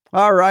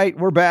All right,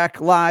 we're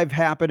back live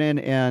happening.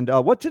 And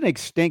what's an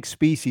extinct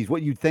species?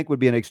 What you'd think would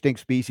be an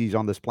extinct species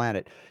on this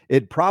planet?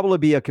 It'd probably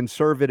be a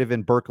conservative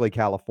in Berkeley,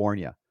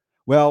 California.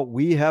 Well,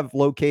 we have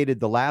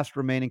located the last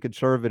remaining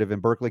conservative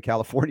in Berkeley,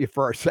 California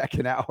for our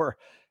second hour.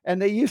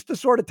 And they used to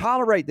sort of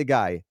tolerate the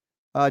guy.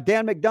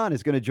 Dan McDunn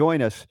is going to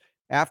join us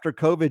after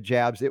COVID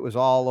jabs. It was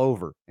all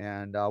over.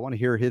 And I want to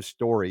hear his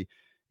story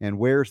and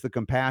where's the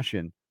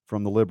compassion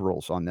from the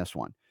liberals on this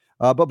one.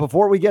 But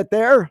before we get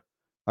there,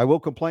 I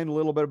will complain a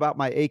little bit about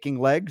my aching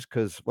legs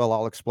because, well,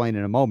 I'll explain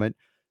in a moment.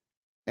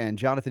 And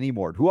Jonathan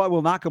Emord, who I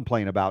will not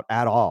complain about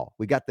at all.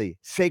 We got the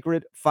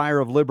Sacred Fire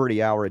of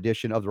Liberty Hour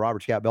edition of the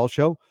Robert Scott Bell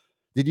Show.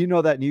 Did you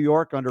know that New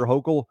York under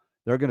Hochul,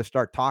 they're going to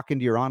start talking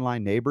to your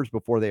online neighbors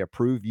before they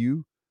approve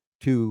you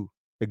to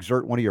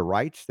exert one of your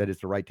rights? That is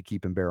the right to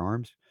keep and bear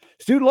arms.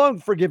 Student loan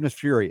forgiveness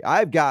fury.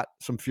 I've got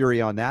some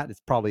fury on that.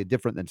 It's probably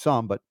different than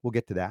some, but we'll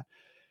get to that.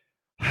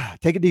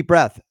 Take a deep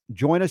breath.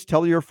 Join us.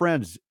 Tell your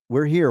friends.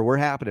 We're here. We're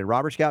happening.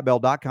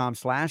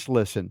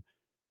 RobertScottBell.com/listen.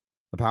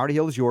 The power to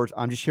heal is yours.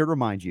 I'm just here to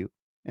remind you.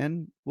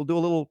 And we'll do a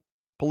little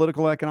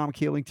political economic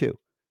healing too.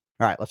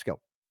 All right, let's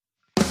go.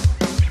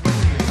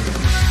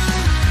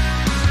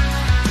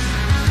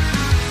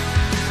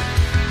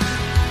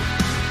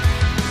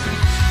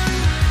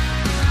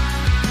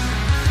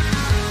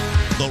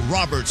 The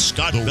Robert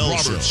Scott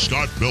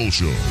Bell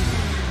Show.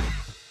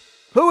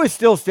 Who is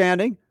still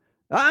standing?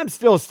 I'm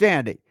still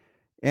standing.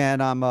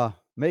 And I'm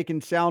making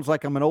sounds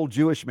like I'm an old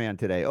Jewish man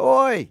today.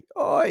 Oi,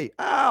 oi,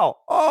 ow,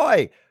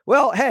 oi.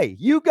 Well, hey,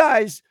 you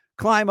guys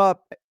climb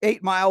up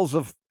 8 miles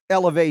of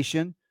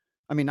elevation.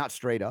 I mean, not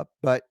straight up,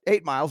 but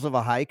 8 miles of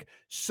a hike,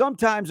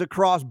 sometimes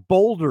across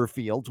boulder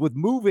fields with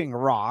moving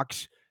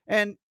rocks,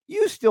 and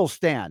you still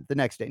stand the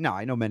next day. Now,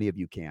 I know many of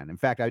you can. In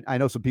fact, I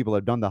know some people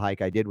have done the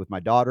hike I did with my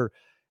daughter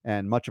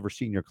and much of her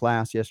senior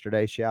class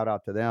yesterday. Shout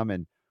out to them.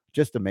 And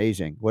just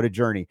amazing. What a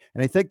journey.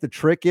 And I think the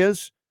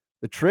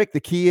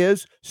key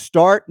is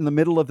start in the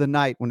middle of the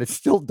night when it's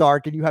still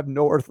dark and you have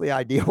no earthly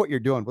idea what you're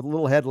doing with a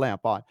little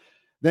headlamp on.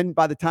 Then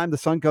by the time the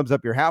sun comes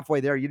up, you're halfway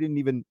there. You didn't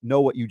even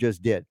know what you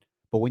just did.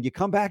 But when you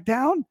come back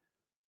down,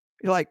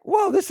 you're like,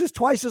 whoa, this is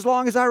twice as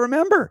long as I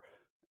remember.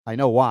 I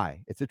know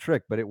why. It's a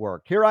trick, but it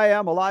worked. Here I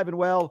am, alive and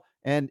well,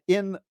 and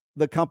in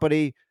the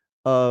company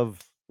of,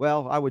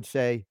 well, I would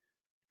say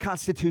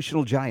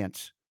constitutional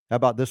giants. How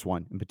about this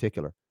one in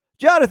particular?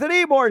 Jonathan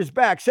Emord is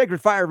back.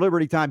 Sacred Fire of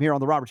Liberty time here on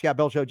the Robert Scott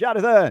Bell Show.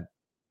 Jonathan.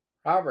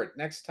 Robert,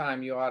 next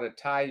time you ought to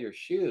tie your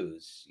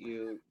shoes.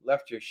 You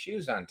left your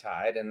shoes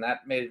untied, and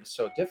that made it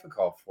so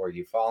difficult for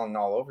you, falling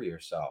all over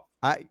yourself.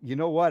 You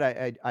know what?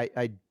 I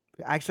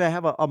actually I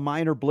have a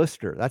minor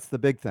blister. That's the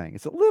big thing.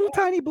 It's a little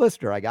tiny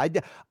blister.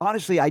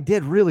 Honestly, I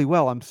did really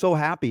well. I'm so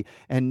happy,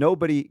 and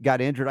nobody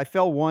got injured. I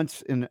fell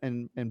once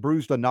and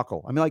bruised a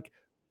knuckle. I mean, like,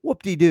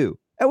 whoop-de-doo.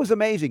 That was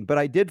amazing. But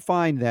I did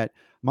find that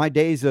my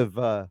days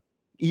of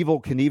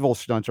evil Knievel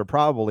stunts are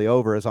probably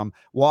over as I'm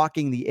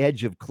walking the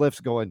edge of cliffs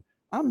going,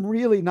 I'm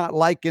really not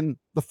liking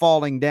the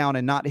falling down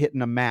and not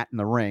hitting a mat in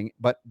the ring,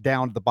 but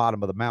down to the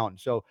bottom of the mountain.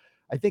 So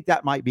I think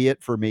that might be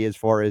it for me as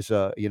far as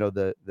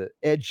the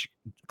edge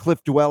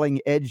cliff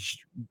dwelling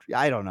edge.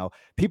 I don't know.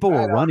 People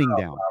were running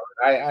down.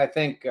 I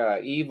think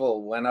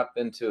Evil went up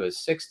into his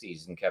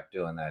 60s and kept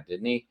doing that,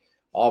 didn't he?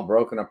 All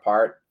broken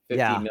apart,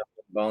 50 million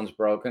bones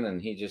broken,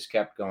 and he just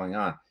kept going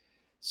on.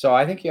 So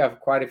I think you have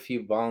quite a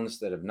few bones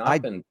that have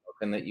not been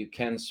broken that you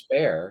can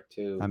spare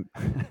to.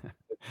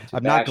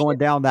 I'm not going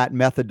down that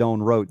methadone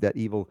road that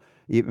Evil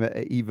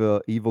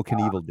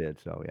Knievel did.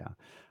 So yeah.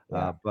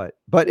 But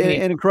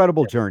an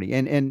incredible journey.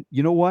 And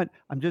you know what?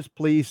 I'm just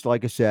pleased,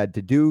 like I said,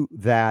 to do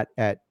that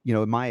at,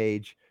 my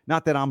age.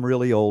 Not that I'm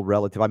really old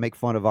relative. I make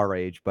fun of our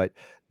age, but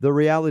the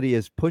reality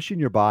is pushing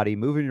your body,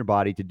 moving your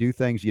body to do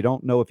things you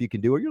don't know if you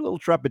can do or you're a little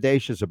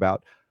trepidatious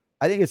about.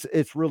 I think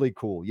it's really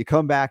cool. You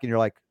come back and you're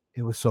like,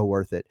 it was so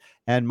worth it.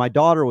 And my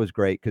daughter was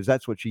great because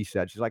that's what she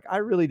said. She's like, I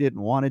really didn't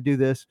want to do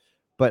this,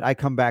 but I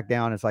come back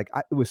down. It's like,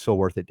 it was so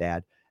worth it,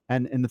 Dad.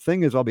 And the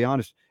thing is, I'll be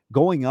honest,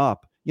 going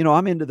up,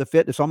 I'm into the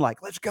fitness. So I'm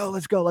like, let's go.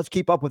 Let's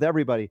keep up with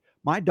everybody.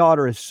 My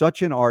daughter is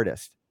such an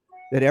artist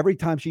that every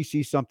time she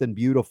sees something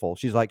beautiful,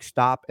 she's like,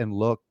 stop and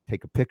look,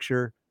 take a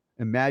picture,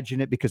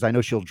 imagine it, because I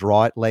know she'll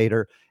draw it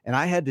later. And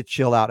I had to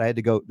chill out. I had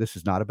to go, this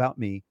is not about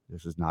me.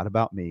 This is not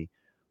about me.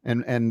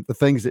 And the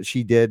things that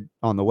she did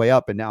on the way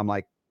up. And now I'm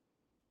like,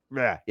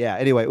 yeah.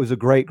 Anyway, it was a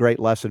great, great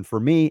lesson for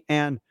me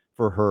and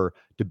for her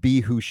to be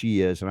who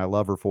she is. And I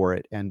love her for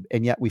it. And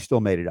yet we still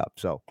made it up.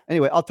 So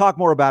anyway, I'll talk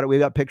more about it. We've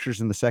got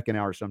pictures in the second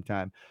hour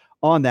sometime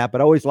on that,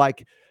 but I always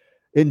like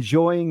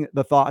enjoying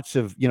the thoughts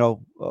of,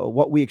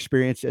 what we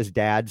experience as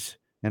dads.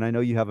 And I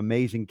know you have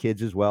amazing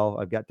kids as well.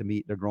 I've got to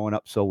meet, they're growing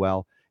up so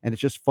well. And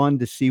it's just fun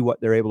to see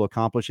what they're able to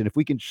accomplish. And if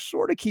we can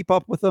sort of keep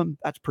up with them,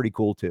 that's pretty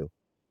cool too.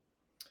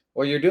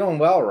 Well, you're doing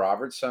well,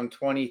 Robert. Some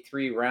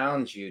 23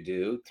 rounds you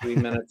do, 3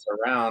 minutes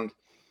a round,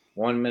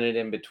 1 minute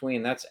in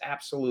between. That's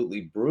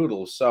absolutely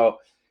brutal. So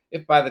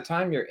if by the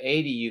time you're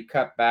 80, you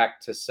cut back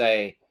to,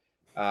 say,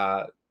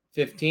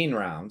 15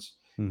 rounds,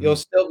 you'll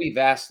still be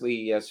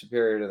vastly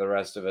superior to the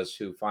rest of us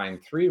who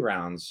find 3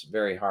 rounds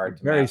very hard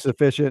to Very master.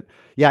 sufficient.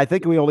 Yeah, I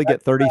think we only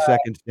get 30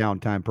 seconds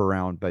downtime per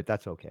round, but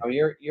that's okay. Oh,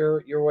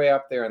 you're way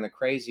up there in the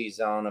crazy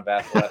zone of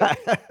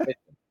athletic.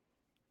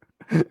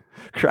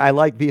 I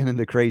like being in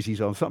the crazy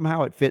zone.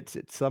 Somehow it fits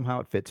it.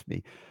 Somehow it fits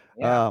me.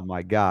 Yeah. Oh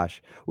my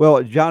gosh.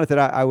 Well, Jonathan,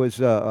 I was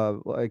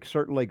like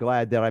certainly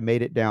glad that I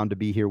made it down to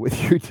be here with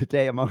you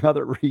today, among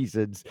other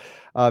reasons.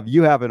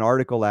 You have an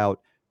article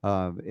out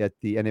and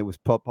it was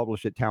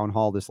published at Town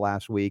Hall this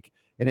last week,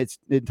 and it's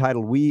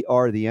entitled "We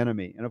Are the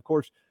Enemy." And of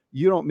course,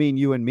 you don't mean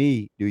you and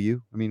me, do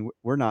you? I mean,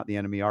 we're not the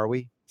enemy, are we?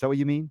 Is that what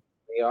you mean?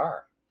 We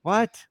are.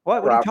 What? Yeah, What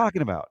are you Robert.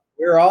 talking about?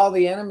 We're all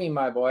the enemy,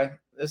 my boy.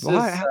 This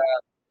Why?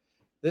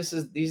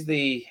 is these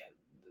the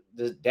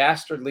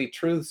dastardly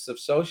truths of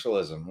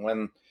socialism.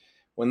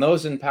 When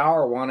those in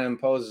power want to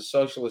impose a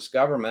socialist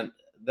government,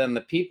 then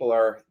the people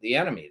are the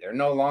enemy. They're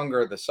no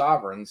longer the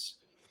sovereigns.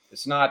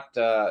 It's not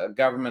a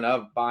government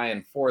of, by,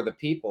 and for the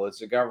people.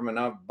 It's a government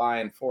of, by,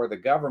 and for the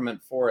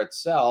government for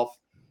itself.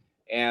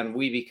 And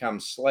we become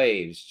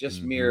slaves,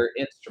 just mere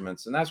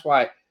instruments. And that's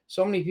why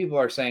so many people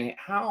are saying,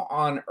 how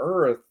on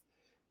earth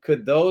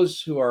could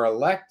those who are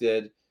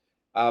elected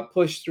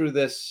push through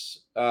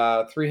this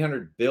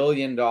 $300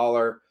 billion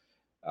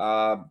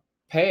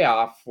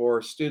payoff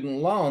for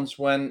student loans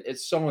when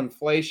it's so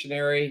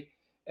inflationary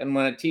and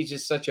when it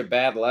teaches such a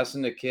bad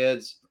lesson to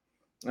kids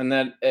and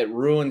that it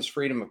ruins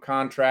freedom of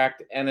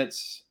contract, and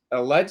it's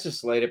a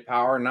legislative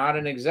power, not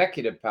an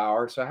executive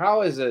power. So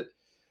how is it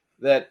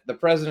that the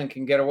president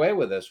can get away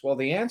with this? Well,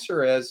 the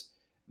answer is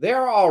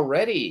they're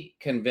already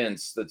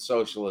convinced that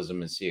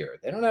socialism is here.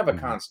 They don't have a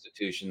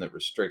constitution that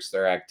restricts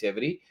their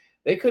activity.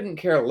 They couldn't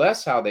care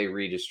less how they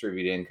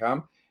redistribute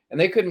income, and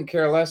they couldn't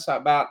care less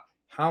about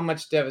how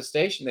much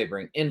devastation they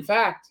bring. In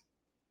fact,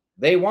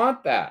 they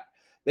want that.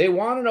 They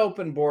want an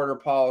open border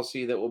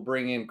policy that will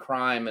bring in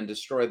crime and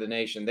destroy the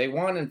nation. They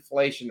want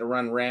inflation to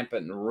run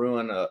rampant and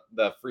ruin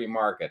the free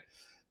market.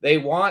 They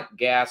want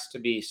gas to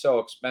be so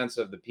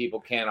expensive that people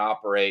can't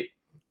operate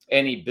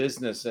any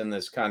business in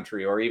this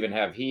country or even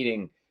have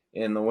heating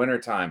in the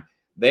wintertime.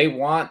 They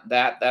want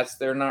that. That's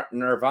their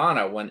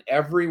nirvana, when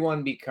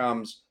everyone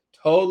becomes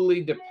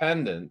totally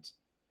dependent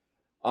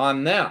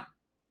on them.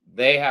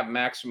 They have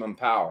maximum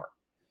power.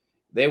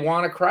 They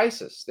want a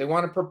crisis. They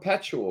want a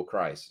perpetual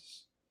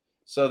crisis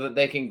so that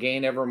they can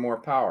gain ever more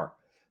power.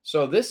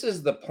 So this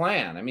is the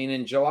plan. I mean,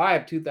 in July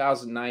of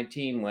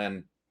 2019,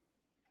 when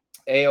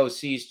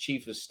AOC's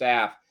chief of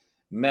staff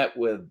met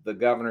with the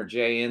governor,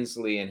 Jay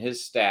Inslee, and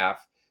his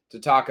staff to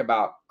talk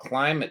about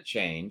climate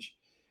change,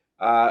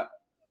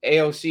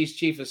 AOC's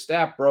chief of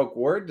staff broke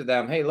word to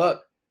them, hey,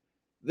 look,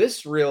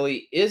 this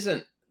really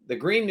isn't, the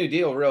Green New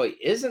Deal really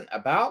isn't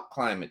about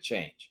climate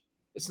change.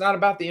 It's not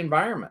about the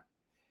environment.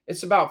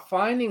 It's about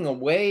finding a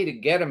way to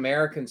get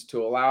Americans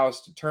to allow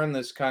us to turn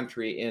this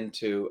country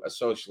into a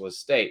socialist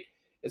state.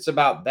 It's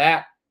about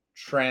that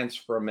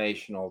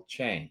transformational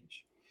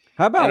change.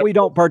 How about And we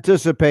don't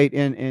participate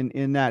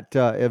in that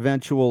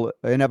eventual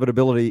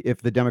inevitability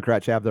if the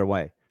Democrats have their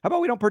way? How about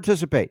we don't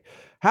participate?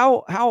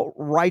 How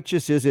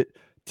righteous is it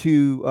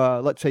to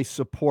let's say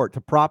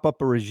to prop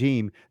up a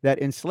regime that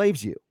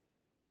enslaves you?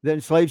 That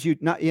enslaves you.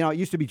 Not, it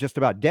used to be just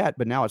about debt,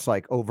 but now it's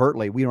like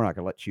overtly, we're not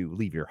going to let you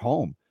leave your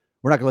home.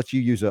 We're not going to let you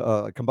use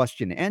a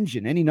combustion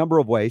engine any number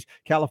of ways.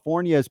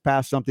 California has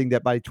passed something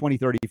that by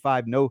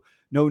 2035, no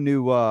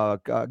new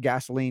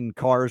gasoline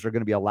cars are going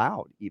to be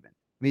allowed. Even,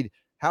 I mean,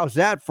 how's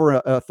that for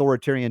an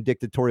authoritarian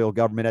dictatorial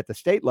government at the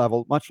state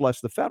level, much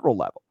less the federal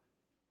level?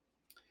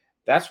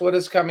 that's what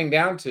it's coming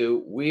down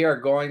to. We are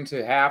going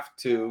to have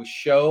to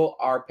show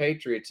our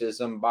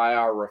patriotism by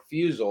our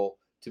refusal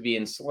to be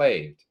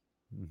enslaved.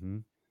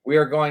 We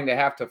are going to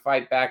have to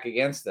fight back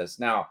against this.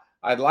 Now,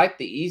 I'd like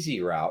the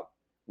easy route,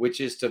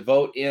 which is to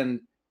vote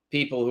in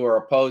people who are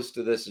opposed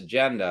to this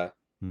agenda.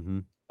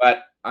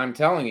 But I'm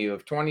telling you,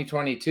 if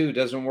 2022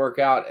 doesn't work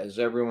out as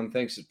everyone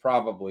thinks it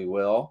probably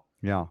will,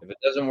 if it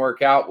doesn't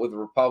work out with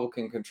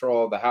Republican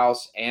control of the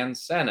House and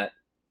Senate,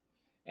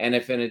 and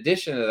if in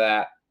addition to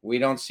that, we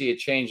don't see a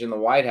change in the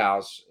White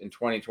House in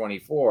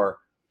 2024,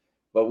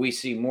 but we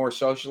see more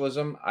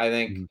socialism, I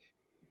think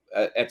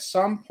at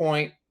some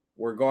point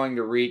we're going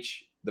to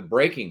reach the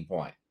breaking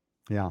point.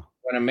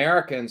 When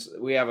Americans,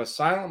 we have a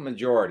silent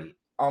majority.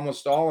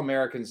 Almost all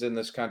Americans in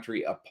this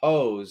country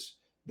oppose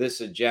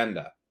this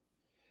agenda,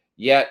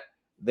 yet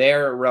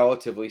they're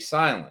relatively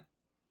silent.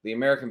 The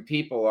American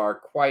people are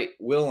quite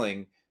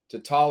willing to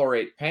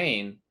tolerate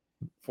pain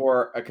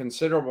for a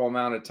considerable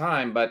amount of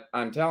time, but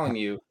I'm telling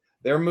you,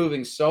 they're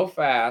moving so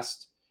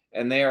fast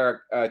and they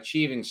are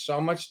achieving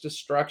so much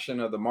destruction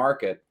of the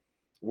market.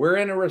 We're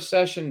in a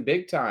recession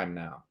big time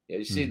now.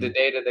 You see the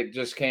data that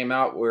just came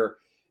out, we're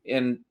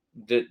in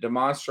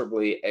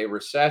demonstrably a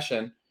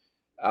recession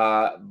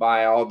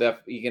by all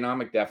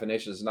economic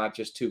definitions, not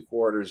just 2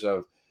 quarters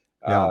of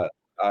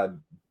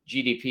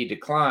GDP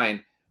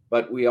decline,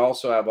 but we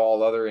also have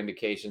all other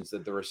indications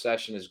that the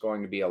recession is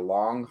going to be a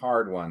long,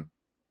 hard one.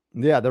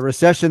 Yeah, the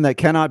recession that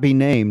cannot be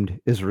named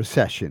is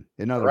recession.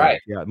 In other Right.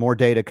 words, yeah, more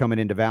data coming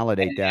in to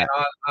validate that.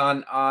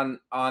 And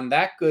on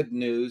that good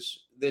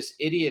news, this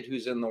idiot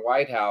who's in the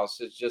White House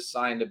has just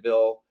signed a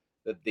bill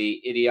that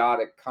the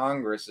idiotic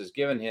Congress has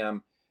given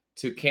him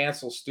to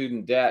cancel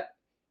student debt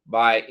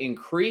by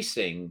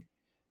increasing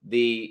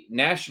the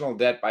national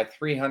debt by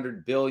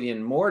 300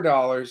 billion more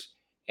dollars,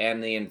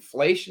 and the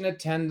inflation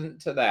attendant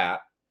to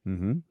that,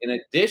 Mhm. in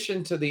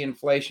addition to the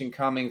inflation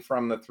coming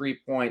from the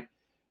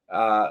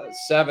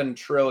 3.7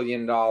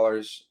 trillion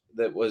dollars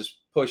that was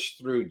pushed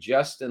through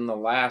just in the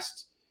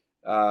last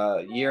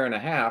year and a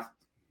half,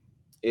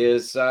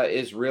 is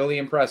really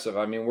impressive.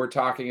 I mean, we're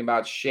talking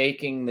about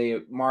shaking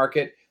the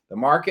market. The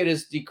market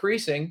is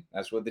decreasing.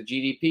 That's what the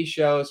GDP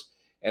shows,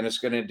 and it's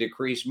going to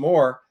decrease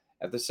more.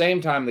 At the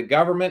same time, the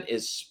government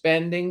is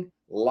spending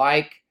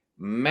like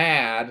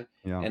mad,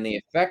 Yeah. and the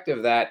effect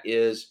of that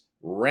is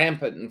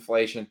rampant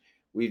inflation.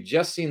 We've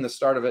just seen the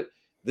start of it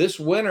this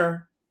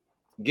winter.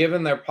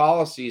 Given their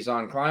policies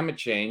on climate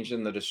change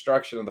and the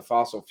destruction of the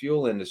fossil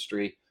fuel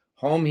industry,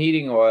 home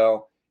heating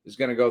oil is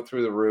going to go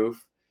through the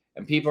roof,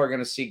 and people are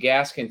going to see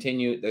gas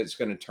continue. That's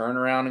going to turn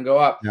around and go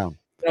up. Yeah.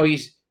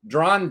 He's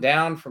drawn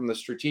down from the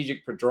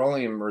Strategic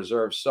Petroleum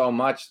Reserve so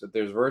much that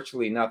there's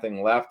virtually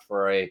nothing left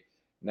for a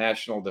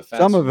national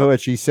defense. Some of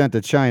which he sent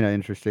to China,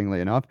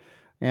 interestingly enough.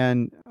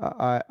 And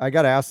I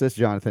got to ask this,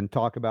 Jonathan,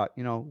 talk about,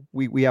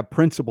 we have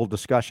principled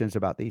discussions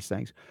about these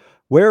things.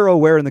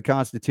 Where in the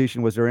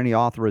Constitution was there any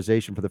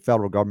authorization for the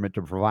federal government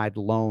to provide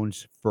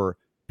loans for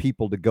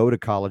people to go to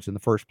college in the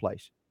first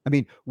place? I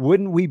mean,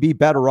 wouldn't we be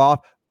better off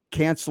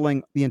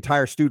canceling the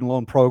entire student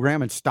loan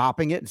program and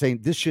stopping it and saying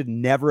this should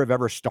never have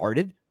ever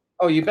started?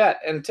 Oh, you bet.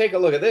 And take a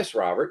look at this,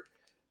 Robert.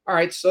 All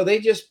right, so they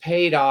just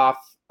paid off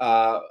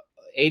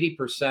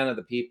 80% of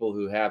the people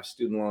who have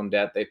student loan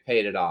debt. They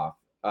paid it off,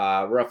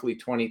 roughly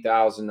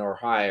 20,000 or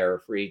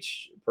higher for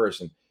each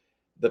person.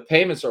 The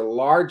payments are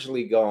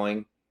largely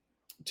going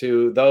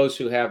to those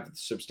who have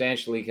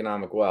substantial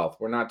economic wealth.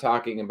 We're not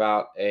talking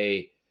about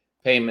a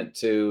payment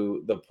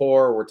to the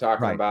poor. We're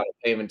talking Right. about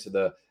a payment to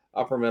the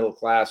upper middle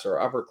class or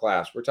upper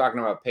class. We're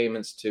talking about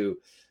payments to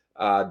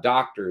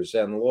doctors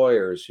and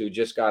lawyers who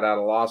just got out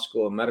of law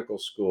school and medical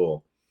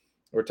school.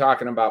 We're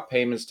talking about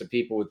payments to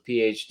people with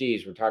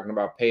PhDs. We're talking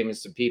about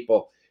payments to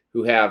people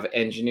who have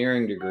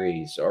engineering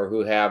degrees or who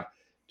have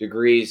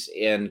degrees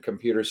in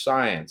computer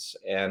science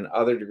and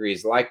other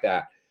degrees like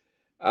that,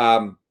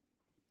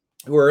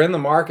 who are in the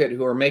market,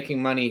 who are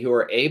making money, who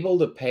are able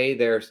to pay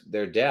their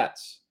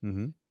debts.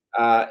 Mm-hmm.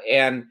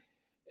 And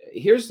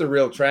here's the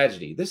real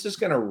tragedy. This is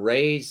going to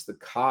raise the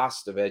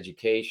cost of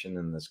education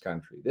in this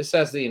country. This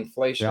has the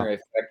inflationary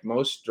effect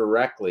most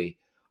directly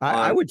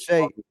I on would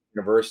say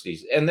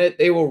universities, and that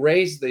they will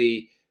raise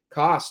the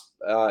cost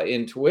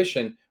in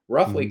tuition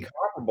roughly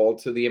comparable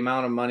to the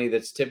amount of money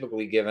that's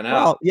typically given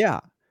out. Well, yeah.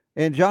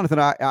 And Jonathan,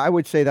 I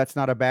would say that's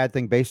not a bad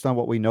thing based on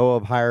what we know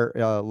of higher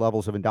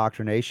levels of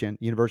indoctrination,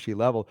 university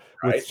level,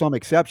 with Right? some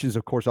exceptions,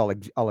 of course, I'll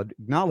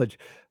acknowledge.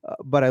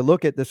 But I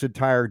look at this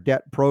entire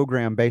debt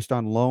program based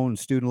on loans,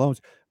 student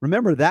loans.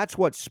 Remember, that's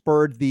what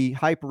spurred the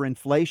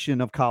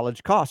hyperinflation of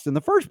college costs in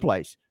the first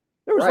place.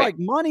 There was Right. like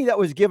money that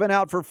was given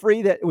out for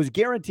free that was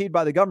guaranteed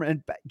by the government.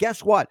 And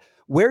guess what?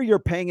 Where you're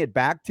paying it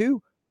back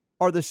to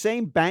are the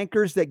same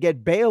bankers that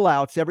get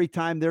bailouts every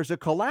time there's a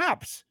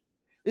collapse.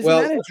 Isn't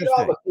Well, that look at all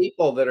interesting? the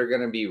people that are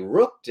going to be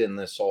rooked in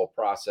this whole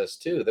process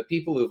too. The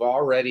people who've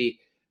already,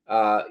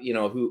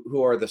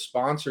 who are the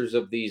sponsors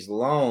of these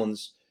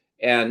loans,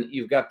 and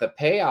you've got the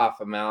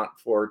payoff amount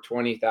for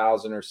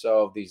 20,000 or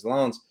so of these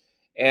loans,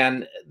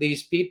 and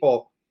these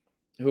people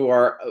who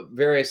are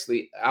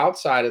variously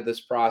outside of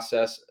this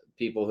process,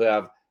 people who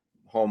have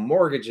home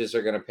mortgages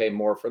are going to pay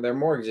more for their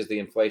mortgages.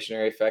 The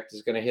inflationary effect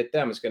is going to hit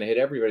them. It's going to hit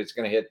everybody. It's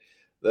going to hit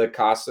the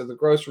cost of the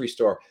grocery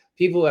store.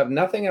 People who have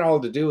nothing at all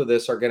to do with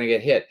this are going to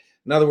get hit.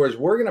 In other words,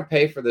 we're going to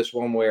pay for this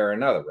one way or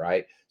another,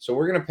 right? So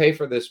we're going to pay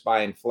for this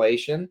by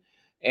inflation.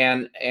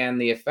 And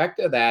the effect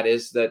of that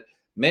is that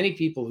many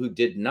people who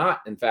did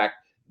not, in fact,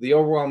 the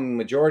overwhelming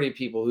majority of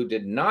people who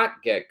did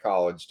not get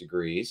college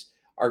degrees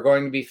are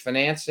going to be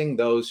financing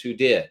those who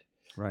did.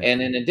 Right.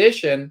 And in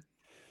addition,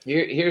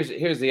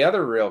 here's the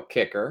other real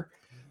kicker.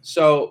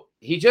 So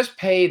he just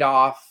paid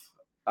off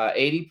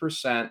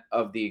 80%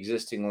 of the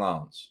existing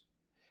loans.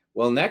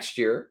 Well, next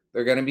year,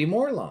 there are going to be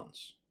more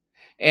loans.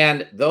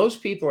 And those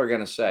people are going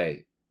to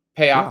say,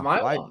 pay off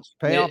my loans.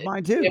 Pay off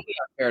mine too. It'd be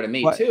unfair to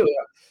me But too.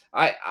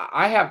 I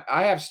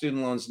have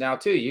student loans now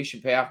too. You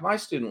should pay off my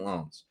student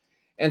loans.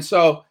 And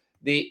so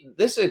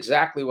this is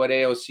exactly what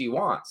AOC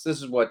wants.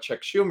 This is what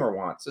Chuck Schumer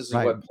wants. This is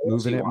right, what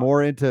moving Pelosi it wants.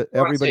 more into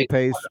everybody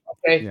pays.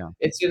 Okay, Yeah.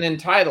 it's an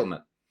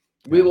entitlement.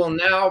 We will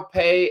now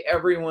pay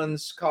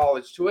everyone's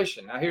college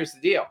tuition. Now, here's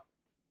the deal.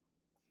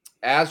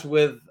 As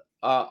with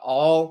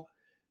all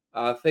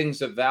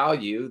things of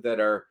value that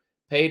are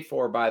paid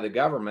for by the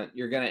government,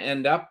 you're going to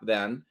end up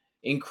then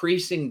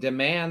increasing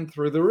demand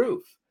through the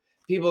roof.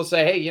 People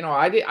say, hey,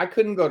 I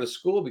couldn't go to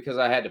school because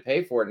I had to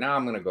pay for it. Now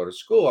I'm going to go to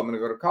school. I'm going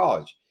to go to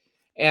college.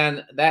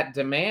 And that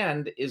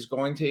demand is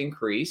going to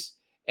increase.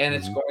 and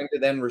it's going to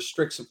then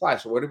restrict supply.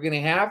 So what are we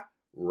going to have?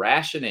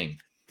 Rationing.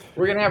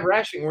 We're going to have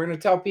rationing. We're going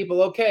to tell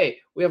people, okay,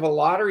 we have a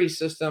lottery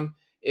system.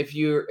 If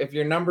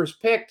your number's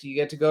picked, you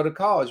get to go to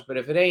college, but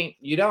if it ain't,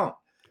 you don't.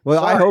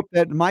 Well, Sorry. I hope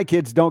that my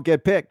kids don't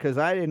get picked because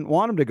I didn't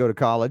want them to go to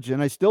college,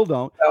 and I still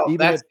don't. Well,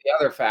 that's the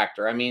other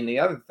factor. I mean, the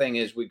other thing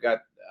is we've got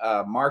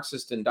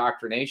Marxist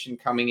indoctrination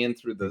coming in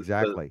through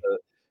the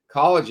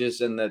colleges,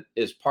 and that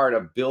is part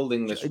of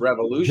building this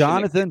revolution,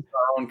 Jonathan, against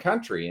our own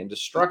country and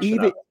destruction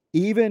of it.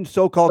 Even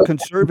so-called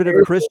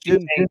conservative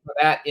Christian, for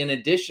that in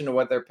addition to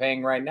what they're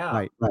paying right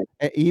now. Right.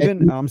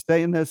 Even I'm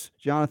saying this,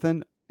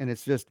 Jonathan, and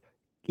it's just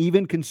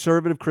even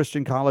conservative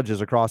Christian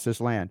colleges across this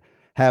land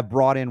have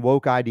brought in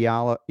woke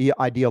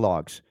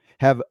ideologues,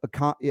 have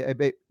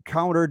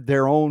countered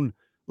their own,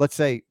 let's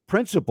say,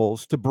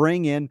 principles to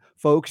bring in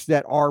folks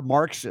that are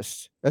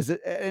Marxists.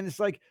 And it's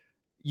like,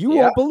 you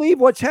won't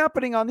believe what's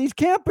happening on these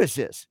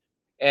campuses.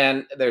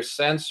 And they're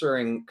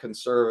censoring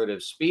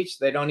conservative speech.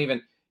 They don't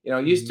even,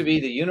 it used to be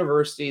the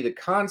university, the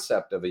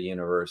concept of a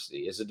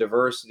university is a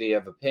diversity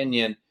of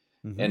opinion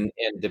and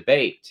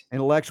debate.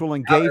 Intellectual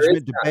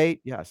engagement,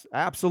 debate. Yes,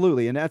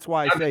 absolutely. And that's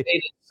why I say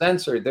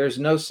censored. There's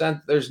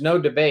no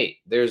debate.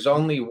 There's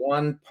only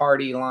one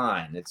party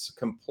line. It's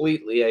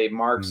completely a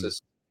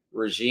Marxist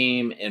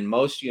regime in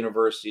most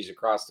universities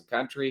across the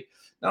country.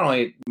 Not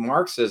only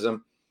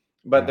Marxism,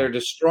 but they're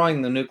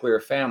destroying the nuclear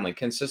family,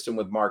 consistent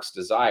with Marx's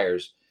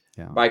desires,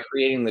 by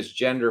creating this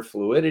gender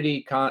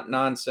fluidity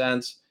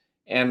nonsense.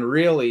 And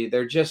really,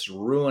 they're just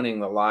ruining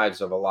the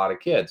lives of a lot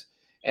of kids.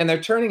 And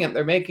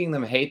they're making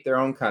them hate their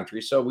own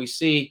country. So we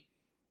see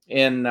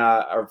in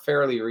a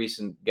fairly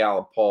recent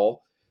Gallup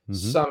poll,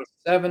 some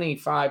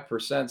 75%,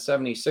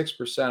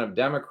 76% of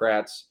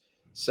Democrats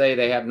say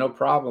they have no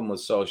problem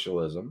with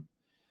socialism.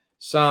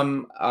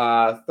 Some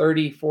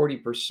 30,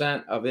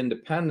 40% of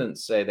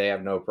independents say they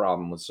have no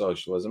problem with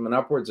socialism. And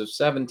upwards of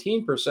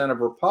 17% of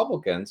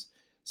Republicans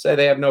say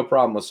they have no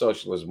problem with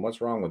socialism.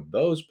 What's wrong with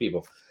those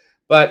people?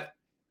 But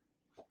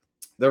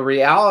the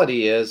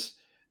reality is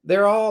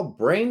they're all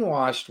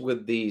brainwashed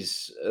with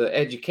these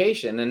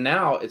education. And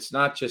now it's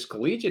not just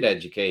collegiate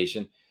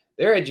education.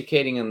 They're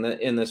educating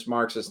in this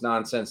Marxist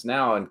nonsense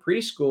now in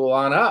preschool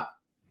on up.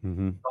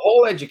 The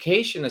whole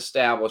education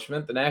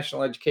establishment, the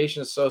National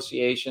Education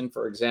Association,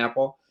 for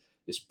example,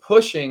 is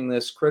pushing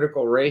this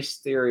critical race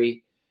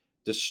theory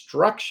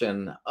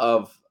destruction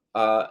of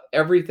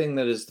everything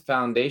that is the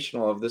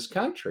foundational of this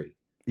country.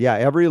 Yeah,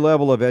 every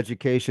level of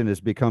education has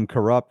become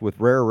corrupt with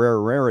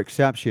rare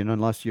exception.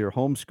 Unless you're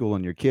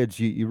homeschooling your kids,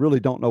 you really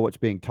don't know what's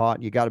being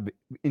taught. You got to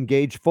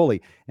engage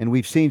fully. And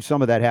we've seen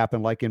some of that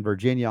happen, like in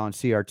Virginia on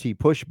CRT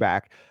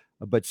pushback.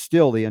 But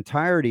still, the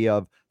entirety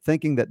of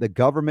thinking that the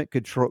government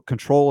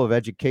control of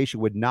education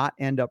would not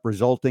end up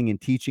resulting in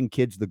teaching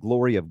kids the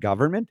glory of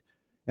government.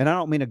 And I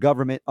don't mean a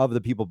government of the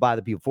people, by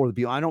the people, for the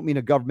people. I don't mean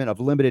a government of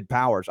limited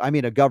powers. I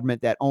mean a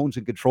government that owns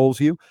and controls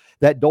you,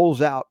 that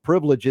doles out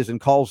privileges and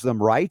calls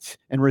them rights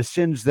and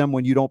rescinds them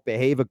when you don't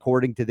behave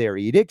according to their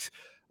edicts.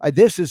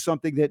 This is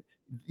something that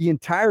the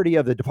entirety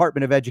of the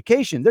Department of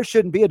Education, there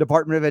shouldn't be a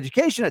Department of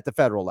Education at the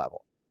federal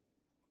level.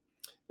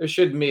 There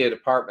shouldn't be a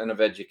Department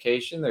of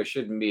Education. There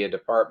shouldn't be a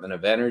Department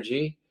of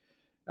Energy.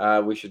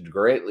 We should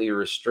greatly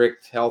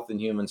restrict Health and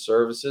Human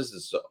Services.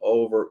 It's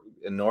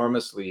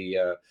enormously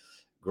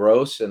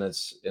gross in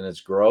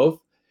its growth.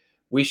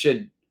 We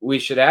should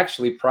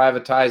actually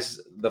privatize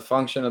the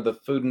function of the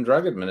Food and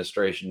Drug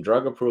Administration.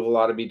 Drug approval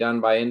ought to be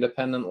done by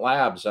independent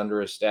labs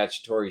under a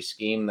statutory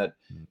scheme that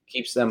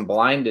keeps them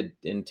blinded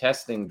in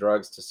testing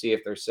drugs to see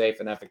if they're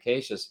safe and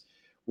efficacious.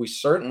 We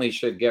certainly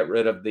should get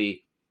rid of the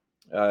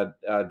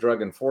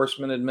Drug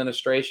Enforcement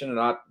Administration, and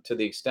not to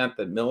the extent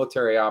that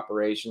military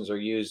operations are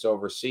used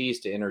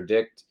overseas to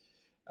interdict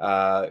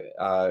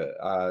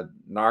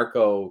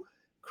narco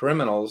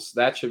criminals.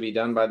 That should be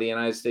done by the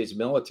United States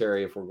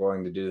military if we're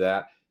going to do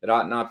that. It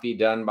ought not be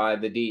done by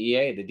the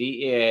DEA. The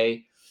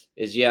DEA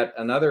is yet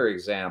another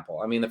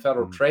example. I mean, the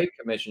Federal Trade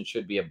Commission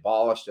should be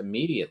abolished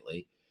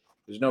immediately.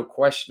 There's no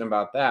question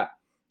about that.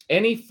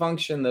 Any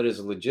function that is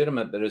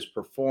legitimate that is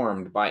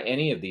performed by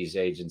any of these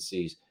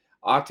agencies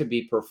ought to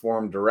be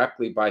performed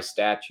directly by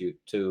statute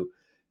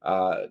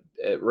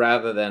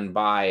rather than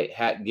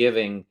by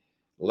giving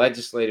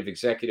legislative,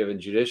 executive, and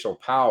judicial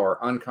power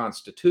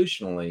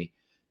unconstitutionally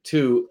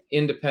to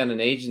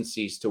independent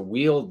agencies to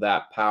wield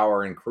that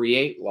power and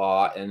create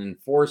law and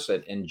enforce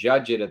it and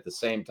judge it at the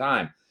same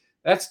time.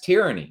 That's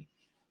tyranny.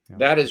 Yeah.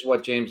 That is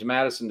what James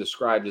Madison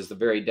described as the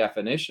very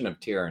definition of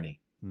tyranny.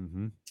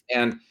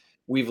 And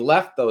we've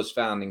left those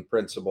founding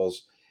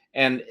principles.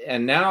 And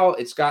now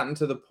it's gotten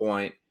to the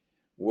point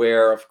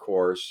where, of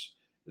course,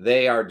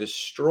 they are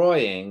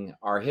destroying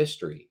our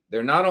history.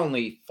 They're not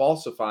only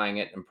falsifying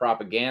it and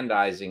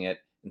propagandizing it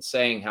and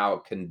saying how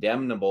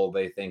condemnable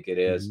they think it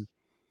is,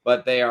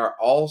 but they are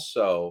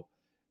also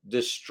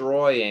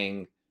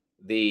destroying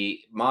the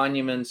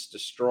monuments,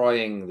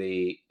 destroying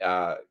the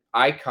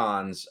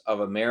icons of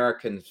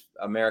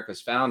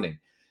America's founding.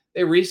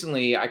 They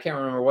recently, I can't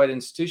remember what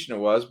institution it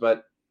was,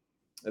 but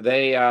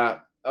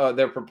they're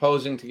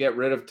proposing to get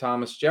rid of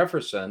Thomas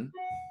Jefferson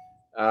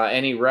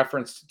any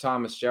reference to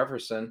Thomas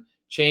Jefferson,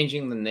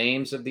 changing the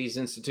names of these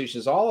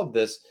institutions, all of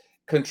this,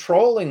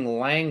 controlling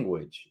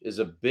language is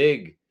a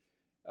big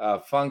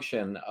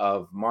function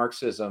of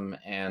Marxism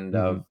and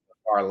of the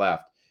far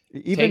left.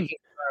 Even Taking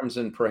terms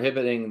and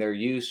prohibiting their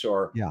use,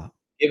 or yeah,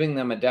 giving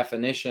them a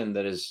definition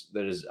that is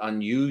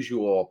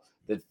unusual,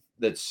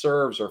 that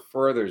serves or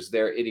furthers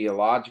their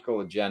ideological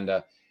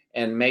agenda,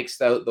 and makes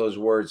those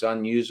words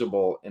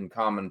unusable in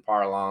common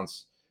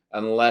parlance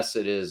unless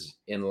it is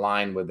in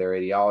line with their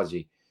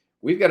ideology.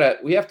 We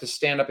have to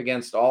stand up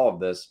against all of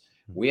this.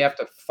 We have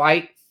to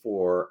fight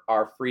for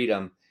our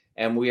freedom,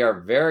 and we are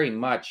very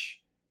much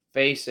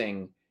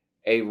facing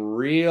a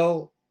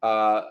real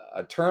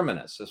a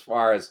terminus as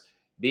far as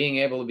being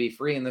able to be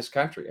free in this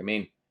country. I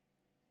mean,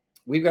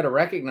 we've got to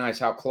recognize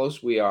how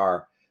close we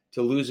are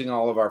to losing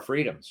all of our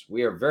freedoms.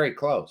 We are very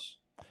close.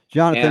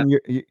 Jonathan,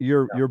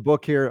 your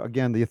book here,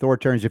 again, The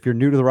Authoritarians. If you're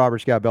new to the Robert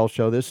Scott Bell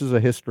Show, this is a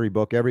history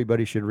book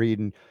everybody should read,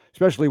 and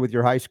especially with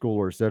your high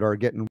schoolers that are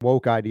getting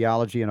woke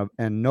ideology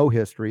and no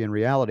history in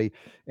reality.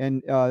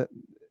 And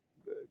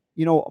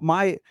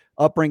my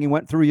upbringing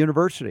went through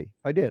university.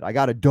 I did. I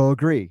got a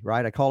degree,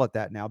 right? I call it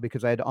that now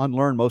because I had to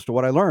unlearn most of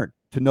what I learned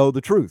to know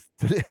the truth,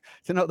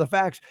 to know the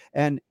facts.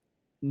 And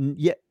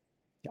yet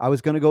I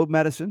was going to go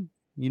medicine.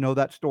 You know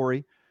that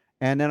story.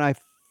 And then I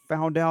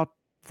found out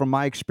from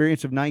my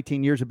experience of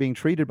 19 years of being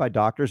treated by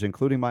doctors,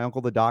 including my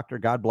uncle, the doctor,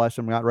 God bless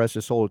him, God rest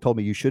his soul, who told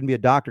me you shouldn't be a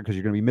doctor because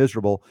you're going to be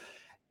miserable.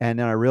 And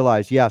then I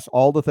realized, yes,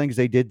 all the things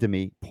they did to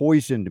me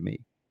poisoned me.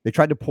 They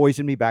tried to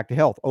poison me back to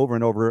health over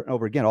and over and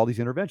over again, all these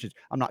interventions.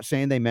 I'm not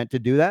saying they meant to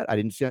do that. I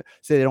didn't say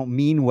they don't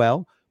mean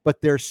well,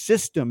 but their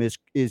system is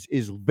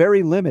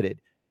very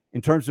limited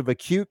in terms of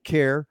acute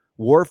care,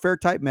 warfare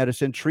type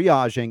medicine,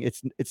 triaging.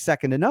 It's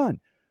second to none.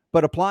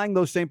 But applying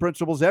those same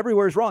principles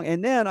everywhere is wrong.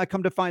 And then I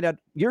come to find out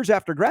years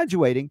after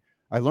graduating,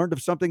 I learned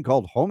of something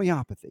called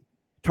homeopathy.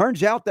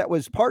 Turns out that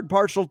was part and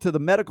parcel to the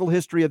medical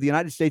history of the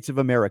United States of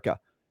America.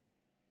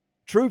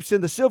 Troops in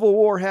the Civil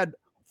War had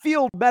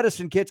field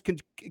medicine kits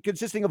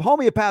consisting of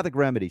homeopathic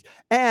remedies.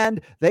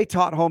 And they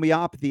taught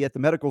homeopathy at the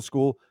medical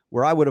school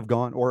where I would have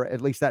gone, or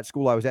at least that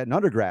school I was at in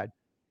undergrad.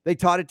 They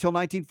taught it till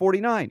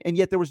 1949. And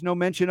yet there was no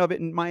mention of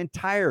it in my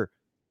entire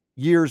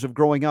years of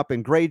growing up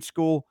in grade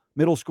school,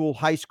 middle school,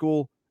 high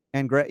school,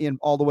 and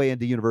all the way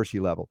into university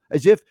level.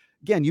 As if,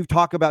 again, you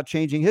talk about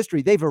changing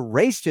history. They've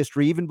erased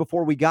history even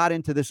before we got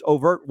into this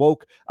overt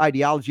woke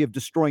ideology of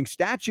destroying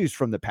statues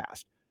from the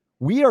past.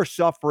 We are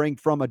suffering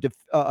from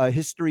a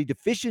history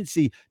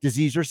deficiency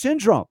disease or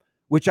syndrome,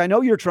 which I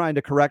know you're trying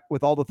to correct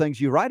with all the things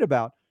you write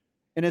about.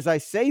 And as I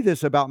say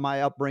this about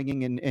my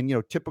upbringing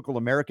and typical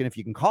American, if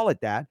you can call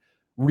it that,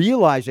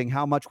 realizing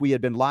how much we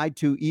had been lied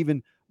to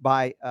even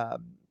by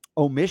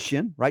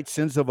omission, right?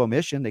 Sins of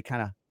omission. They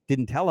kind of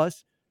didn't tell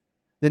us.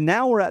 Then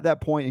now we're at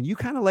that point, and you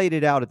kind of laid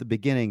it out at the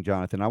beginning,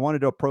 Jonathan. I wanted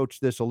to approach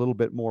this a little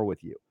bit more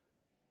with you.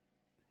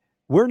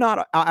 We're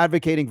not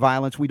advocating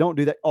violence. We don't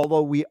do that,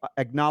 although we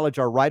acknowledge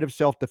our right of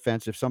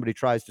self-defense if somebody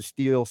tries to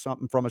steal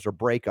something from us or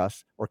break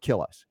us or kill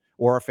us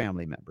or our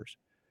family members.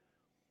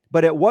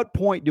 But at what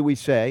point do we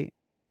say,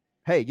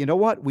 hey, you know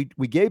what?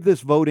 We gave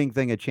this voting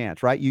thing a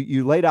chance, right?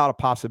 You laid out a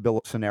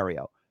possible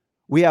scenario.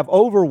 We have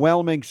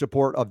overwhelming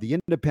support of the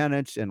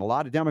independents, and a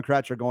lot of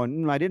Democrats are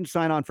going, I didn't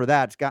sign on for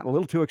that. It's gotten a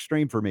little too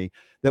extreme for me.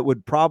 That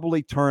would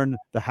probably turn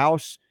the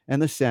House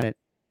and the Senate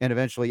and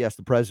eventually, yes,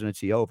 the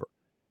presidency over.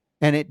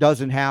 And it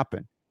doesn't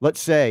happen. Let's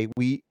say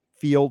we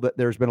feel that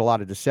there's been a lot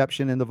of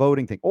deception in the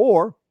voting thing,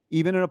 or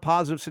even in a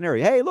positive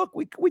scenario. Hey, look,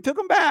 we took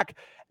them back.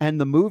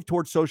 And the move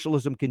towards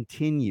socialism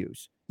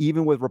continues,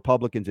 even with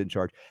Republicans in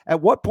charge.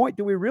 At what point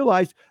do we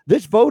realize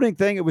this voting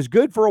thing, it was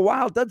good for a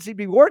while, it doesn't seem to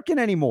be working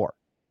anymore?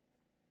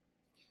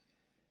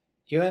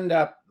 You end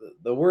up,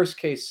 the worst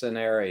case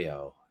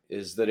scenario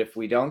is that if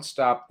we don't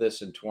stop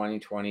this in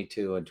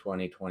 2022 and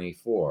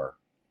 2024,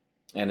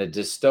 and a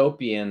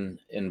dystopian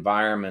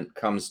environment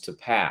comes to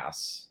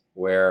pass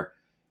where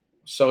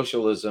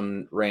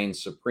socialism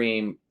reigns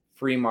supreme,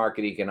 free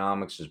market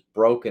economics is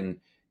broken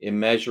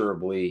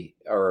immeasurably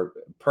or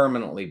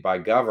permanently by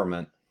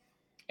government,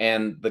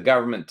 and the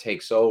government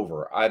takes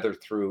over either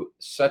through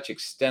such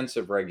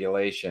extensive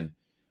regulation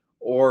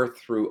or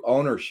through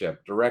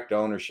ownership, direct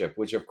ownership,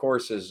 which of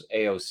course is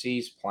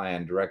AOC's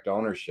plan, direct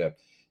ownership,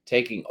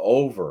 taking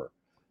over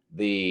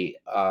the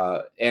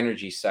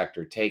energy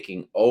sector,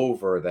 taking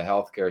over the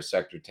healthcare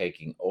sector,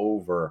 taking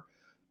over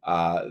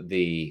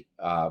the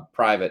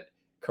private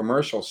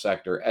commercial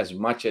sector as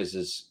much as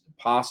is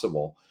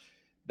possible.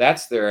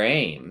 That's their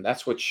aim.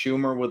 That's what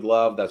Schumer would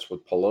love. That's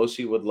what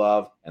Pelosi would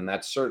love. And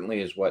that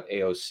certainly is what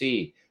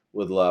AOC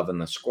would love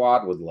and the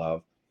squad would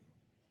love.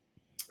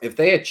 If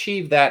they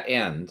achieve that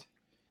end,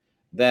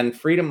 then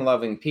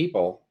freedom-loving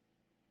people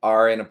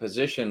are in a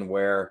position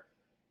where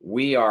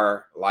we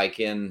are like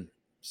in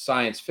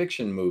science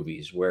fiction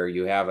movies, where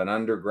you have an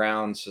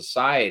underground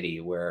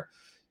society where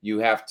you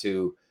have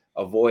to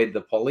avoid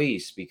the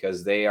police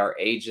because they are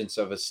agents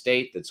of a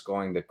state that's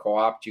going to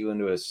co-opt you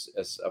into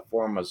a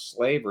form of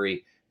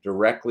slavery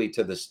directly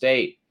to the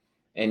state,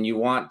 and you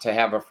want to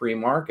have a free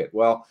market.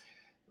 Well,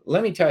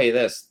 let me tell you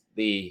this,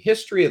 the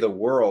history of the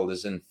world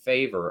is in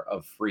favor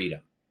of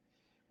freedom.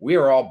 We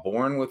are all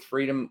born with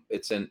freedom.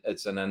 It's an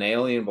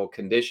inalienable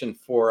condition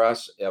for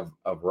us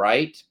of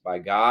right by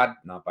God,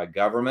 not by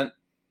government.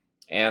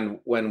 And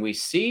when we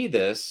see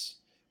this,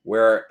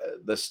 where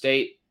the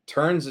state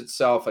turns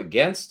itself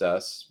against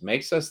us,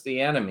 makes us the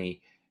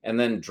enemy, and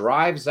then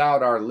drives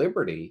out our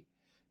liberty,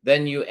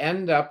 then you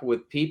end up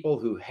with people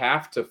who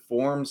have to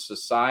form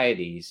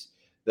societies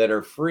that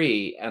are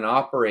free and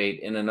operate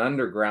in an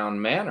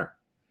underground manner.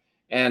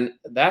 And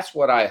that's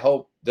what I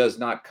hope does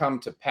not come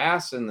to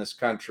pass in this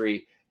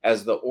country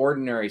as the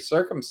ordinary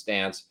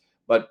circumstance.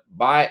 But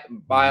by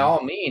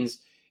all means,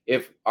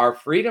 if our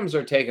freedoms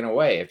are taken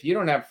away, if you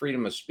don't have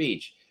freedom of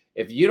speech,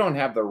 if you don't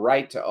have the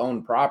right to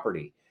own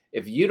property,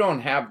 if you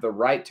don't have the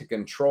right to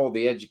control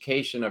the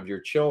education of your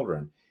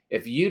children,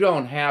 if you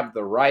don't have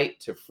the right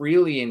to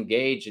freely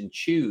engage and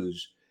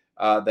choose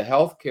the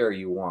health care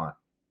you want,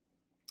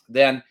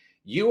 then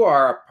you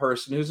are a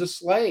person who's a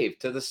slave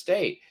to the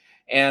state.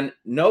 And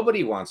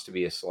nobody wants to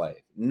be a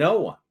slave. No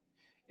one.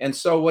 And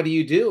so what do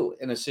you do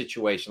in a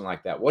situation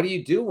like that? What do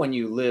you do when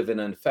you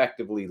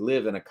effectively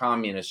live in a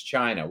communist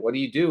China? What do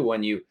you do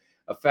when you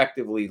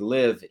effectively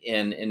live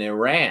in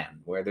Iran,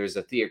 where there's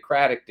a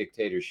theocratic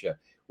dictatorship,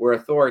 where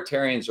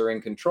authoritarians are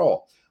in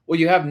control? Well,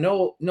 you have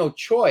no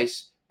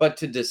choice but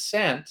to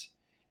dissent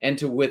and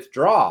to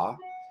withdraw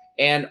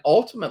and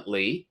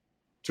ultimately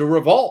to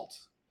revolt,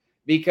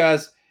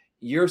 because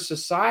your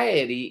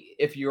society,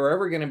 if you're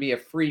ever going to be a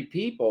free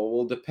people,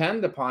 will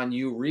depend upon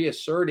you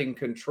reasserting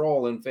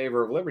control in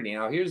favor of liberty.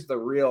 Now, here's the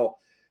real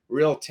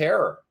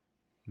terror.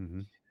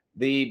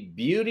 The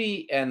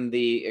beauty and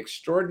the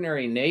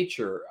extraordinary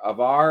nature of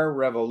our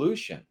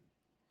revolution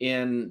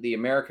in the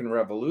American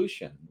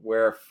Revolution,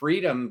 where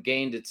freedom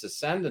gained its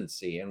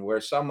ascendancy and where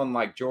someone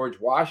like George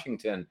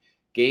Washington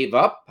gave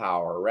up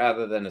power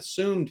rather than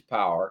assumed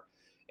power,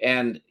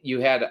 and you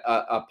had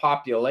a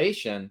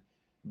population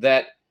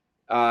that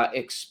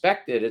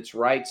expected its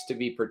rights to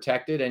be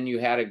protected, and you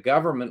had a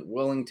government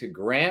willing to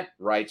grant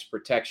rights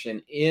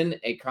protection in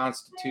a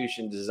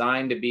constitution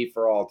designed to be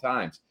for all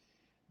times.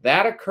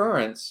 That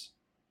occurrence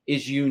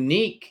is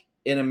unique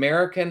in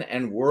American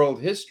and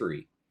world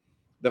history.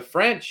 The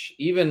French,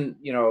 even,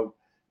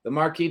 the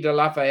Marquis de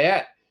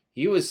Lafayette,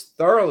 he was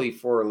thoroughly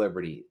for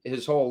liberty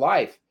his whole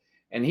life.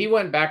 And he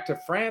went back to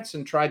France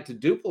and tried to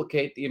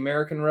duplicate the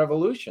American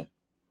Revolution.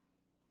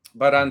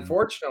 But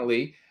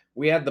unfortunately,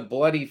 we had the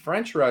bloody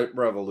French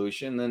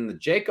Revolution, and the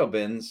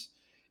Jacobins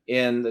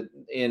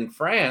in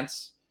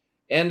France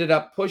ended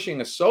up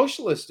pushing a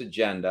socialist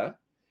agenda,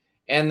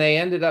 and they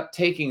ended up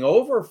taking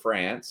over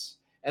France,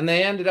 and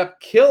they ended up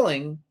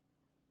killing,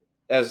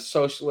 as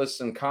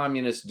socialists and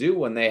communists do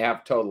when they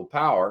have total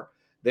power,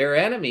 their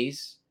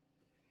enemies.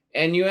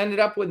 And you ended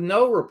up with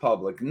no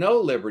republic, no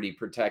liberty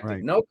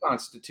protected, no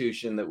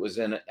constitution that was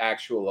in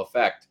actual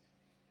effect.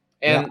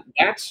 And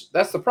that's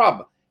the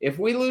problem. If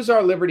we lose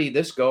our liberty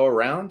this go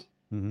around,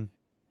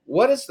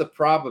 what is the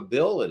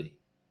probability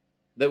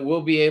that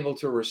we'll be able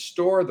to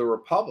restore the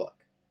republic?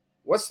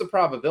 What's the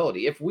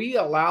probability if we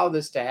allow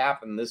this to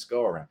happen this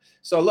go around?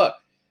 So look,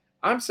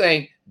 I'm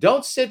saying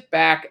don't sit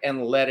back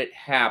and let it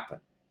happen.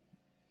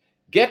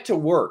 Get to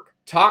work.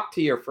 Talk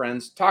to your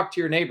friends. Talk to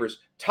your neighbors.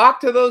 Talk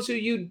to those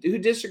who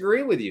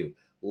disagree with you.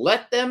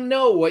 Let them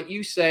know what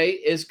you say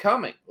is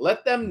coming.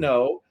 Let them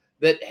know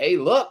that, hey,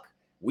 look,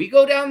 we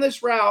go down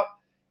this route,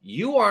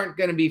 you aren't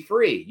going to be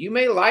free. You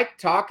may like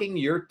talking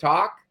your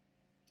talk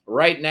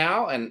right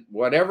now, and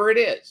whatever it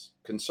is,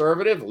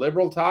 conservative,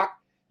 liberal talk,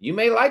 you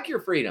may like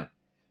your freedom.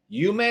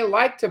 You may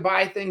like to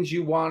buy things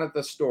you want at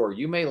the store.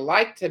 You may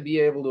like to be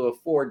able to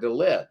afford to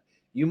live.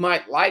 You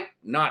might like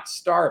not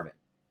starving.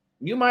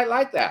 You might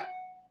like that.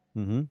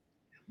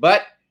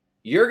 But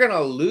you're going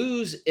to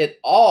lose it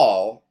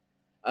all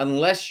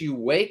unless you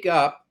wake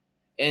up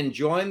and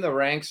join the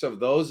ranks of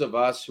those of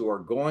us who are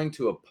going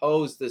to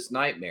oppose this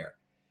nightmare.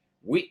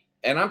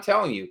 And I'm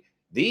telling you,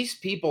 these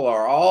people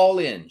are all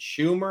in.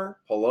 Schumer,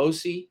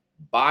 Pelosi,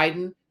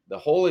 Biden, the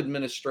whole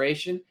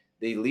administration,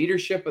 the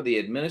leadership of the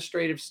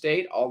administrative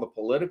state, all the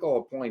political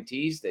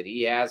appointees that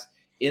he has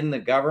in the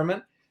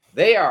government,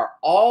 they are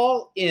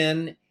all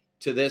in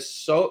to this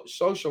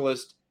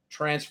socialist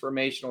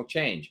transformational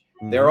change.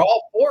 They're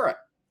all for it.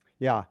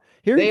 Yeah.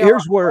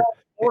 Here's where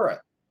for it.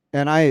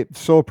 And I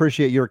so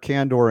appreciate your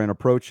candor in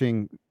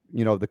approaching,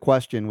 the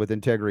question with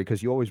integrity,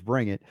 because you always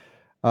bring it.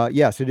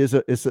 Yes,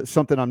 it's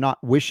something I'm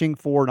not wishing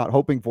for, not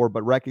hoping for,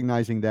 but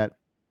recognizing that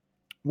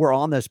we're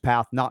on this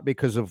path, not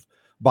because of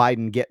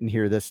Biden getting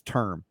here this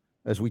term,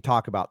 as we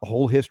talk about the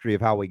whole history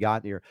of how we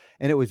got here.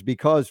 And it was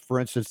because, for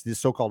instance, the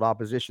so-called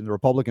opposition, the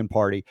Republican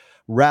Party,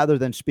 rather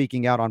than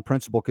speaking out on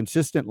principle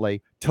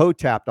consistently, toe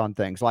tapped on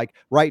things. Like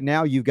right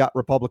now, you've got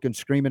Republicans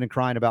screaming and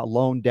crying about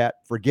loan debt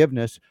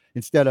forgiveness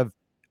instead of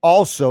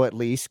also at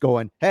least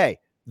going, hey,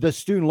 the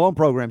student loan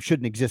program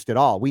shouldn't exist at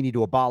all. We need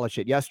to abolish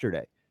it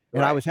yesterday.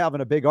 And I was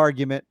having a big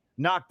argument,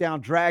 knockdown,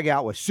 drag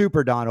out with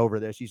Super Don over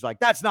this. He's like,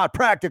 that's not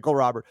practical,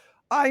 Robert.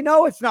 I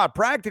know it's not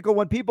practical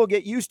when people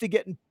get used to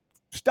getting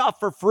stuff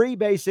for free,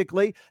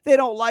 basically. They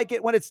don't like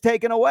it when it's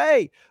taken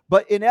away.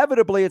 But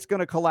inevitably, it's going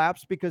to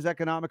collapse because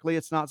economically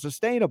it's not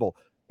sustainable.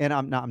 And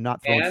I'm not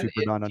throwing And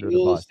Super it Don under the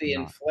fuels bus. I'm the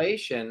not.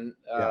 inflation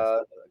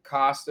Yes.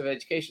 cost of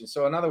education.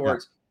 So in other Yeah.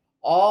 words,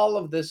 all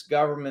of this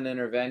government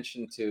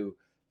intervention to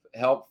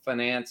help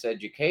finance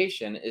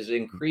education is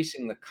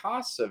increasing the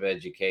costs of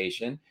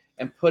education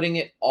and putting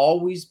it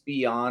always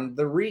beyond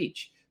the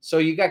reach. So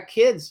you got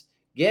kids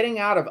getting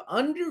out of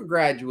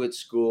undergraduate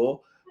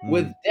school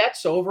with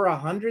debts over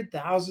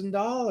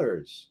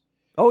 $100,000.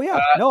 Oh yeah,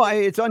 no,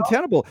 it's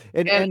untenable,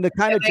 and the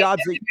kind of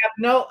jobs that have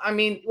no. I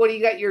mean, what do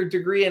you got your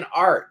degree in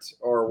art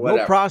or no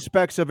whatever?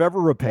 prospects of ever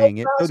No repaying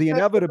it. So the prospect of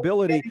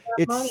inevitability, getting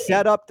that it's money.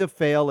 set up to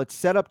fail. It's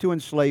set up to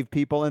enslave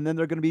people, and then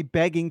they're going to be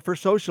begging for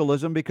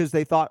socialism because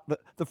they thought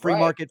the free Right.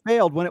 market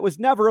failed when it was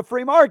never a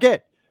free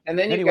market. And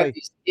then you've got Anyway,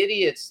 these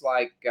idiots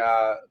like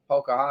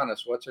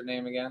Pocahontas. What's her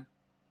name again?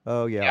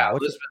 oh yeah, Yeah,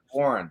 what's it? Elizabeth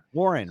Warren.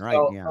 Warren, right?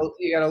 So Yeah.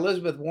 you got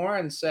Elizabeth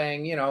Warren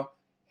saying,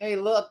 hey,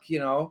 look,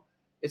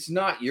 it's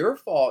not your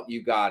fault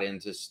you got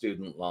into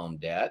student loan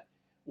debt.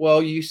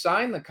 Well, you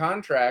signed the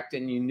contract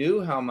and you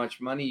knew how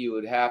much money you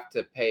would have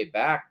to pay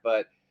back,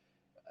 but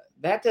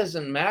that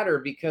doesn't matter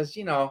because,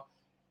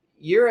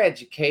 your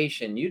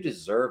education, you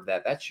deserve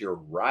that. That's your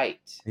right.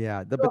 Yeah,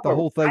 You but have the a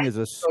whole thing right is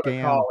a to go to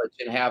scam. college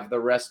and have the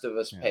rest of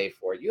us Yeah. pay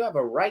for it. You have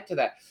a right to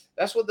that.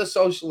 That's what the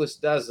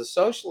socialist does. The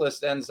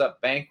socialist ends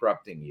up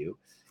bankrupting you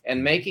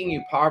and making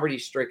you poverty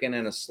stricken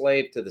and a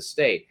slave to the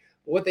state.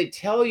 But what they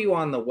tell you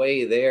on the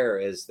way there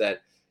is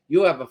that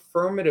you have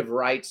affirmative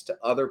rights to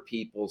other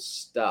people's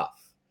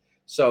stuff.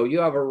 So you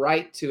have a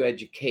right to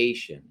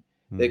education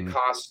that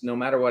costs no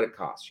matter what it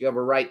costs. You have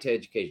a right to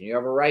education. You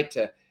have a right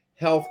to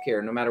health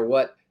care no matter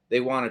what they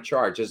want to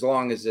charge, as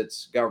long as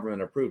it's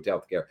government approved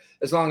healthcare,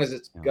 as long as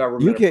it's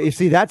government approved. You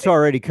see, that's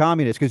already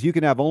communist because you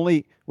can have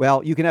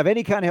you can have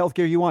any kind of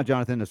healthcare you want,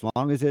 Jonathan, as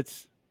long as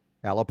it's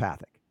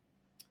allopathic.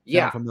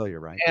 Sound familiar,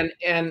 right?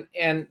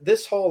 And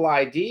this whole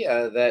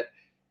idea that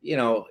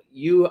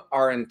you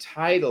are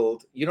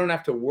entitled, you don't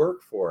have to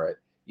work for it,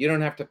 you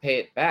don't have to pay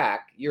it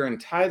back, you're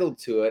entitled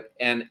to it,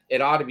 and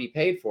it ought to be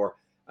paid for.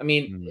 I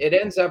mean, it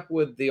ends up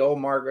with the old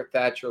Margaret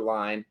Thatcher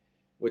line,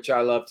 which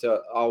I love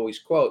to always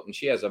quote, and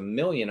she has a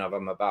million of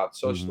them about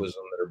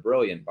socialism that are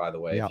brilliant, by the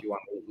way. Yeah. If you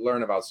want to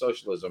learn about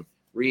socialism,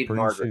 read Pretty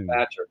Margaret soon.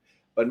 Thatcher.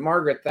 But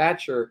Margaret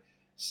Thatcher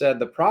said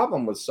the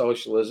problem with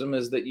socialism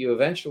is that you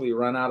eventually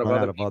run out of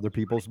other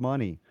people's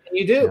money. And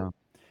you do. Yeah.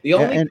 The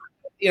only,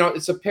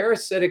 it's a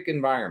parasitic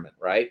environment,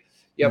 right?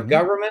 You have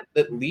government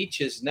that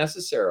leeches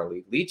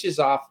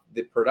off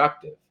the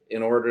productive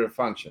in order to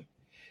function.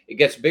 It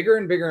gets bigger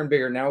and bigger and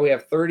bigger. Now we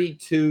have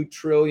 $32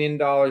 trillion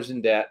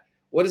in debt.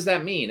 What does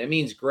that mean? It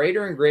means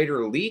greater and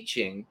greater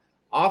leeching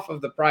off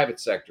of the private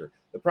sector.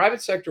 The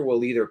private sector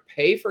will either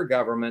pay for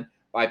government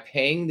by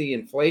paying the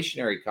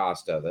inflationary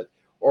cost of it,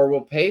 or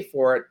will pay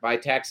for it by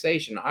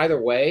taxation.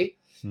 Either way,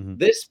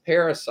 this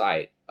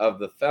parasite of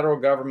the federal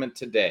government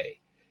today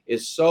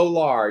is so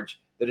large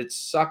that it's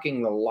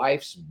sucking the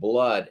life's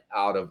blood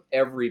out of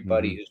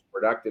everybody who's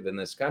productive in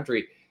this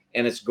country.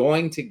 And it's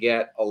going to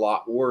get a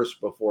lot worse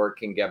before it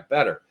can get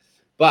better.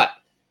 But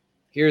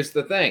here's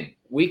the thing.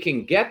 We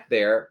can get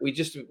there. We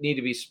just need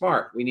to be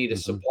smart. We need a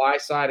supply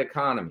side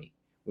economy.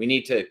 We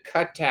need to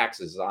cut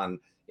taxes on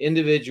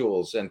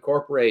individuals and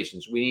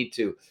corporations. We need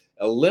to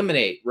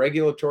eliminate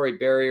regulatory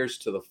barriers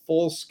to the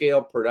full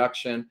scale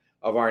production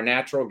of our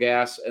natural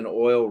gas and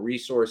oil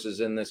resources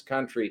in this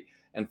country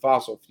and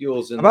fossil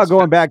fuels. How about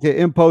going back to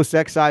imposts,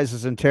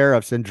 excises, and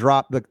tariffs and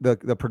drop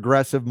the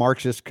progressive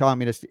Marxist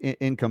communist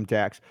income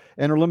tax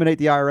and eliminate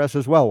the IRS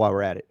as well while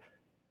we're at it?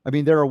 I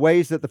mean, there are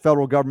ways that the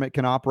federal government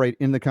can operate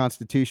in the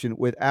Constitution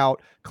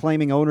without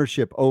claiming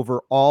ownership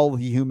over all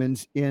the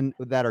humans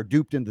that are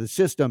duped into the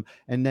system,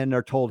 and then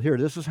they're told, here,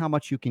 this is how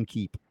much you can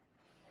keep.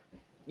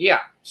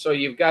 Yeah, so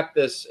you've got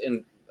this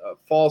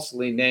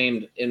falsely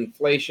named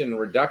Inflation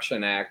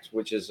Reduction Act,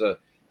 which is a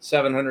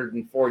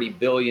 $740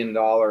 billion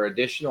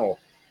additional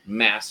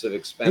massive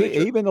expenditure.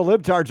 Even the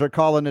libtards are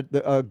calling it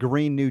a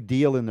Green New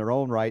Deal in their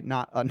own right,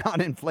 not a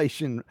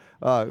non-inflation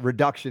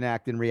reduction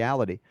act in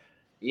reality.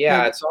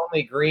 Yeah, it's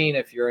only green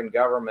if you're in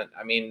government.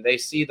 I mean, they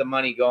see the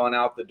money going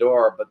out the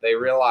door, but they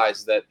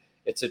realize that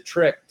it's a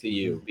trick to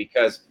you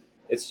because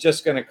it's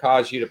just going to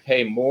cause you to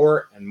pay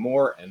more and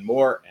more and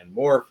more and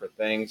more for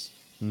things.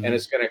 And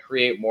it's going to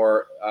create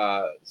more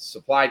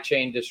supply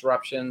chain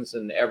disruptions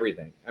and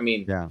everything. I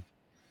mean, yeah.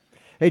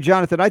 Hey,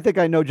 Jonathan, I think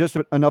I know just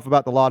enough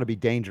about the law to be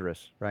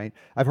dangerous, right?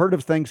 I've heard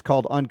of things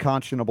called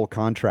unconscionable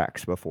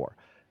contracts before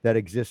that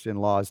exist in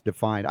laws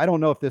defined. I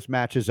don't know if this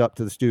matches up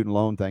to the student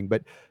loan thing,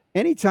 but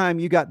anytime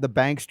you got the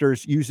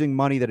banksters using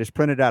money that is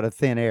printed out of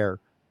thin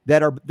air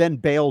that are then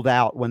bailed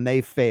out when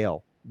they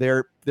fail,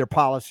 their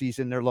policies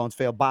and their loans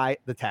fail by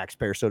the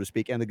taxpayer, so to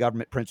speak, and the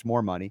government prints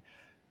more money,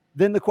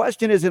 then the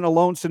question is, in a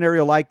loan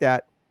scenario like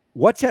that,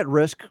 what's at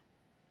risk?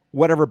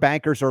 Whatever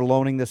bankers are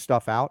loaning this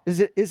stuff out,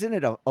 isn't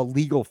it a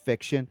legal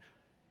fiction?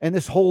 And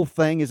this whole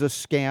thing is a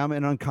scam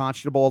and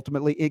unconscionable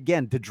ultimately,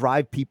 again, to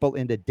drive people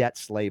into debt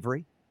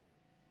slavery.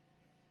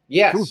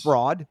 through Yes.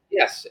 fraud.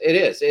 Yes, it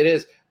is. It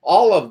is.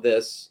 All of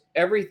this,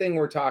 everything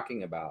we're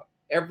talking about,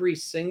 every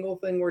single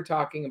thing we're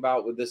talking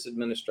about with this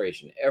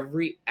administration,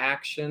 every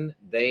action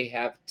they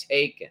have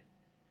taken,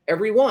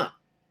 every one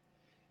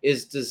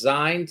is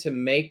designed to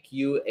make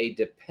you a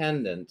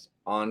dependent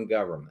on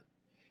government.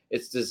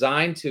 It's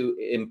designed to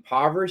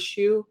impoverish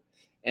you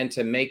and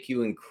to make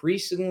you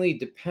increasingly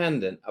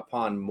dependent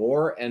upon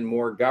more and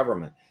more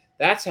government.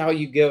 That's how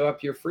you give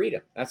up your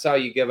freedom. That's how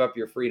you give up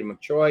your freedom of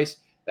choice.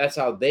 That's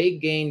how they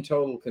gain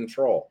total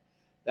control.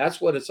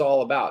 That's what it's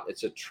all about.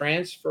 It's a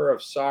transfer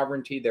of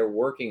sovereignty they're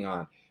working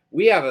on.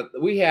 We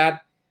had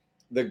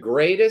the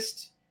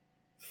greatest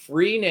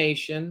free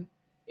nation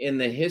in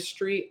the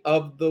history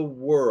of the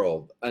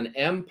world, an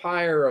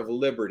empire of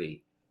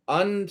liberty,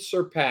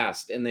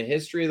 unsurpassed in the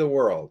history of the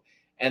world,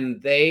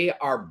 and they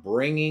are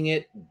bringing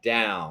it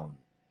down.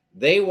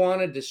 They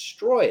want to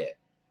destroy it,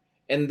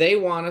 and they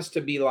want us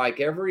to be like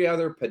every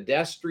other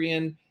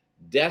pedestrian,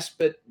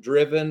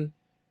 despot-driven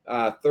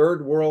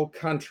third world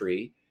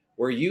country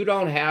where you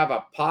don't have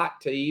a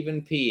pot to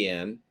even pee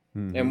in,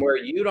 and where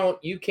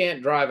you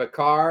can't drive a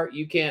car,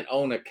 you can't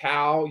own a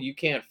cow, you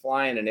can't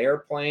fly in an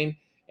airplane,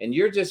 and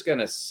you're just going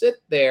to sit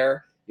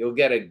there. You'll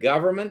get a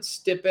government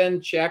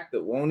stipend check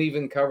that won't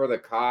even cover the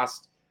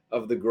cost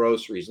of the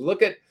groceries.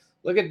 Look at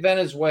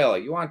Venezuela.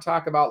 You want to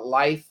talk about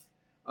life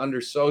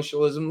under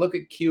socialism? Look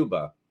at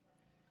Cuba.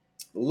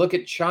 Look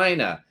at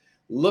China.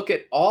 Look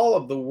at all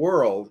of the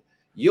world.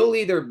 You'll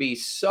either be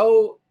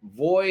so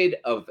void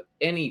of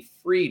any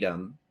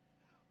freedom,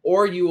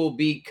 or you will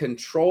be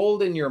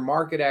controlled in your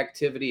market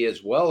activity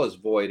as well as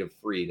void of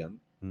freedom.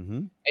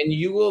 And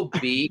you will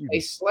be a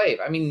slave.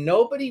 I mean,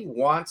 nobody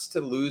wants to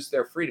lose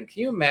their freedom.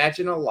 Can you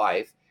imagine a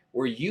life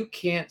where you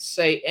can't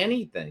say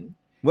anything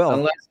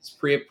unless it's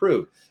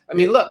pre-approved? I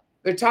mean, look,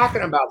 they're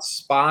talking about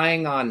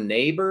spying on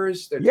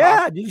neighbors. Did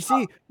you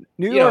see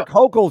New York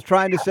Hochul's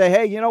trying to say,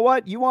 hey, you know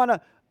what? You want to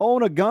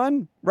own a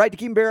gun, right, to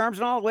keep and bear arms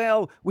and all?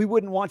 Well, we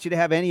wouldn't want you to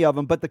have any of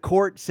them, but the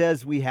court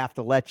says we have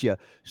to let you.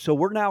 So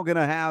we're now going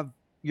to have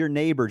your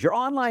neighbors, your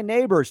online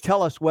neighbors,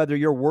 tell us whether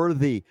you're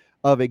worthy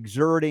of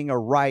exerting a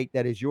right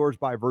that is yours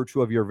by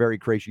virtue of your very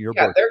creation, your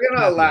birth. They're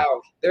going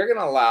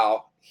to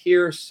allow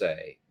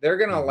hearsay. They're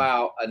going to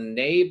allow a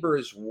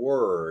neighbor's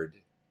word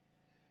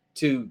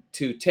to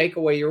take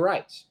away your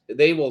rights.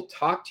 They will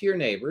talk to your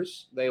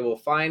neighbors. They will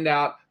find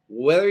out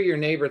whether your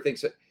neighbor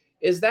thinks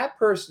is that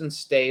person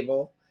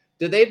stable?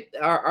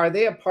 Are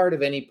they a part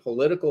of any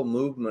political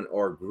movement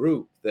or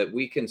group that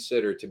we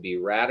consider to be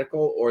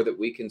radical or that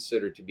we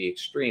consider to be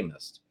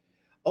extremist?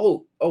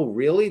 Oh,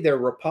 really? They're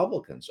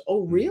Republicans.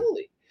 Oh,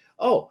 really?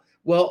 Oh,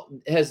 well,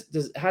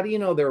 how do you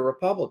know they're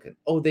Republican?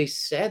 Oh, they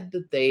said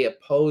that they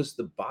oppose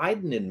the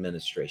Biden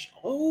administration.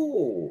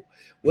 Oh,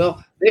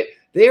 well,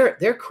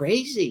 they're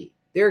crazy.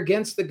 They're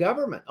against the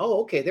government.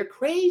 Oh, okay, they're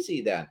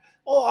crazy then.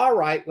 Oh, all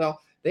right. Well,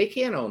 they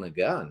can't own a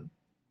gun.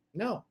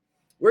 No,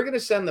 we're going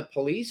to send the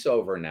police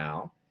over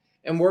now,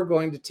 and we're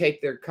going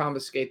to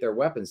confiscate their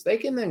weapons. They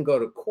can then go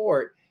to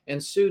court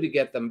and sue to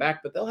get them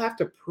back, but they'll have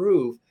to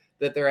prove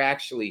that they're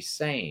actually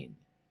sane.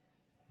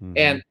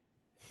 And,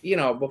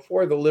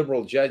 before the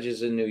liberal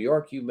judges in New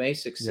York, you may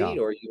succeed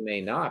or you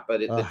may not,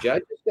 but the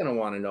judge is going to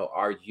want to know,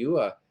 are you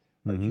a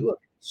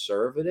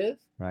conservative?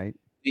 Right.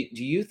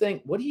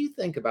 What do you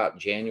think about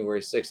January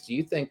 6th? Do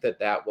you think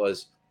that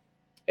was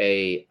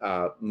a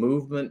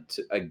movement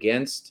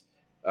against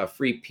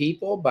free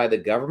people by the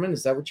government?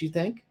 Is that what you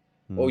think?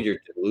 Oh, you're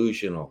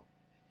delusional.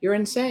 You're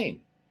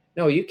insane.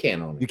 No, you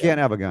can't own a gun. You can't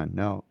have a gun,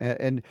 no.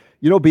 And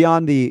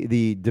beyond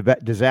the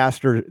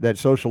disaster that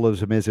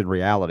socialism is in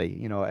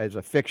reality, as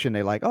a fiction,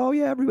 they like, oh,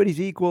 yeah, everybody's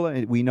equal.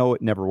 And we know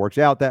it never works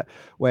out that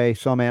way.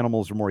 Some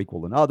animals are more equal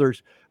than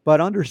others.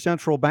 But under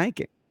central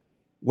banking,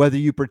 whether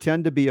you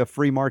pretend to be a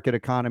free market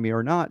economy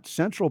or not,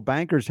 central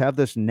bankers have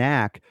this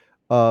knack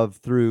of,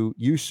 through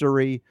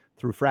usury,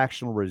 through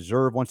fractional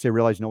reserve, once they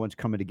realize no one's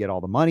coming to get all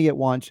the money at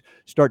once,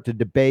 start to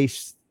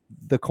debase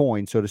the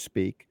coin, so to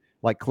speak,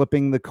 like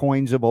clipping the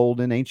coins of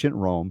old in ancient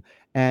Rome,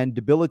 and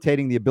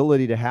debilitating the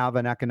ability to have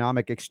an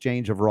economic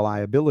exchange of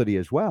reliability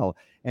as well.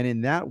 And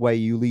in that way,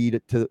 you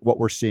lead to what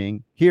we're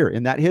seeing here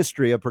in that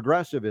history of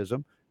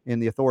progressivism in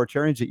the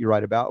authoritarians that you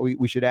write about.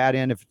 We should add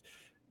in, if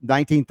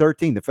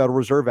 1913, the Federal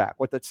Reserve Act,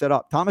 what that set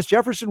up. Thomas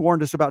Jefferson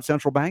warned us about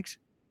central banks.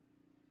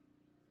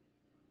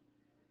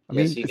 I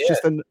mean, it's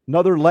just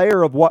another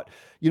layer of what,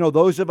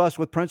 those of us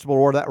with principle,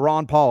 or that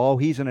Ron Paul,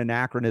 he's an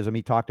anachronism.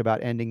 He talked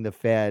about ending the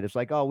Fed. It's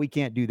like, we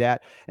can't do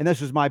that. And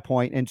this is my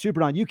point. And Super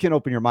Don, you can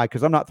open your mic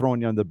because I'm not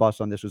throwing you under the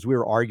bus on this, as we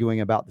were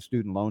arguing about the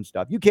student loan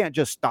stuff. You can't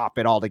just stop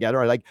it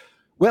altogether. Like,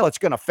 well, it's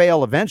going to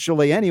fail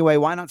eventually anyway.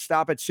 Why not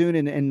stop it soon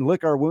and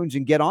lick our wounds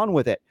and get on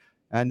with it?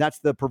 And that's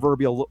the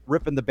proverbial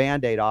ripping the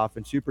Band-Aid off.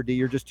 And Super D,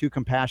 you're just too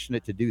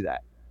compassionate to do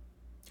that.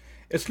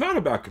 It's not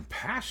about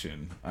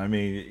compassion. I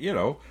mean,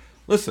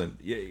 listen,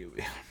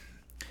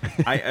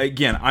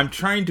 I'm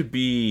trying to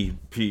be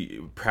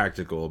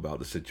practical about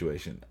the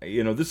situation.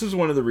 This is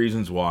one of the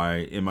reasons why,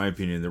 in my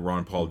opinion, that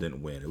Ron Paul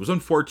didn't win. It was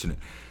unfortunate.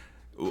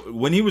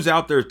 when he was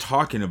out there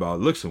talking about,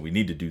 listen, we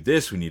need to do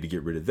this, we need to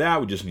get rid of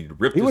that, we just need to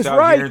rip this out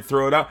right here and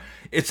throw it out.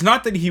 It's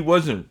not that he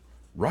wasn't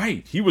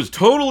right. He was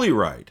totally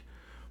right.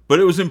 But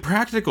it was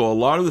impractical. A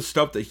lot of the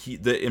stuff that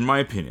in my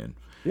opinion,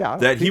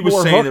 that he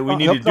was saying that we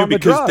need to do,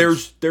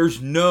 because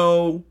there's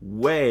no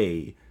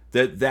way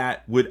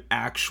that would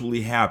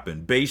actually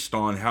happen based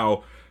on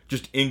how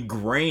just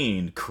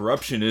ingrained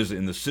corruption is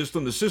in the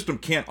system. The system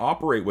can't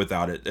operate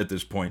without it at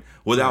this point,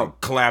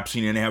 without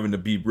collapsing and having to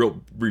be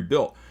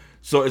rebuilt.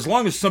 So as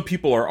long as some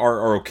people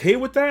are okay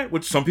with that,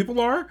 which some people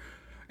are,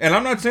 and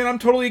I'm not saying I'm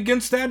totally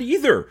against that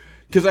either,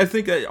 because I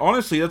think that,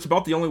 honestly, that's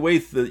about the only way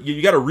that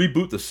you got to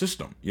reboot the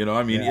system.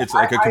 I mean, it's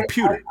like a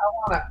computer.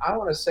 I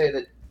want to say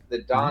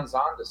that Don's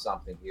onto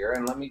something here,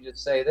 and let me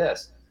just say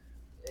this.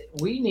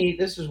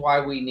 This is why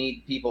we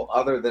need people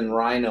other than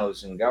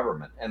rhinos in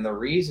government. And the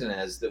reason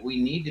is that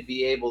we need to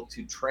be able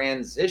to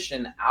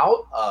transition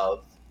out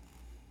of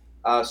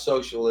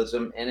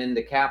socialism and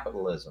into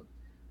capitalism.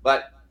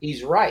 But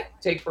he's right.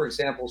 Take, for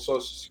example,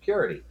 Social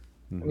Security.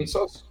 I mean,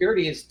 Social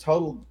Security is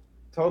total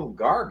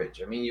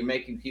garbage. I mean, you're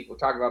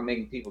talk about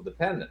making people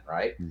dependent,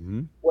 right?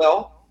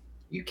 Well,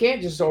 you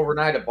can't just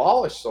overnight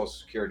abolish Social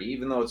Security,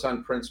 even though it's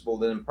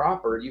unprincipled and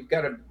improper. You've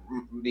got to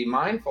be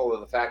mindful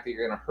of the fact that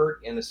you're going to hurt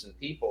innocent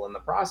people in the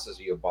process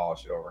you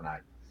abolish it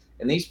overnight.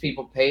 And these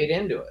people paid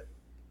into it.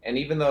 And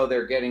even though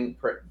they're getting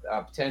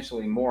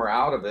potentially more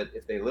out of it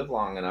if they live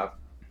long enough,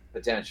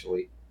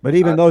 potentially. But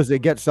even those that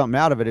get something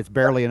out of it, it's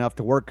barely enough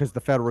to work because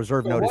the Federal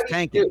Reserve note is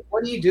tanking.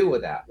 What do you do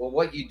with that? Well,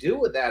 what you do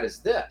with that is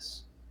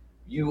this.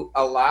 You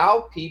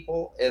allow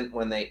people, and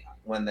when they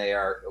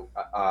are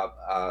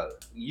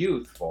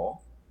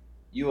youthful,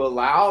 you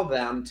allow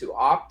them to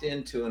opt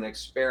into an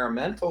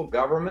experimental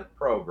government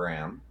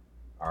program,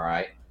 all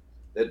right,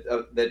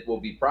 that will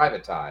be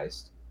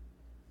privatized,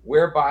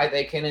 whereby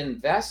they can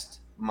invest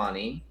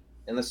money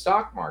in the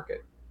stock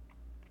market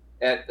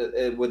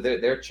with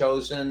their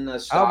chosen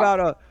stock.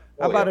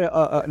 How about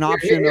an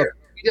option? Let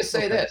me just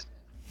say this: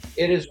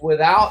 it is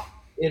without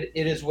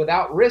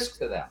risk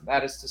to them.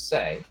 That is to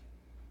say,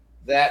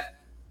 that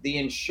the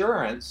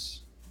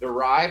insurance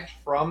derived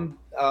from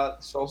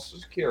Social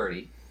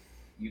Security,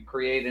 you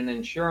create an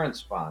insurance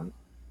fund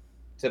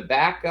to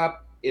back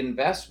up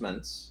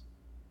investments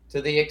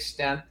to the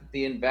extent that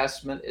the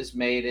investment is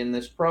made in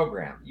this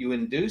program. You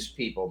induce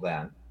people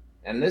then,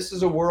 and this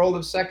is a world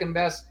of second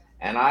best,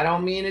 and I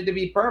don't mean it to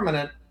be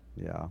permanent,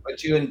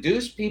 but you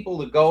induce people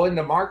to go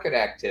into market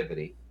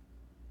activity,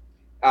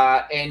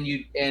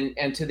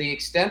 and to the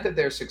extent that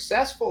they're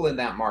successful in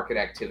that market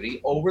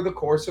activity over the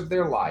course of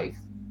their life,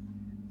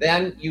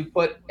 then you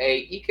put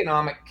a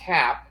economic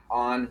cap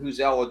on who's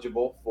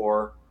eligible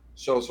for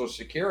Social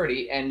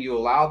Security, and you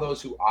allow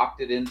those who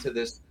opted into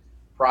this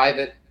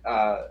private,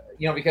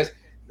 because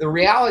the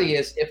reality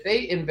is, if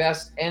they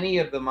invest any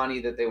of the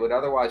money that they would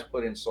otherwise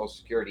put in Social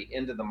Security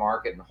into the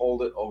market and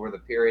hold it over the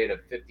period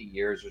of 50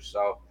 years or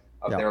so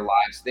of their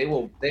lives, they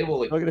will. They're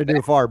going to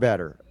do far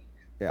better.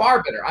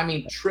 Far better. I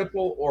mean,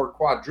 triple or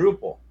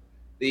quadruple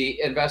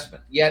the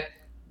investment. Yet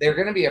they're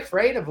going to be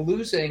afraid of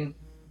losing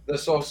the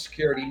Social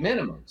Security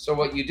minimum. So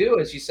what you do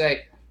is you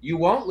say, you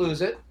won't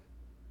lose it,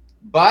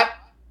 but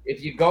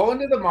if you go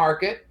into the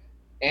market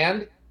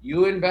and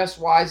you invest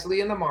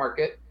wisely in the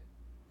market,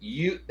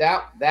 you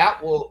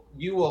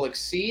will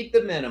exceed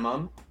the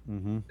minimum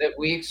that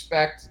we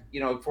expect,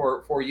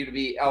 for you to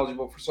be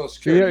eligible for Social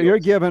Security. So you're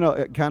given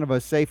a kind of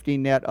a safety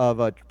net of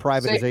a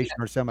privatization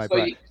or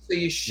semi-private. So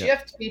you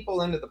shift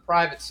people into the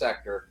private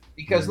sector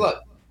because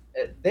look,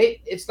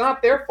 it's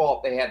not their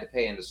fault they had to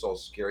pay into Social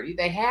Security.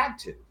 They had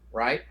to,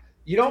 right?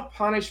 You don't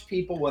punish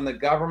people when the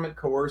government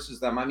coerces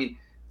them. I mean,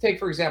 take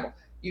for example,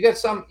 you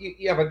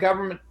have a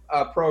government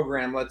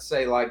program, let's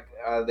say like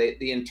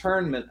the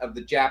internment of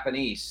the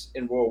Japanese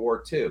in World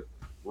War II,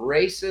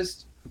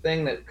 racist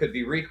thing that could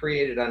be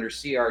recreated under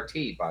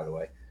CRT, by the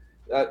way,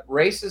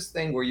 racist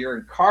thing where you're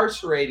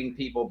incarcerating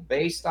people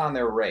based on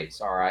their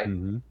race, all right?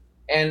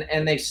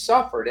 And they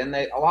suffered, and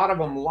a lot of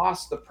them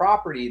lost the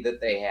property that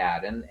they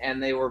had,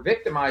 and they were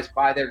victimized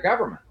by their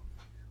government.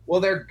 Well,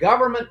 their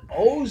government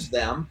owes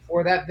them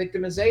for that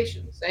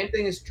victimization. The same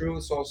thing is true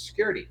with Social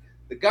Security.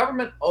 The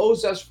government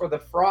owes us for the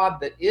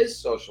fraud that is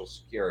Social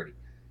Security.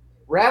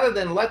 Rather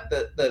than let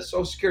the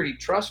Social Security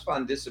Trust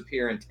Fund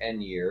disappear in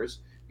 10 years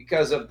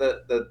because of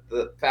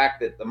the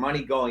fact that the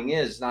money going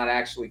in is not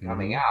actually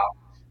coming out,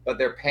 but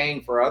they're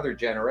paying for other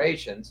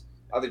generations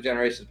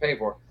pay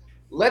for.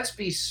 Let's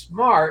be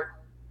smart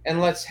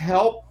and let's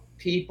help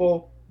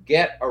people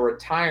get a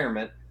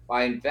retirement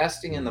by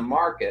investing in the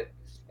market,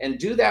 and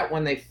do that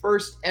when they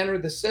first enter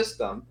the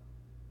system.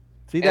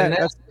 See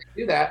that?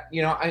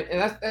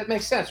 That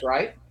makes sense,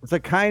 right? It's a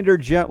kinder,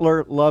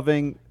 gentler,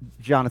 loving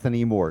Jonathan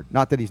Emord.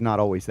 Not that he's not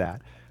always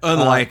that.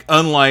 Unlike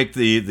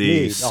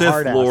the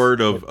Sith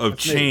Lord of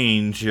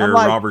change here,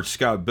 Robert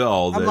Scott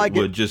Bell, that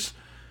would just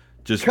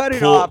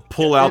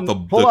pull out the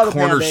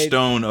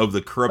cornerstone of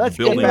the corrupt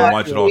building and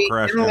watch it all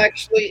crash down.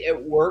 Intellectually,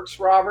 it works,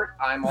 Robert.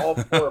 I'm all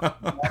for it.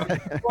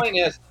 The point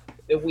is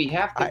that we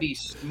have to be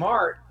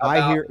smart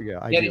about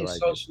getting I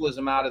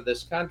socialism out of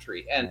this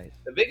country. And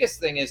the biggest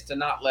thing is to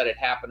not let it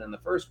happen in the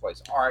first place.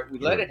 All right, we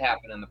let it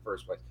happen in the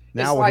first place.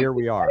 Now here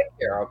we are.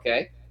 Medicare,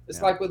 okay?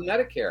 It's like with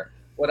Medicare.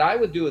 What I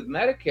would do with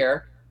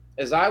Medicare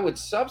is I would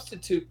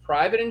substitute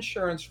private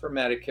insurance for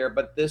Medicare,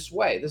 but this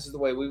way. This is the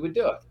way we would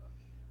do it.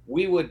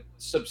 We would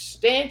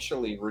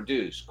substantially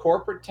reduce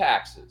corporate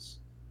taxes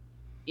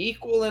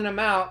equal in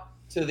amount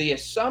to the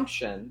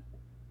assumption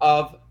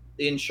of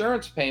the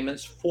insurance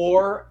payments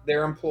for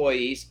their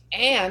employees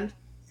and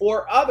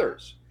for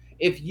others.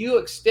 If you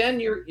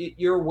extend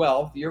your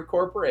wealth, your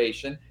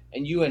corporation,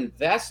 and you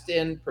invest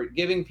in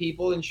giving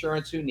people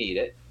insurance who need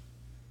it,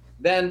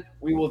 then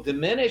we will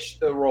diminish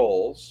the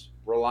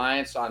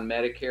reliance on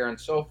Medicare and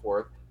so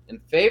forth in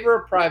favor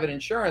of private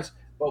insurance,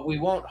 but we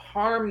won't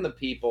harm the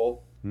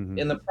people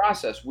in the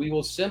process. We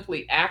will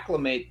simply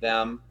acclimate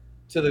them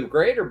to the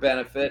greater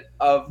benefit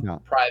of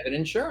private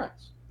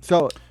insurance.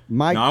 So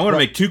now I want to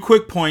make 2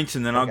 quick points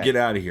and then I'll get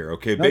out of here.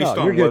 Okay, based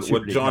on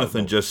what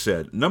Jonathan just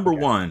said. Number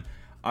one,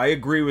 I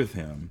agree with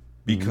him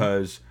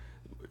because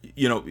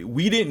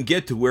we didn't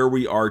get to where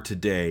we are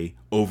today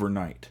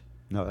overnight.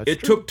 No, that's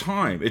true. Took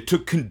time. It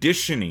took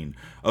conditioning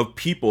of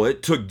people.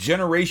 It took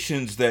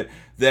generations that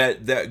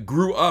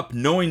grew up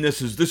knowing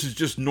this is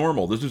just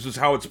normal. This is just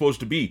how it's supposed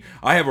to be.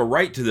 I have a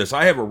right to this.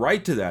 I have a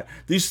right to that.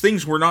 These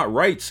things were not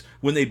rights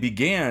when they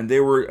began.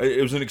 It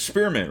was an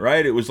experiment,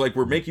 right? It was like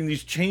we're making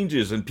these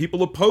changes and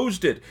people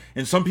opposed it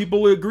and some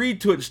people agreed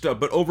to it and stuff.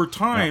 But over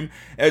time,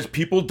 as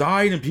people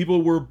died and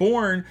people were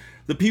born,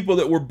 the people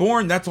that were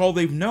born, that's all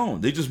they've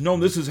known. They just know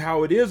this is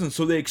how it is, and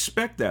so they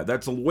expect that.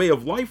 That's a way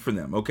of life for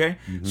them, okay?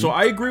 So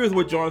I agree with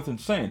what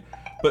Jonathan's saying.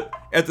 But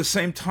at the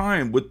same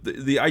time, with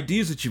the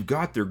ideas that you've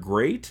got, they're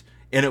great,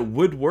 and it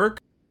would work.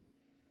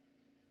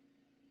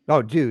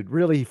 Oh, dude,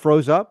 really? He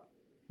froze up?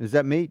 Is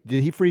that me?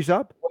 Did he freeze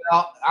up?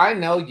 Well, I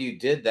know you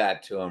did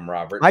that to him,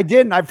 Robert. I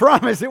didn't. I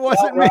promise. It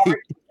wasn't me.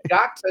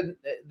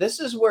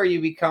 This is where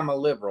you become a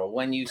liberal,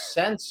 when you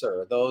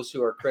censor those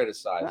who are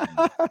criticizing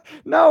you.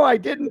 No, I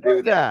didn't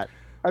do that.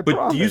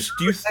 But do you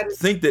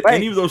think that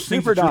any of those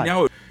things that you're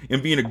now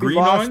and being agreed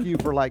on? I lost you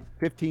for like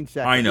 15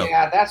 seconds. I know.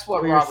 Yeah, that's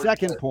what your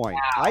second point.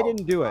 Now. I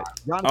didn't do it.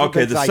 Jonathan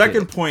okay, the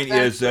second point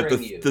is that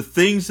the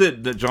things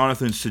that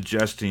Jonathan's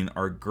suggesting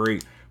are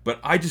great, but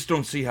I just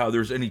don't see how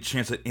there's any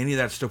chance that any of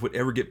that stuff would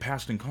ever get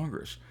passed in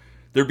Congress.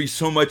 There'd be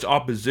so much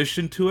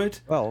opposition to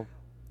it. Well,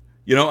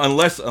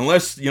 unless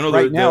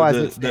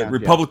the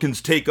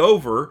Republicans take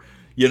over,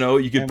 you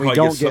could probably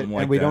get something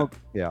like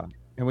that.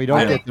 And we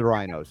don't get the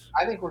rhinos.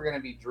 I think we're going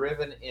to be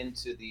driven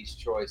into these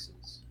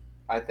choices.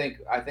 I think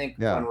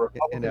when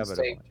Republicans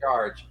take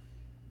charge,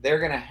 they're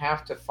going to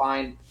have to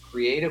find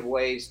creative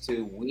ways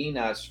to wean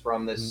us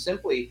from this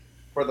simply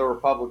for the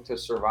Republic to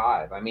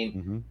survive. I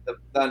mean, the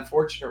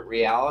unfortunate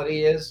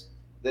reality is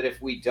that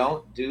if we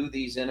don't do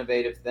these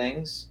innovative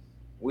things,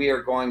 we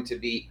are going to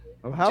be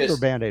how's their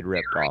Band-Aid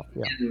ripped off?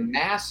 In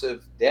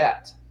massive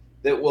debt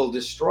that will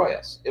destroy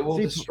us. It will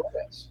destroy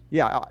us.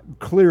 Yeah,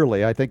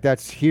 clearly. I think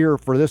that's here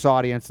for this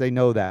audience. They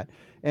know that.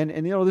 And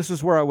this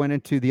is where I went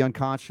into the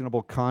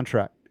unconscionable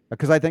contract,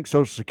 because I think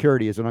Social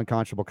Security is an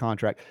unconscionable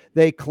contract.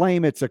 They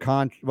claim it's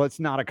it's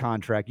not a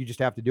contract. You just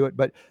have to do it.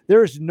 But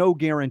there is no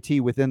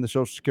guarantee within the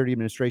Social Security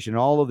Administration,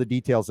 all of the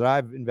details that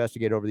I've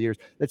investigated over the years,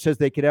 that says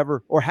they could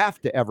ever or have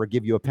to ever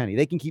give you a penny.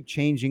 They can keep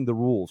changing the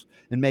rules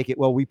and make it,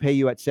 well, we pay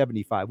you at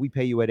 75. We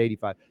pay you at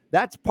 85.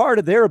 That's part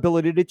of their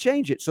ability to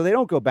change it so they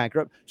don't go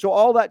bankrupt. So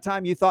all that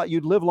time you thought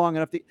you'd live long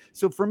enough to.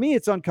 So for me,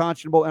 it's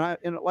unconscionable.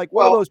 And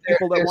one of those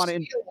people that want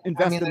to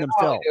invest in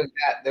themselves.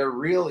 They're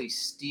really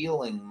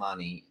stealing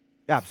money.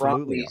 Absolutely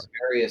from these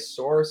various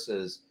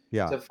sources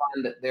to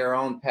fund their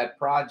own pet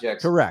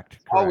projects. Correct.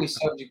 Always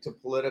subject to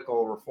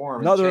political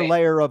reform. Another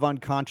layer of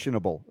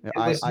unconscionable. It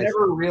was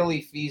never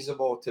really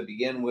feasible to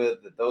begin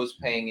with that those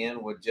paying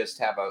in would just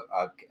have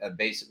a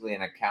basically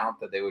an account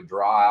that they would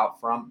draw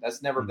out from.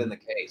 That's never been the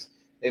case.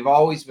 They've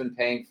always been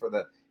paying for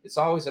it's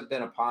always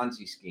been a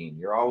Ponzi scheme.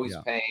 You're always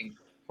paying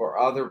for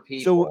other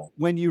people. So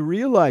when you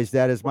realize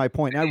that is my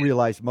point, I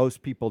realize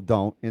most people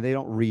don't, and they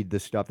don't read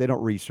this stuff. They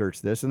don't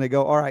research this, and they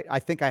go, all right, I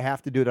think I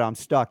have to do it. I'm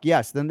stuck.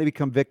 Yes. Then they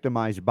become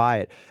victimized by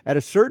it. At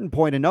a certain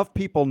point, enough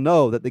people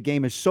know that the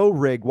game is so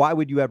rigged. Why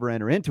would you ever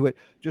enter into it?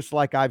 Just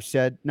like I've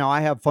said, now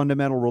I have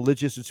fundamental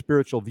religious and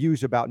spiritual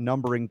views about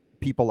numbering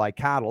people like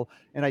cattle.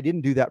 And I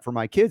didn't do that for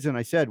my kids. And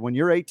I said, when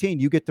you're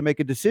 18, you get to make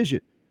a decision.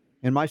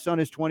 And my son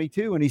is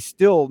 22 and he's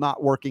still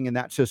not working in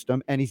that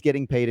system and he's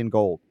getting paid in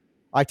gold.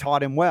 I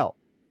taught him well.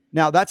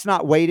 Now, that's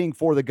not waiting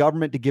for the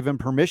government to give him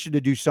permission to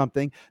do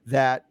something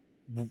that,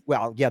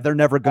 they're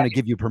never going to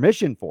give you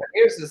permission for.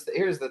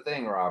 Here's the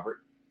thing, Robert.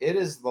 It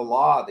is the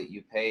law that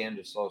you pay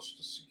into Social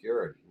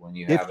Security when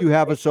you have. If you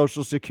have a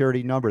Social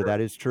Security number,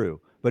 that is true.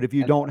 But if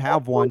you don't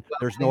have one,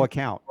 there's no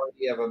account. The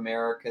majority of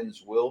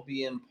Americans will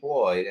be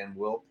employed and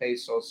will pay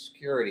Social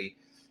Security,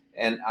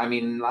 and I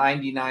mean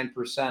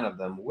 99% of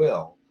them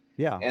will.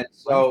 Yeah. And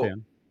so,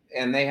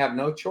 and they have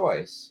no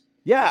choice.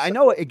 Yeah, I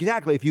know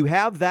exactly. If you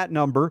have that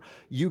number,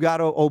 you got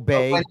to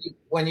obey.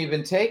 When you've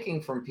been taking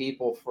from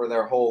people for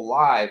their whole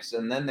lives,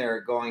 and then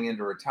they're going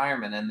into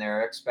retirement, and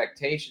their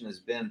expectation has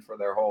been for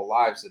their whole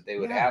lives that they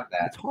would have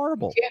that. It's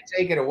horrible. You can't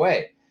take it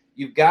away.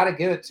 You've got to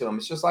give it to them.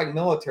 It's just like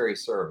military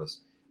service.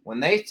 When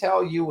they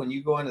tell you when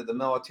you go into the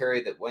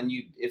military that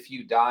if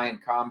you die in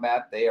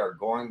combat, they are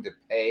going to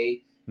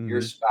pay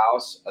your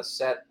spouse a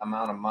set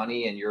amount of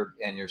money, and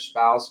your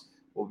spouse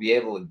will be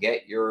able to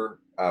get your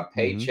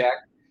paycheck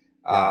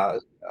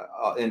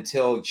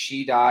until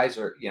she dies,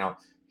 or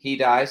he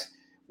dies.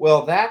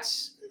 Well,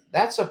 that's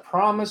a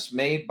promise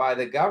made by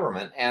the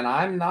government, and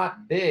I'm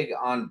not big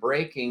on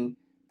breaking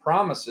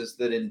promises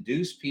that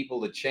induce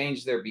people to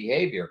change their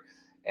behavior.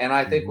 And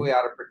I think we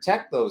ought to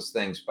protect those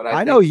things. But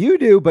I know you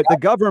do, but the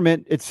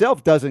government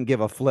itself doesn't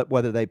give a flip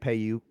whether they pay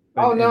you.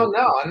 No.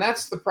 And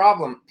that's the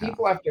problem.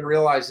 People have to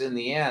realize in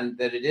the end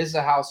that it is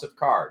a house of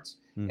cards,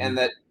 and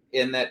that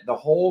the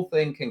whole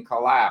thing can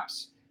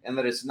collapse, and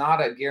that it's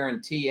not a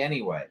guarantee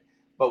anyway.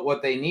 But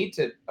what they need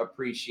to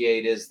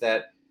appreciate is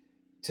that,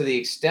 to the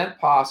extent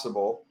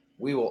possible,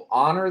 we will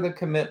honor the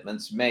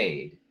commitments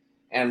made,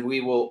 and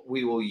we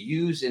will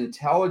use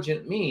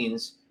intelligent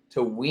means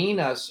to wean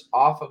us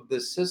off of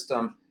the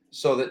system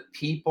so that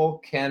people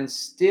can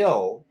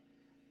still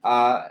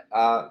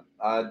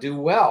do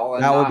well.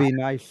 And that would be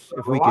nice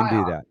if we can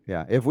do that.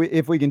 Yeah, if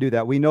we can do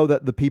that. We know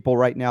that the people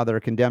right now that are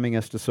condemning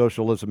us to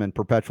socialism and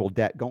perpetual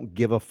debt don't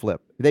give a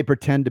flip. They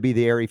pretend to be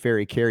the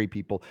airy-fairy carry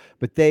people,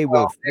 but they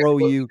will throw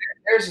you.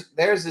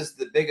 Theirs is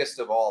the biggest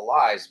of all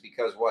lies,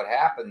 because what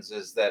happens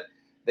is that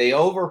they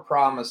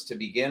overpromise to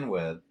begin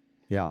with,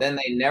 then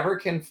they never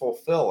can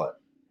fulfill it.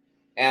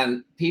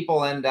 And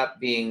people end up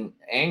being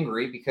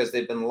angry because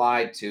they've been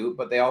lied to,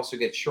 but they also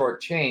get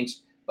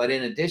shortchanged. But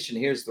in addition,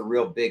 here's the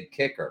real big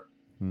kicker.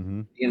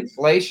 The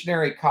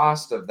inflationary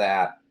cost of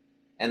that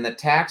and the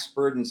tax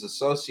burdens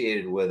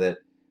associated with it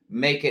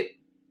make it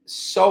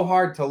so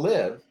hard to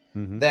live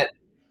that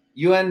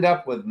you end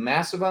up with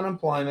massive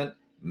unemployment,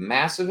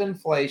 massive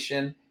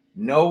inflation,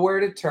 nowhere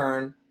to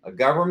turn, a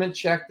government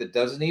check that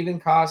doesn't even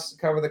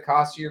cover the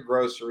cost of your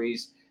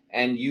groceries,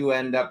 and you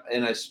end up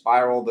in a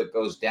spiral that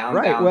goes down.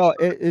 Right. Down. Well,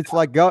 it's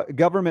like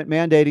government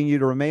mandating you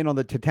to remain on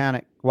the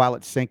Titanic while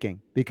it's sinking,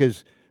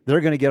 because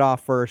they're going to get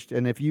off first.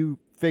 And if you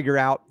figure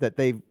out that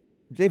they've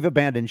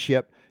abandoned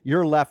ship,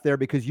 you're left there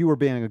because you were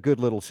being a good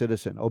little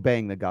citizen,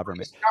 obeying the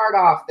government. You start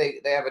off, they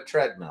have a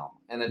treadmill,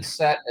 and it's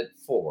set at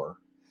 4,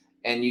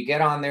 and you get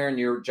on there and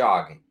you're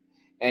jogging,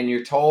 and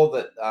you're told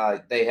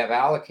that they have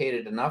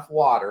allocated enough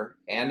water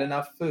and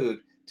enough food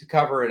to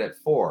cover it at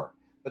 4.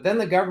 But then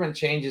the government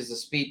changes the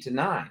speed to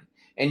 9,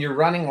 and you're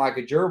running like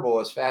a gerbil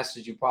as fast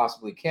as you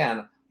possibly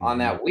can on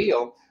that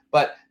wheel.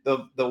 But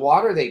the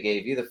water they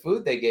gave you, the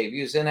food they gave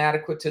you, is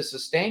inadequate to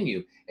sustain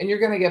you, and you're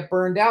going to get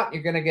burned out, and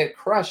you're going to get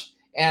crushed.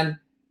 And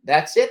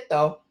that's it,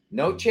 though.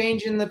 No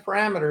change in the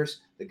parameters.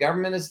 The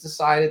government has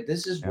decided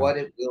this is what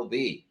it will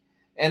be.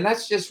 And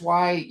that's just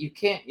why you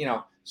can't,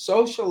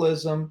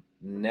 socialism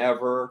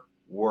never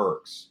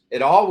works.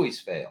 It always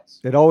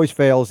fails. It always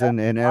fails, and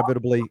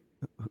inevitably,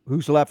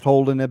 who's left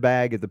holding the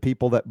bag are the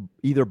people that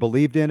either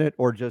believed in it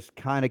or just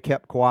kind of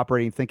kept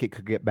cooperating, think it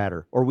could get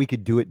better, or we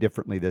could do it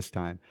differently this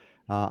time.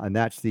 And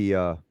that's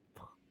man,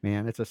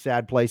 it's a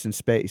sad place and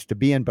space to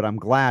be in, but I'm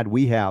glad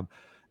we have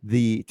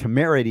the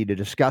temerity to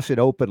discuss it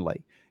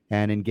openly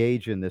and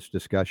engage in this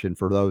discussion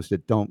for those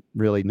that don't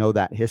really know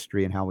that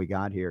history and how we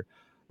got here.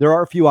 There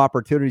are a few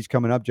opportunities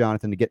coming up,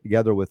 Jonathan, to get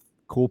together with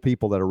cool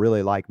people that are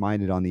really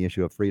like-minded on the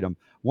issue of freedom.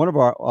 One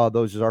of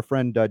those is our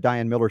friend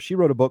Diane Miller. She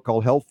wrote a book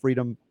called Health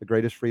Freedom, The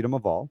Greatest Freedom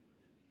of All.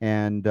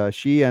 And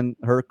she and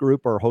her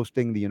group are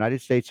hosting the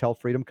United States Health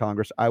Freedom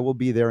Congress. I will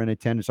be there in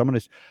attendance. I'm going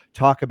to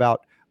talk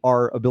about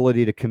our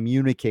ability to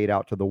communicate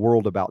out to the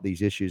world about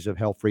these issues of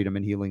health freedom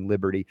and healing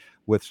liberty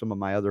with some of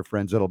my other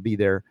friends that'll be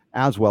there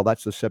as well.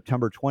 That's the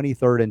September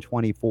 23rd and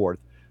 24th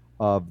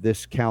of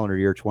this calendar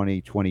year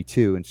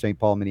 2022 in St.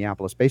 Paul,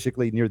 Minneapolis,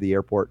 basically near the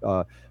airport.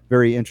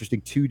 Very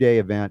interesting 2-day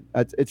event.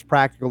 It's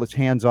practical, it's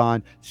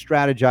hands-on,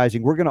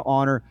 strategizing. We're going to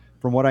honor,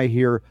 from what I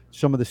hear,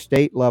 some of the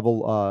state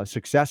level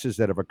successes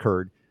that have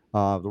occurred.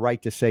 The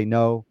right to say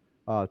no,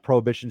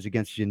 prohibitions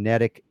against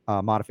genetic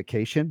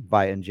modification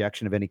by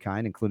injection of any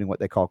kind, including what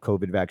they call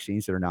COVID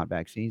vaccines that are not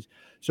vaccines.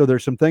 So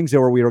there's some things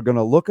there where we are going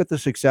to look at the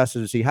successes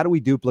and see how do we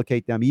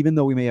duplicate them, even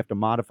though we may have to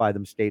modify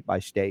them state by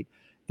state.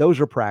 Those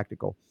are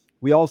practical.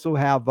 We also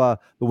have the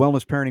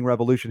Wellness Parenting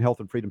Revolution Health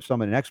and Freedom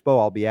Summit and Expo.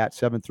 I'll be at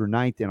 7th through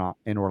 9th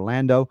in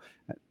Orlando.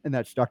 And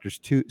that's Dr.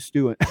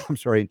 Stu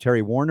and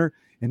Terry Warner.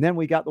 And then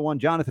we got the one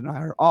Jonathan and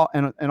I are all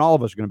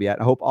of us are going to be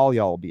at. I hope all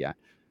y'all will be at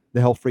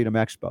the Health Freedom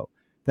Expo.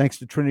 Thanks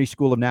to Trinity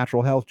School of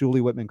Natural Health, Julie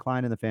Whitman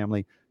Klein and the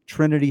family,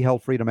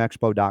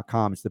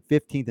 TrinityHealthFreedomExpo.com. It's the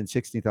 15th and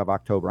 16th of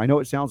October. I know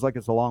it sounds like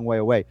it's a long way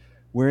away.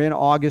 We're in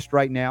August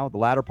right now, the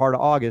latter part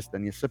of August,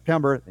 then you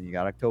September, then you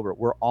got October.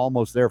 We're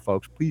almost there,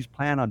 folks. Please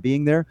plan on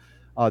being there.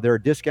 There are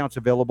discounts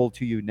available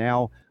to you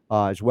now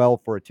as well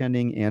for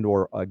attending and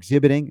or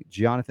exhibiting.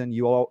 Jonathan,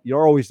 you're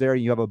always there.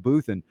 You have a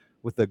booth, and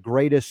with the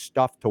greatest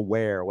stuff to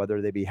wear,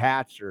 whether they be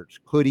hats or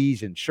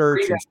hoodies and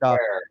shirts Freedom and stuff.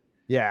 wear.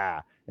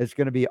 Yeah, it's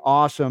going to be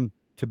awesome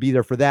to be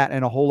there for that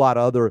and a whole lot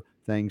of other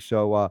things.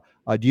 So,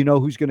 do you know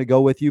who's going to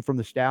go with you from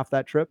the staff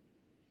that trip?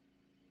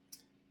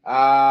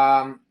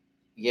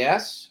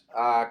 Yes,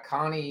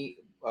 Connie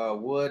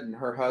Wood and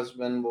her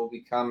husband will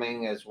be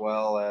coming, as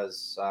well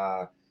as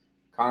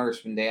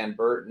Congressman Dan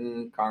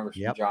Burton,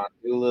 Congressman John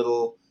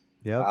Doolittle.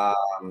 Yeah,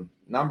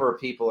 number of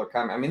people are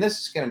coming. I mean, this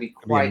is going to be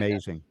quite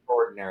amazing, an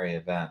extraordinary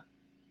event.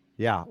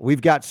 Yeah,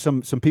 we've got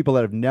some people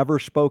that have never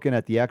spoken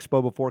at the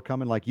expo before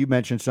coming, like you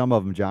mentioned some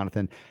of them,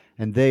 Jonathan,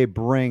 and they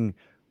bring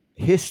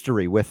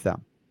history with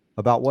them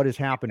about what has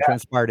happened,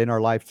 transpired in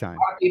our lifetime. A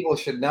lot of people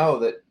should know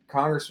that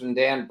Congressman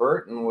Dan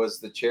Burton was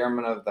the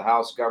chairman of the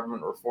House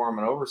Government Reform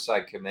and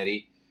Oversight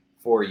Committee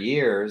for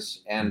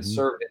years and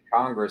served in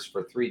Congress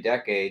for 3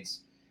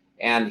 decades.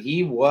 And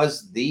he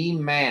was the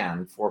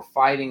man for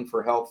fighting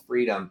for health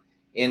freedom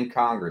in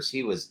Congress.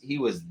 He was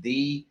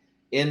the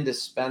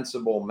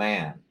indispensable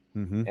man.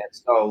 And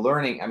so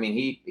learning, I mean,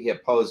 he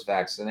opposed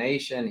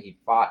vaccination. He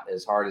fought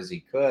as hard as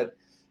he could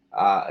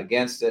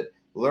against it.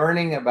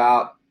 Learning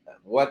about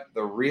what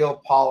the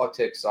real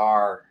politics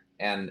are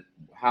and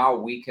how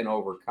we can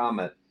overcome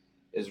it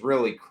is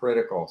really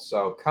critical.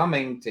 So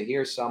coming to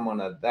hear someone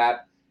of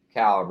that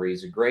caliber,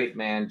 he's a great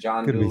man.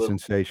 John Could be Doolittle,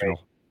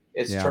 sensational.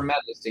 It's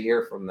tremendous to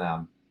hear from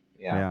them.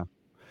 Yeah.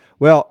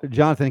 Well,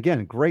 Jonathan,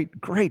 again,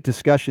 great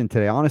discussion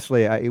today.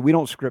 Honestly, we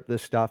don't script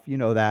this stuff, you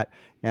know that,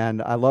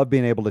 and I love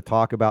being able to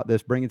talk about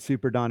this, bringing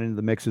Super Don into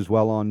the mix as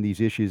well on these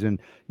issues. And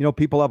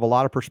people have a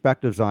lot of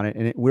perspectives on it,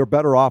 and we're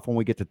better off when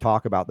we get to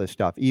talk about this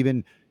stuff,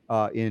 even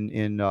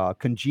in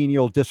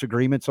congenial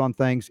disagreements on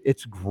things.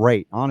 It's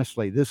great,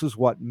 honestly. This is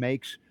what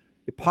makes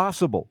it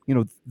possible.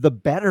 The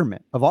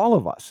betterment of all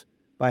of us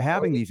by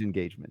having these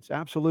engagements.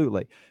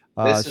 Absolutely.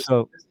 This is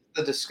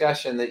the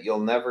discussion that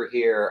you'll never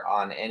hear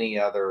on any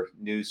other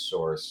news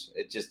source.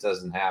 It just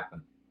doesn't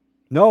happen.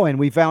 No, and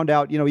we found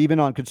out, even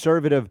on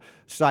conservative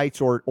sites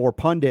or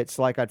pundits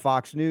like at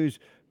Fox News,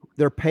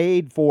 they're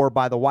paid for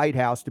by the White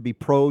House to be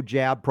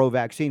pro-jab,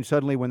 pro-vaccine.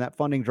 Suddenly, when that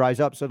funding dries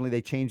up, suddenly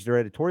they change their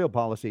editorial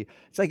policy.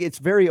 It's like it's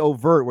very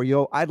overt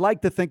where, I'd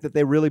like to think that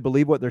they really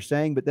believe what they're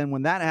saying, but then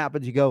when that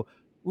happens, you go,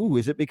 ooh,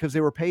 is it because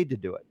they were paid to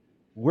do it?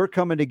 We're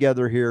coming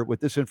together here with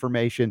this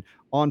information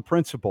on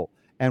principle.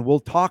 And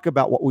we'll talk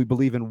about what we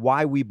believe and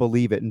why we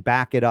believe it and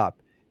back it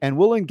up. And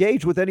we'll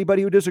engage with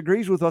anybody who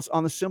disagrees with us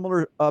on a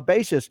similar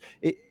basis.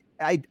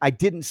 I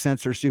didn't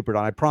censor Super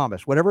Don, I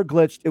promise. Whatever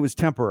glitched, it was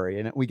temporary,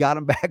 and we got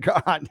him back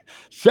on.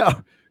 So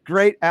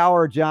great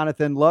hour,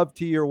 Jonathan. Love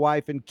to your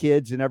wife and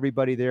kids and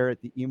everybody there at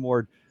the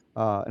Emord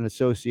and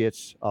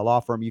Associates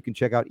law firm. You can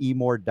check out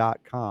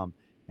emord.com.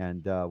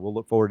 And we'll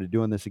look forward to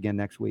doing this again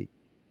next week.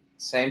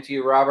 Same to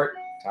you, Robert.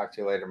 Talk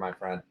to you later, my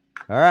friend.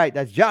 All right,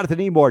 that's Jonathan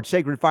Emord,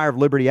 Sacred Fire of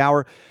Liberty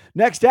Hour.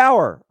 Next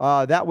hour,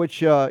 that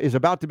which is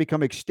about to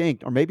become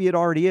extinct, or maybe it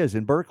already is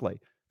in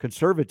Berkeley,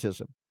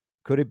 conservatism.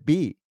 Could it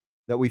be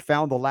that we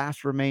found the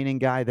last remaining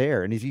guy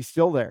there? And is he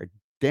still there?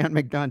 Dan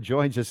McDunn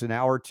joins us in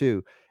hour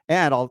 2.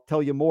 And I'll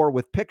tell you more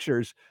with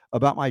pictures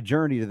about my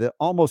journey to the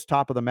almost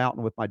top of the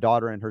mountain with my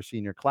daughter and her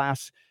senior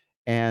class.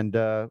 And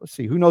let's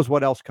see, who knows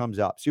what else comes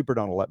up. Super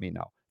Don will let me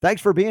know.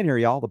 Thanks for being here,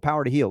 y'all. The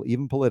power to heal,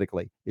 even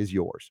politically, is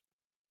yours.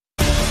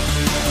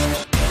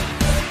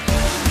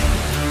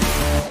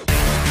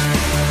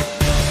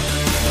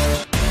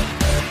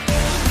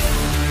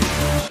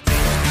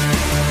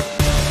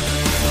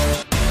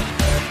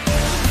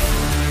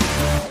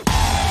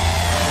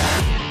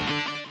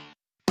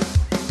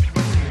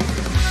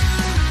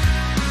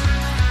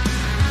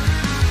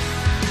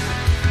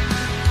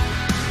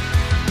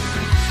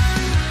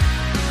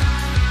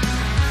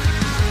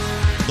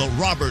 The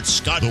Robert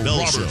Scott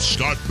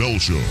Bell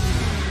Show.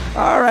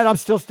 All right, I'm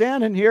still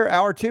standing here,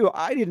 hour 2.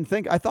 I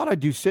thought I'd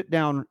do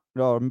sit-down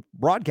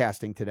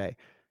broadcasting today,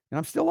 and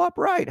I'm still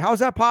upright. How's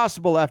that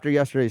possible after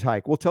yesterday's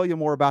hike? We'll tell you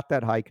more about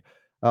that hike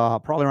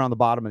probably around the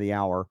bottom of the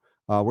hour.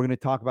 We're going to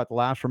talk about the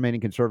last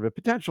remaining conservative,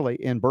 potentially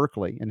in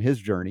Berkeley, and his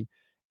journey.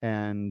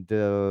 And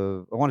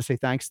I want to say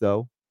thanks,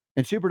 though.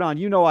 And Super Don,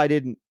 I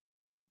didn't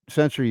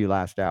censor you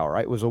last hour,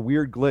 right? It was a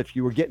weird glitch.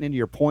 You were getting into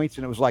your points,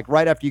 and it was like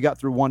right after you got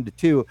through 1 to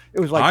 2,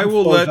 it was like I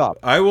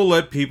will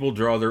let people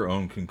draw their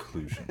own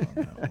conclusion on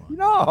that one.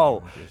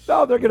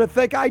 No, they're gonna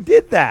think I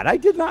did that. I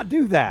did not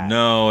do that.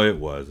 No, it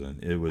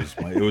wasn't. It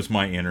was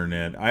my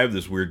internet. I have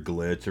this weird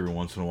glitch every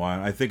once in a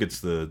while. I think it's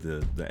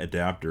the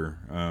adapter.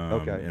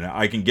 Okay, and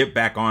I can get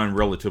back on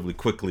relatively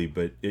quickly,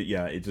 but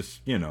it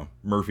just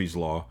Murphy's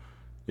Law.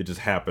 It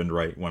just happened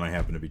right when I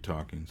happen to be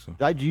talking. So,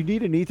 do you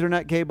need an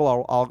Ethernet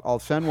cable? I'll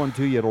send one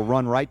to you. It'll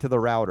run right to the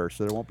router,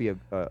 so there won't be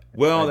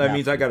well, that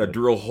means I got to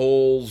drill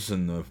holes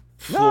in the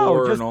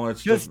floor and all that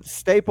stuff. Just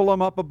staple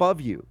them up above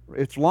you.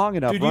 It's long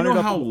enough. Dude, you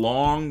know how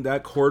long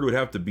that cord would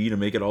have to be to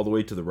make it all the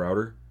way to the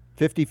router?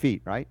 50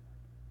 feet, right?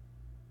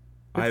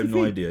 I have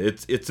no idea.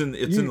 It's in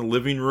the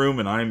living room,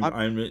 and I'm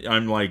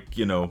like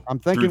I'm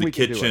thinking through the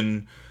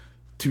kitchen,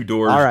 2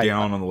 doors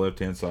down on the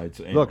left-hand side.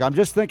 So look, I'm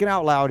just thinking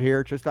out loud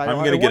here. I'm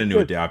going to get a new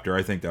adapter.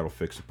 I think that'll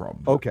fix the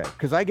problem. Okay,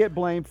 because I get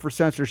blamed for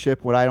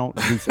censorship when I don't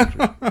do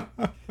censorship.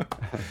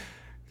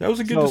 That was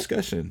a good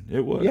discussion.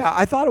 It was. Yeah,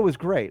 I thought it was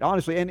great,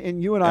 honestly.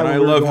 And you and I. And I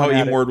love how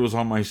Emord was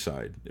on my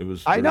side. It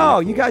was. I know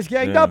cool. You guys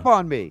ganged up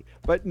on me,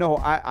 but no,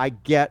 I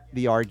get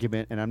the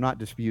argument, and I'm not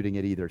disputing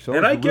it either. So,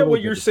 and I get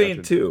what you're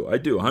saying too. I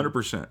do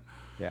 100%.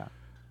 Yeah.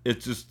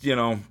 It's just,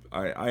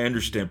 I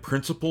understand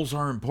principles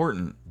are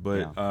important,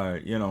 but I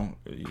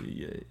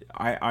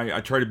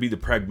try to be the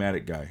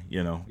pragmatic guy,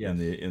 in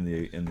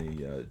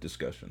the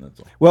discussion. That's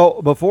all.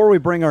 Well, before we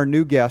bring our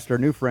new guest, our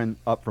new friend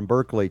up from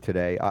Berkeley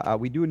today,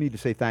 we do need to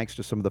say thanks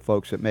to some of the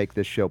folks that make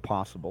this show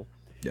possible.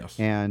 Yes.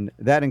 And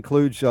that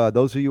includes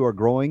those of you who are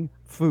growing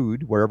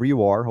food wherever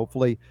you are,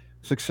 hopefully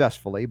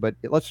successfully, but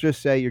let's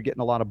just say you're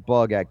getting a lot of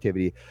bug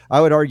activity.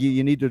 I would argue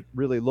you need to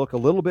really look a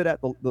little bit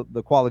at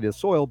the quality of the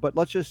soil, but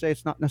let's just say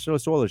it's not necessarily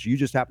soil issue. You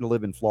just happen to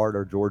live in Florida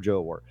or Georgia,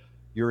 or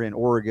you're in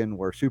Oregon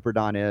where Super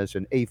Don is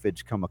and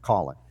aphids come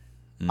a-calling.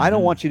 I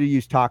don't want you to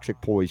use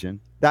toxic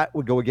poison. That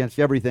would go against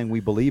everything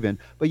we believe in,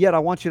 but yet I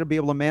want you to be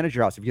able to manage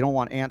your house. If you don't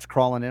want ants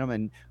crawling in them,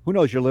 and who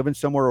knows, you're living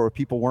somewhere where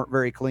people weren't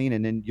very clean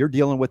and then you're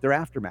dealing with their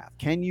aftermath.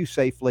 Can you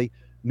safely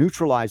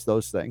neutralize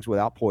those things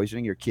without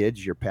poisoning your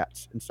kids, your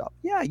pets, and stuff?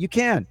 Yeah, you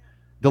can.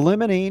 The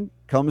limonene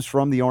comes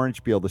from the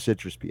orange peel, the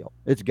citrus peel.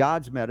 It's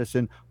God's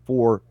medicine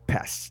for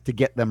pests to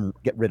get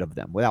rid of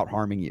them without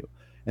harming you.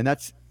 And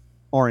that's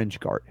Orange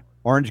Guard.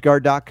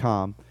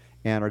 OrangeGuard.com.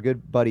 And our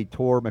good buddy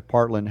Tor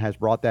McPartland has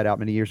brought that out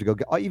many years ago.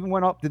 I even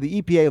went up to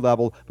the EPA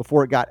level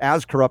before it got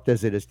as corrupt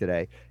as it is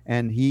today.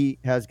 And he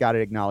has got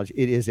it acknowledged.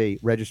 It is a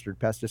registered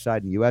pesticide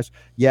in the U.S.,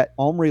 yet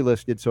OMRI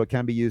listed, so it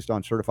can be used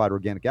on certified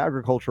organic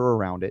agriculture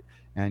around it.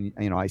 And,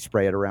 I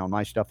spray it around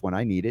my stuff when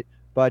I need it.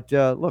 But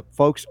look,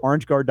 folks,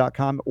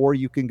 OrangeGuard.com, or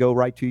you can go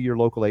right to your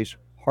local Ace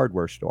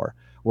hardware store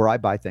where I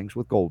buy things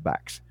with gold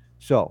backs.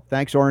 So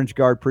thanks, Orange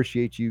Guard.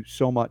 Appreciate you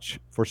so much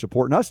for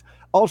supporting us.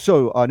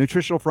 Also,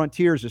 Nutritional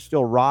Frontiers is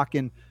still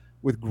rocking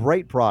with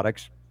great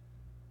products,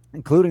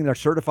 including their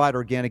certified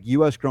organic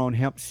U.S.-grown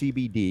hemp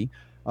CBD,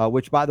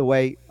 which, by the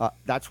way,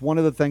 that's one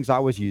of the things I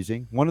was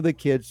using. One of the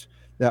kids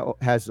that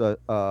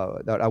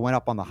that I went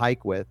up on the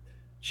hike with,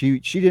 she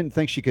didn't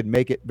think she could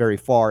make it very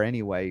far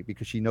anyway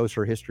because she knows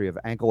her history of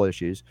ankle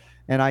issues.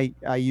 And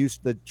I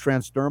used the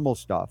transdermal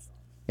stuff.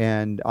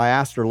 And I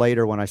asked her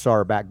later when I saw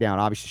her back down.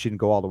 Obviously, she didn't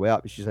go all the way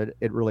up. But she said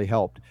it really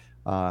helped.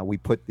 We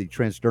put the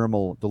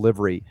transdermal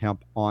delivery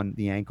hemp on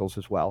the ankles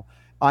as well.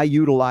 I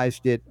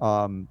utilized it.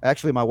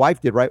 Actually, my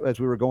wife did right as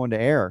we were going to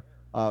air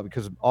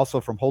because also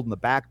from holding the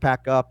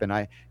backpack up, and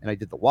I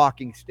did the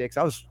walking sticks.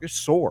 I was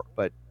just sore,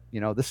 but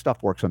this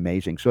stuff works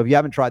amazing. So if you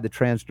haven't tried the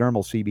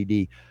transdermal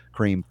CBD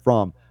cream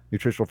from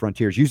Nutritional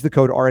Frontiers, use the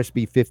code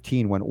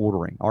RSB15 when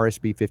ordering.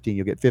 RSB15,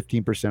 you'll get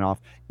 15% off,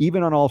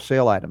 even on all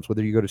sale items,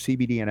 whether you go to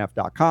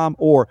cbdnf.com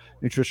or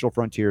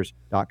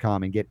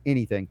nutritionalfrontiers.com and get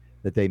anything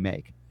that they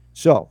make.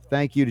 So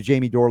thank you to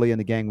Jamie Dorley and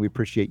the gang. We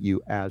appreciate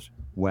you as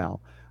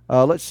well.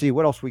 Let's see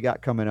what else we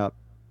got coming up.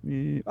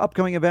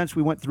 Upcoming events,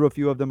 we went through a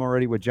few of them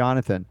already with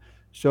Jonathan.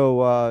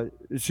 So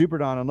Super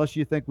Don, unless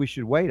you think we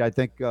should wait, I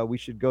think we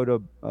should go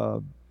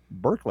to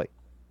Berkeley.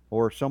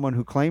 Or someone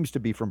who claims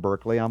to be from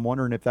Berkeley. I'm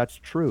wondering if that's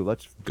true.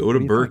 Let's go to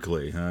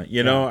Berkeley. Huh?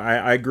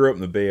 I grew up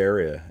in the Bay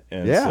Area,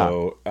 and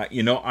so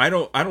I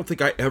don't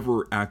think I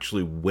ever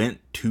actually went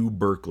to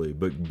Berkeley,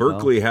 but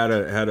Berkeley had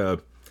a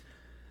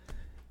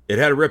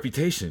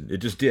reputation. It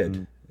just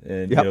did,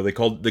 and they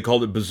called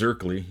it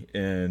Berkeley,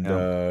 and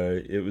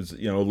it was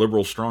a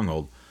liberal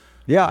stronghold.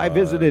 Yeah, I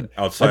visited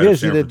of San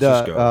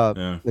Francisco.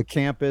 The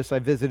campus. I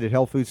visited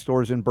health food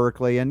stores in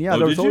Berkeley, and there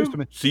was always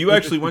some. So you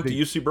actually went to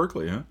UC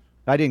Berkeley, huh?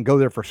 I didn't go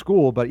there for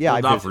school, but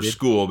I not visited. For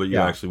school, but you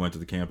actually went to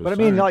the campus. But I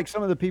mean, like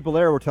some of the people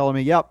there were telling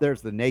me, "Yep,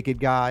 there's the naked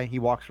guy. He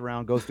walks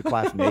around, goes to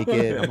class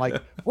naked." I'm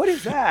like, "What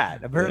is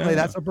that?" Apparently,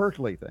 that's a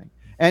Berkeley thing.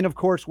 And of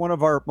course, one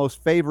of our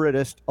most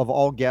favoritist of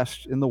all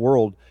guests in the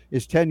world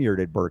is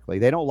tenured at Berkeley.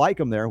 They don't like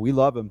him there. We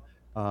love him.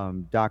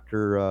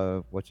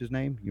 Dr. What's his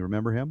name? You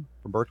remember him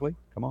from Berkeley?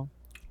 Come on,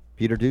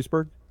 Peter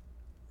Duisberg.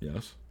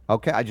 Yes.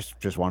 Okay, I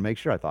just want to make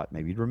sure. I thought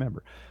maybe you'd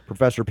remember.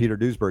 Professor Peter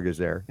Duisberg is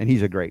there, and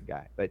he's a great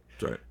guy. But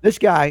this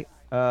guy,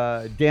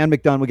 Dan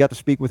McDunn, we got to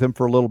speak with him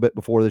for a little bit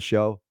before the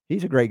show.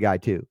 He's a great guy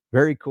too.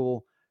 Very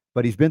cool,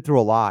 but he's been through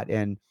a lot.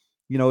 And,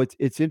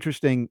 it's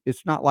interesting.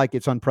 It's not like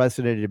it's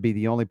unprecedented to be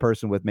the only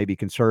person with maybe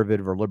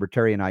conservative or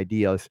libertarian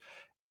ideas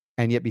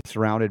and yet be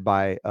surrounded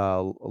by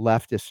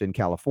leftists in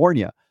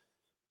California.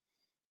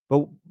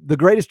 But the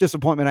greatest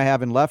disappointment I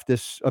have in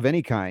leftists of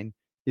any kind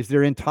is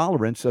their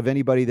intolerance of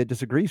anybody that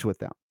disagrees with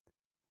them.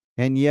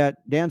 And yet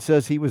Dan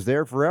says he was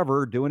there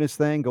forever doing his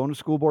thing, going to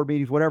school board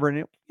meetings, whatever. And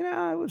it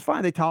was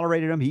fine. They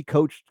tolerated him. He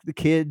coached the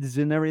kids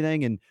and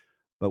everything.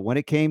 But when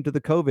it came to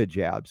the COVID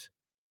jabs,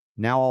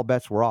 now all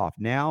bets were off.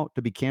 Now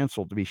to be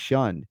canceled, to be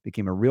shunned,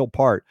 became a real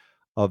part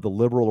of the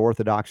liberal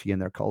orthodoxy in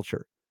their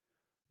culture.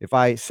 If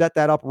I set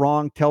that up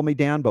wrong, tell me,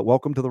 Dan, but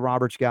welcome to the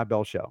Robert Scott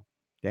Bell Show.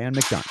 Dan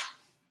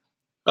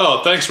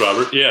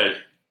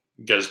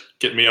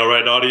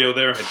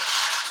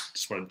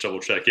want to double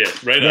check. Yeah,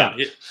 right on.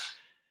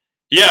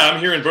 Yeah, I'm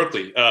here in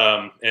Berkeley,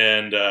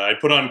 and I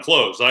put on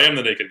clothes. I am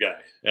the naked guy.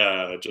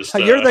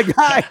 You're the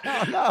guy.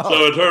 Oh, no.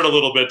 So it hurt a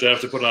little bit to have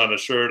to put on a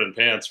shirt and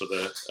pants for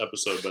the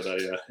episode, but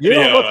you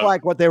don't look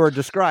like what they were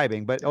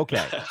describing, but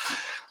okay.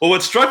 Well,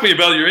 what struck me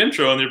about your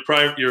intro and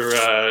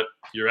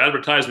your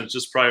advertisements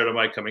just prior to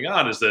my coming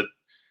on is that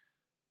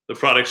the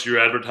products you're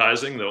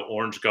advertising, the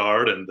Orange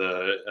Guard and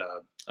the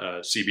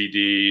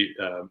CBD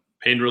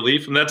pain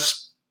relief, and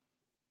that's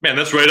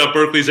right up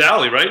Berkeley's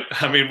alley, right?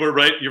 I mean, we're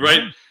right. You're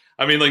right.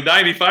 I mean, like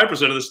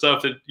 95% of the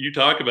stuff that you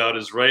talk about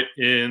is right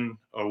in,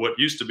 or what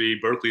used to be,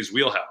 Berkeley's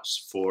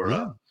wheelhouse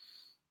for,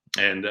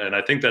 and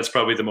I think that's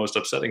probably the most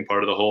upsetting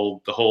part of the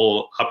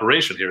whole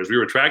operation here is we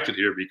were attracted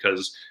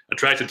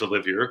to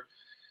live here.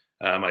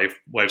 My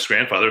wife's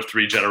grandfather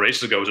 3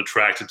 generations ago was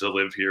attracted to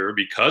live here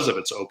because of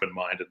its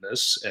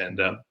open-mindedness,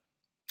 and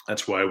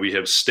that's why we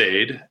have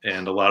stayed.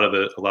 And a lot of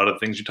the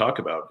things you talk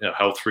about,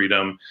 health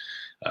freedom,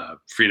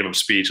 freedom of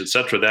speech,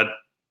 etc.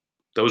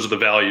 Those are the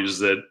values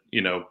that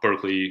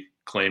Berkeley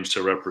claims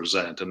to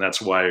represent, and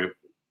that's why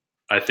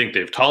I think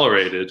they've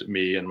tolerated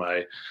me and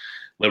my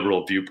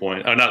liberal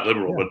viewpoint. Not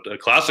liberal, but a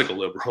classical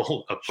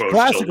liberal approach.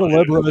 Classical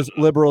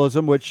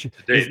liberalism, which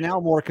is now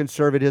more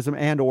conservatism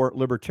and or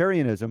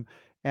libertarianism,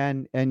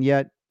 and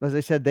yet, as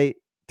I said, they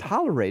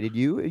tolerated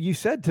you. You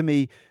said to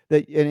me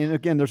that, and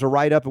again, there's a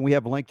write-up, and we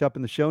have linked up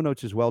in the show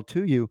notes as well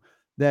to you,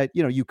 that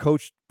you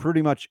coached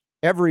pretty much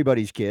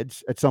everybody's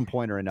kids at some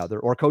point or another,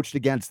 or coached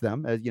against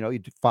them, as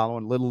you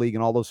following Little League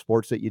and all those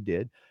sports that you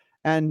did.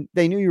 And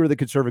they knew you were the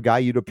conservative guy.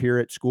 You'd appear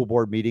at school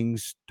board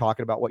meetings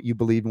talking about what you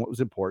believed and what was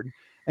important.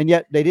 And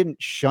yet they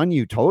didn't shun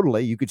you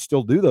totally. You could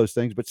still do those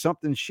things, but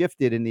something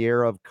shifted in the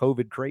era of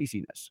COVID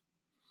craziness.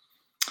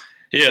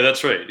 Yeah,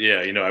 that's right.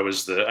 Yeah, I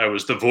was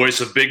the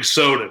voice of big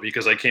soda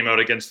because I came out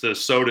against the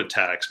soda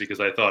tax because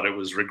I thought it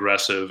was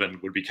regressive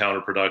and would be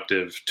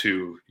counterproductive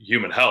to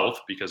human health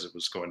because it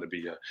was going to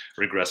be a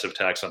regressive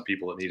tax on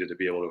people that needed to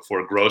be able to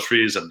afford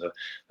groceries, and the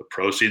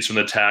proceeds from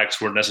the tax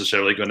weren't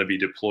necessarily going to be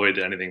deployed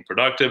to anything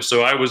productive.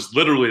 So I was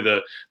literally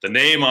the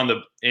name on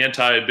the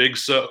anti-big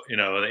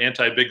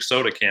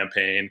soda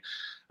campaign.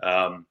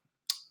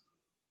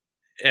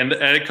 And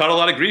I caught a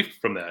lot of grief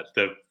from that.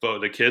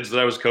 The kids that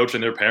I was coaching,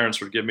 their parents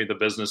would give me the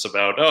business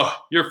about, oh,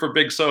 you're for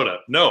big soda.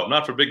 No, I'm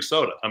not for big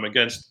soda. I'm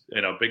against,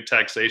 big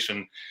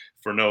taxation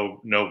for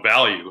no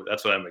value.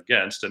 That's what I'm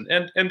against.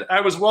 And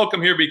I was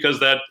welcome here because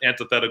that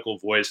antithetical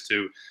voice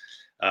to,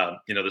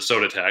 the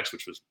soda tax,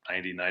 which was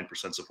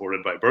 99%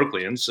 supported by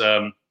Berkeleyans,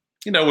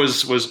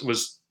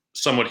 was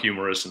somewhat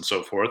humorous and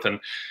so forth. And,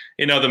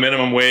 the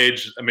minimum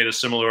wage, I made a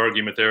similar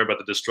argument there about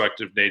the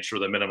destructive nature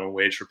of the minimum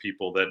wage for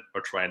people that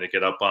are trying to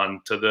get up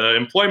onto the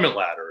employment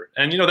ladder.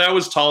 And, that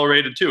was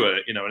tolerated too,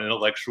 an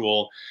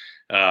intellectual,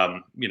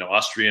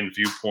 Austrian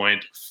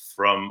viewpoint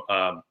from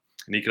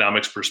an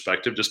economics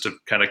perspective, just to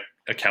kind of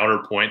a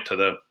counterpoint to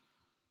the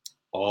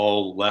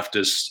all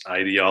leftist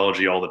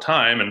ideology all the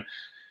time. And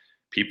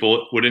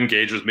people would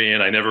engage with me,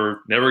 and I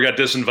never got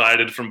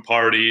disinvited from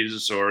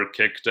parties or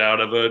kicked out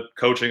of a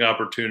coaching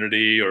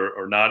opportunity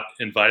or not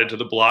invited to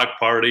the block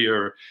party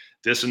or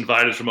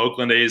disinvited from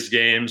Oakland A's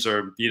games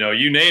or,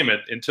 you name it,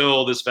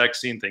 until this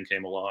vaccine thing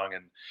came along.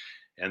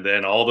 And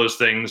then all those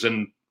things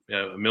and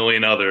a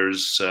million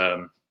others,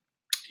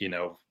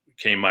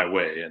 came my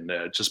way, and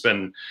it's just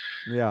been,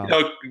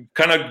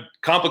 kind of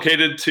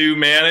complicated to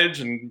manage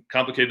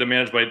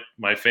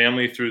my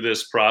family through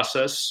this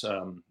process.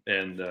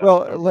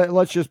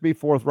 Let's just be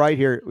forthright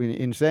here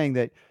in saying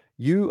that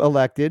you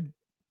elected,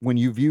 when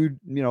you viewed,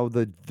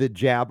 the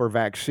jab or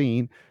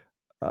vaccine,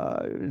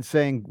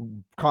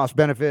 saying cost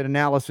benefit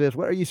analysis,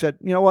 where you said,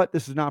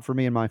 this is not for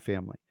me and my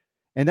family.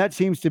 And that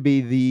seems to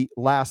be the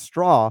last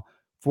straw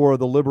for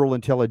the liberal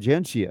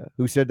intelligentsia,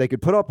 who said they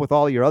could put up with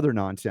all your other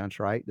nonsense,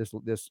 right?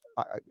 This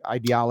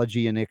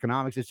ideology and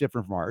economics is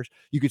different from ours.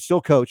 You could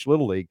still coach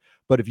Little League,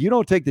 but if you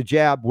don't take the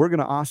jab, we're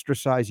going to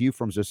ostracize you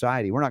from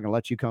society. We're not going to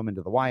let you come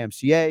into the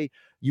YMCA.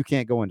 You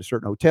can't go into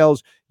certain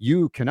hotels.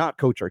 You cannot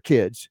coach our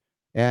kids.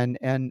 And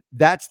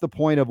that's the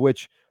point of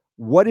which,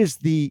 what is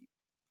the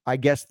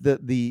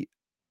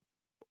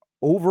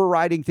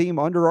overriding theme,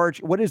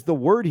 underarch, what is the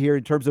word here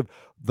in terms of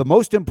the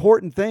most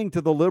important thing to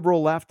the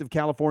liberal left of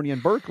California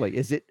and Berkeley?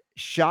 Is it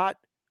shot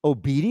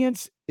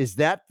obedience? Is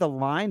that the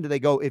line? Do they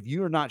go, if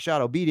you are not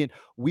shot obedient,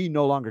 we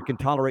no longer can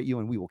tolerate you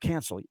and we will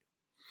cancel you?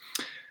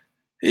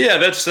 Yeah,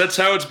 that's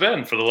how it's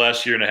been for the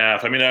last year and a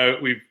half. I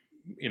mean, we've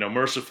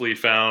mercifully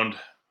found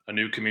a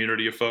new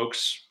community of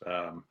folks.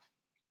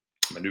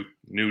 I'm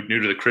new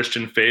to the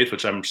Christian faith,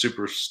 which I'm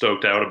super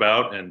stoked out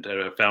about, and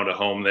found a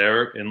home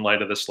there in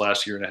light of this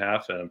last year and a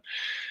half. And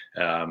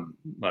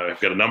I've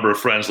got a number of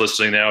friends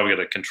listening now. We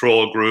got a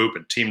control group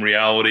and Team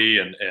Reality,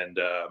 and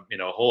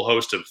a whole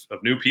host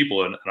of new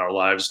people in our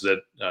lives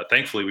that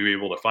thankfully we were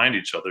able to find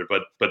each other.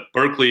 But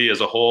Berkeley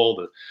as a whole,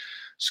 the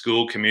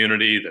school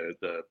community,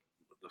 the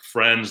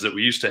friends that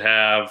we used to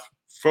have,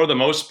 for the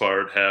most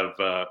part, have.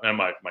 And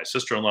my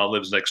sister-in-law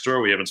lives next door.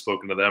 We haven't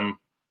spoken to them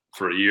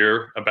for a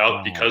year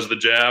because of the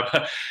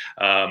jab.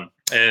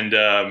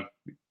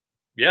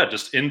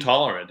 just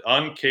intolerant,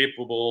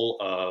 incapable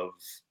of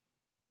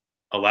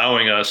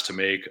allowing us to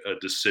make a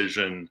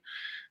decision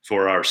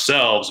for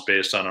ourselves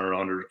based on our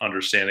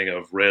understanding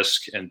of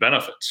risk and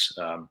benefits.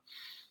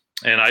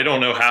 And I don't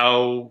know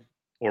how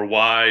or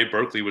why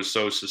Berkeley was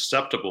so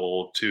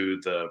susceptible to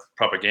the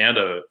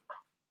propaganda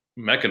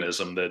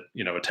mechanism that,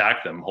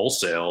 attacked them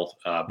wholesale,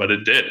 but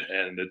it did.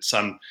 And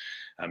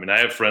I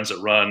have friends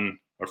that run,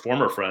 or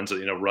former friends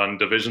that, run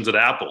divisions at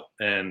Apple,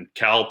 and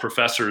Cal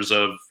professors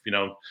of,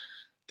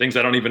 things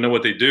I don't even know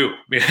what they do,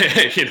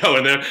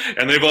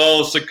 and they've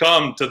all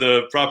succumbed to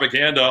the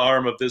propaganda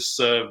arm of this,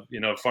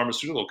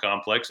 pharmaceutical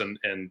complex.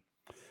 And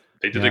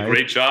they did a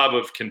great job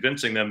of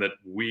convincing them that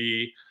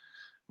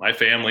my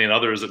family and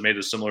others that made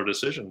a similar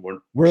decision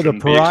we're the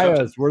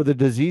pariahs, we're the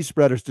disease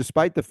spreaders,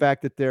 despite the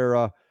fact that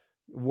they're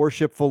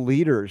worshipful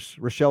leaders.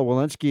 Rochelle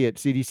Walensky at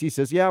CDC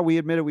says, yeah, we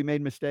admit it, we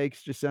made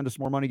mistakes, just send us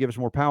more money, give us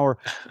more power.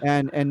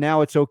 And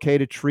now it's okay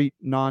to treat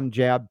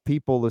non-jab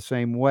people the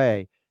same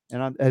way.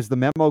 And has the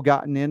memo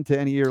gotten into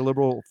any of your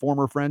liberal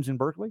former friends in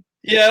Berkeley?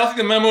 Yeah, I don't think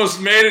the memo's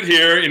made it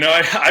here.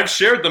 I've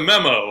shared the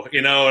memo,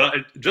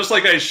 just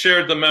like I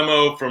shared the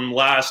memo from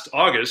last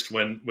August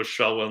when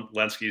Rochelle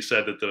Walensky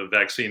said that the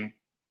vaccine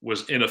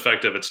was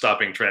ineffective at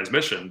stopping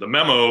transmission. The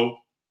memo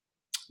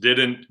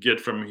didn't get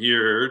from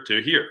here to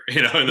here,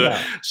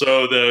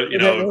 So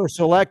they were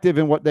selective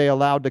in what they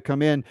allowed to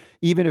come in,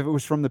 even if it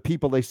was from the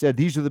people they said,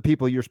 these are the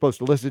people you're supposed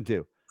to listen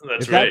to.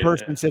 That's if that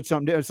person said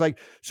something, it's like,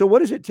 so what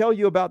does it tell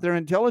you about their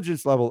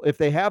intelligence level? If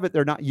they have it,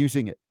 they're not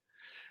using it.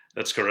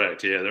 That's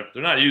correct. Yeah,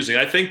 they're not using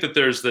it. I think that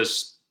there's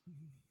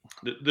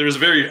a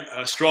very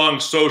strong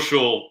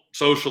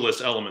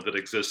socialist element that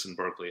exists in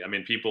Berkeley. I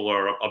mean, people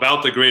are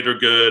about the greater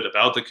good,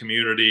 about the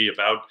community,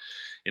 about,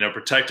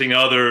 protecting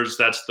others.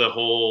 That's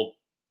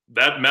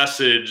that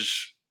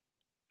message,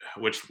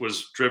 which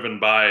was driven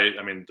by,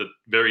 the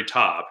very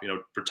top,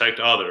 protect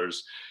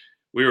others.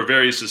 We were a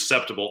very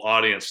susceptible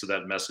audience to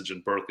that message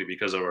in Berkeley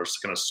because of our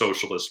kind of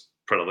socialist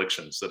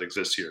predilections that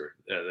exist here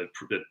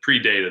that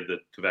predated the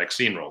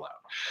vaccine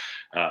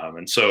rollout.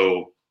 And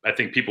so I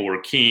think people were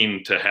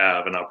keen to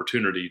have an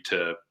opportunity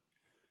to,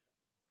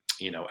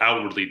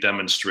 outwardly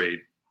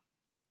demonstrate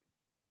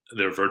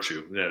their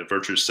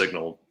virtue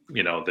signal,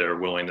 their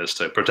willingness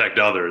to protect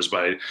others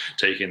by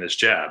taking this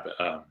jab.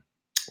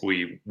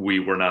 We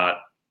were not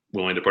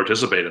willing to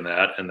participate in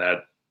that, and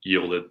that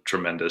yielded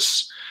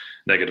tremendous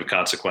negative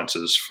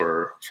consequences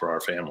for our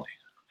family.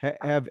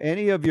 Have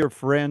any of your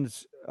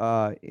friends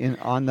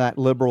on that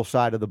liberal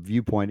side of the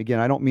viewpoint, again,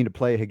 I don't mean to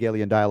play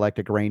Hegelian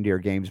dialectic reindeer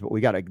games, but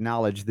we got to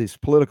acknowledge this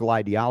political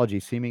ideology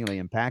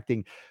seemingly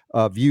impacting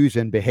views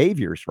and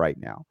behaviors right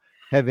now.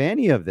 Have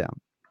any of them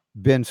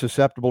been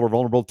susceptible or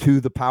vulnerable to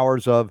the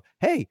powers of,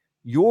 hey,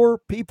 your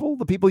people,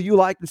 the people you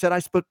like, and said,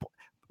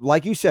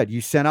 like you said,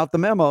 you sent out the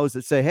memos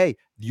that say, hey,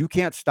 you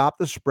can't stop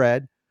the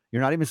spread.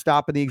 You're not even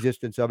stopping the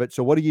existence of it.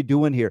 So what are you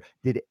doing here?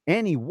 Did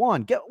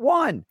anyone get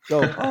one?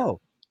 Go,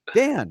 oh,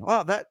 Dan,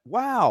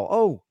 wow.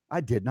 Oh, I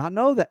did not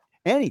know that.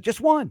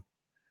 Just one.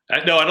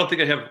 No, I don't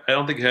think I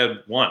had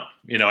one.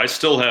 I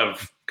still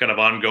have kind of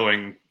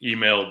ongoing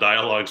email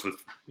dialogues with,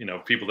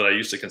 people that I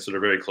used to consider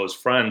very close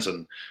friends.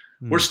 And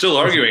we're still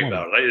arguing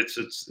about it.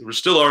 We're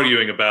still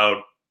arguing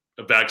about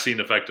vaccine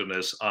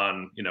effectiveness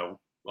on,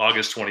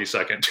 August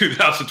 22nd,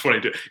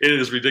 2022. It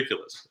is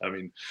ridiculous. I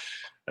mean,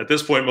 at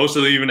this point, most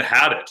of them even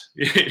had it.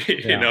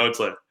 It's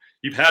like,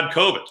 you've had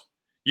COVID.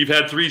 You've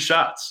had 3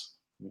 shots.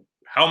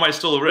 How am I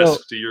still a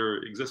risk to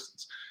your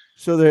existence?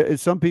 So there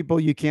is some people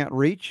you can't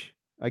reach,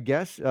 I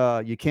guess.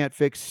 You can't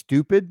fix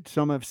stupid.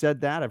 Some have said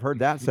that. I've heard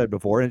that said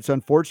before. And it's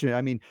unfortunate.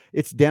 I mean,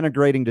 it's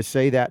denigrating to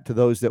say that to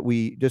those that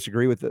we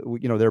disagree with,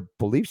 their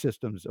belief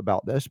systems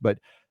about this. But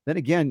then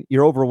again,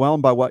 you're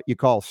overwhelmed by what you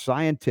call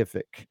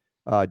scientific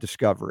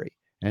discovery.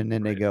 And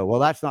then they go, well,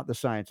 that's not the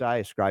science I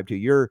ascribe to.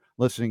 You're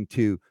listening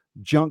to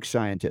junk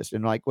scientists.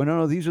 And like, well,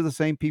 no, these are the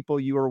same people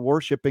you were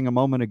worshiping a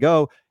moment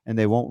ago, and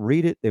they won't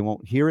read it. They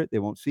won't hear it. They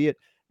won't see it.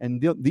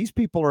 And these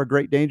people are a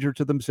great danger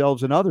to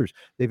themselves and others.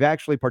 They've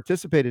actually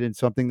participated in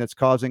something that's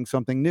causing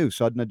something new,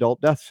 sudden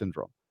adult death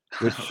syndrome,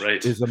 which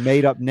is a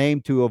made up name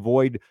to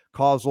avoid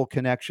causal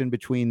connection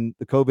between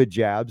the COVID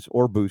jabs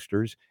or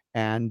boosters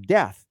and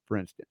death, for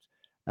instance.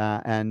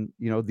 And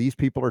these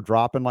people are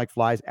dropping like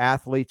flies.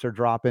 Athletes are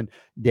dropping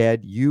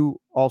dead. You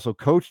also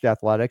coached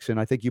athletics, and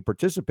I think you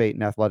participate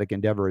in athletic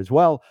endeavor as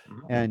well.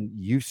 Mm-hmm. And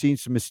you've seen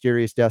some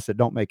mysterious deaths that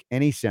don't make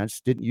any sense,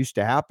 didn't used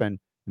to happen,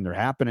 and they're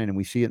happening, and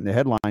we see it in the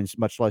headlines,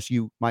 much less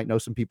you might know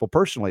some people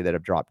personally that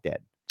have dropped dead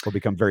or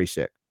become very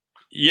sick.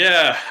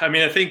 Yeah. I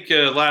mean, I think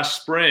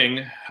last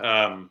spring,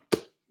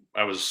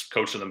 I was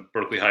coaching the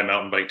Berkeley High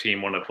mountain bike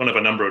team, one of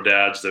a number of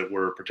dads that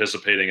were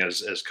participating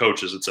as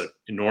coaches. It's an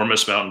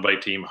enormous mountain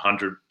bike team,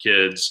 100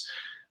 kids.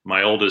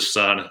 My oldest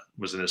son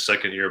was in his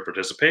second year of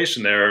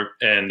participation there.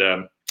 And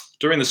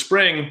during the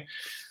spring,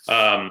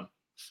 I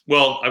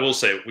will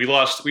say we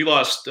lost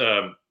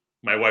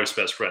my wife's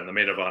best friend, the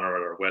maid of honor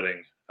at our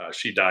wedding.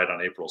 She died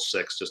on April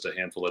 6th, just a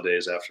handful of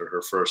days after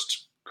her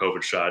first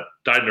COVID shot.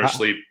 Died in her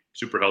sleep,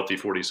 super healthy,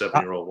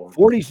 47-year-old woman.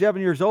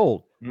 47 years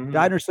old,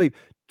 died in her sleep.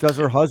 Does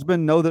her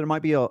husband know that it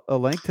might be a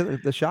link to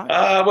the shot?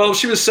 Well,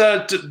 she was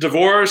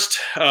divorced,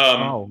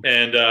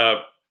 and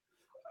the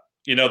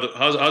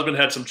husband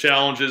had some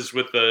challenges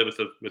with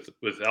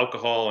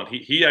alcohol, and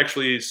he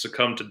actually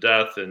succumbed to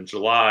death in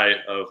July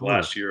of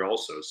last year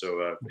also.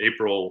 So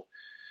April,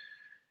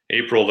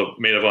 the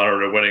maid of honor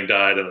at her wedding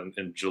died, and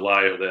in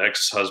July, the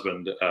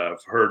ex-husband of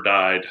her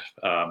died.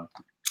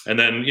 And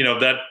then,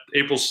 that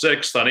April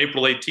 6th, on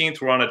April 18th,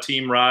 we're on a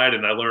team ride,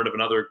 and I learned of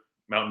another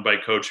mountain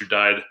bike coach who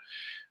died,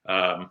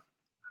 on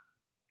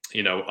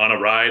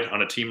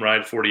a team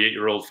ride,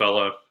 48-year-old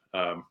fella.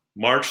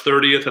 March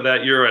 30th of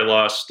that year, I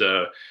lost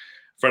a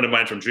friend of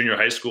mine from junior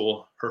high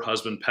school. Her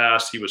husband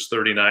passed. He was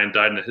 39,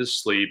 died in his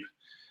sleep.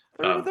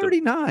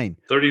 39.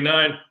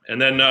 39.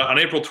 And then on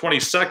April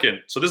 22nd,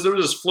 so there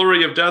was this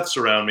flurry of deaths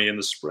around me in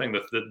the spring.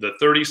 The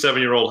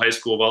 37-year-old high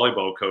school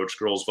volleyball coach,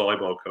 girls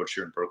volleyball coach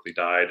here in Berkeley,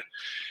 died.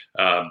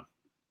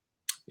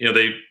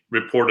 They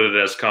reported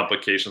it as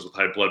complications with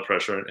high blood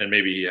pressure, and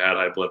maybe he had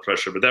high blood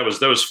pressure. But that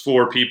was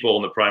 4 people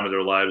in the prime of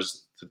their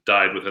lives that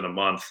died within a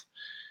month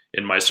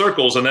in my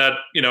circles. And that,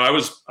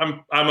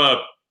 I'm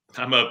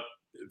a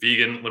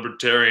vegan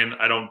libertarian.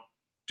 I don't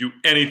do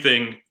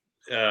anything.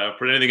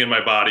 Put anything in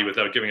my body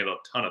without giving it a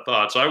ton of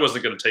thought. So I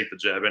wasn't going to take the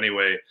jab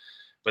anyway.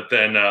 But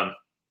then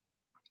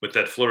with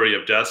that flurry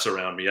of deaths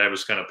around me, I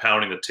was kind of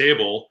pounding the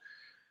table.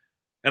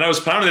 And I was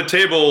pounding the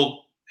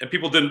table, and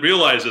people didn't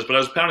realize this, but I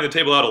was pounding the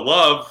table out of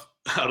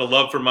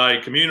love for my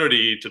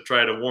community, to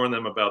try to warn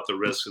them about the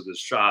risks of this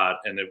shot.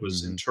 And it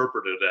was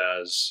interpreted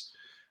as,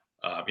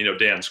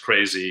 Dan's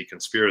crazy,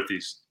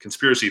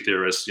 conspiracy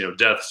theorists,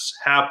 deaths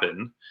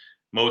happen.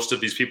 Most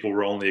of these people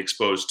were only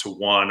exposed to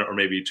 1 or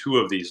maybe 2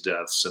 of these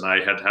deaths. And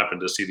I had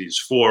happened to see these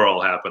 4 all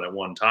happen at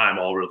one time,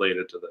 all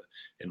related to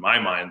in my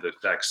mind, the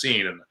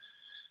vaccine. And,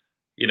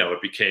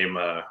 it became,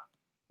 I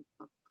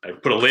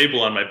put a label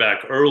on my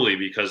back early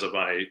because of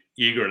my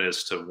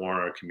eagerness to warn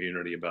our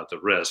community about the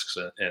risks.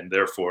 And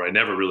therefore I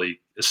never really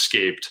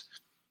escaped.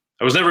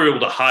 I was never able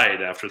to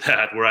hide after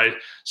that,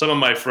 some of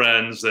my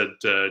friends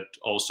that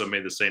also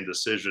made the same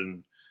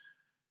decision,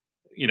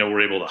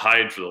 were able to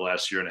hide for the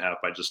last year and a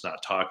half by just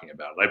not talking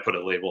about it. I put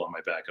a label on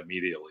my back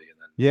immediately. And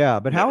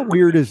then but how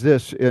weird is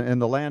this in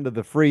the land of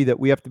the free, that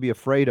we have to be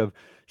afraid of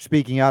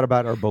speaking out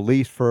about our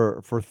beliefs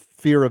for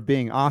fear of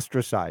being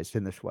ostracized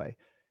in this way?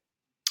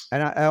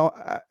 And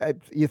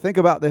you think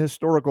about the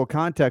historical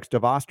context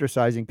of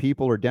ostracizing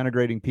people or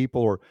denigrating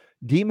people or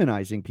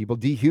demonizing people,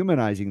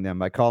 dehumanizing them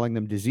by calling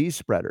them disease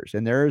spreaders.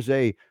 And there's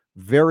a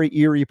very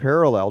eerie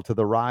parallel to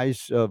the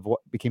rise of what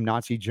became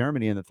Nazi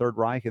Germany and the Third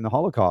Reich and the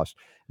Holocaust.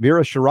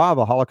 Vera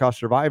Sharava, a Holocaust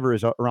survivor,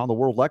 is around the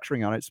world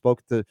lecturing on it,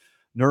 spoke at the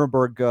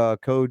Nuremberg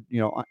Code,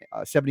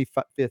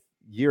 75th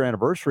year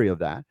anniversary of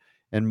that.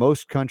 And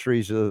most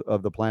countries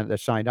of the planet that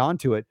signed on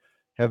to it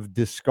have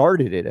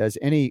discarded it as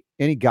any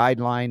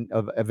guideline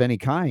of any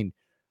kind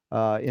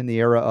in the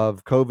era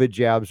of COVID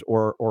jabs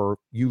or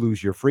you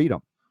lose your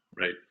freedom.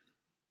 Right.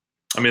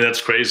 I mean,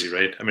 that's crazy,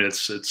 right? I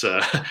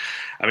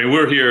mean,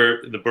 we're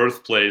here, the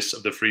birthplace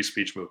of the free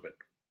speech movement.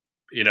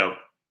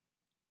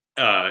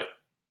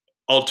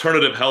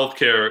 Alternative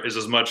healthcare is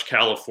as much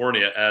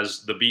California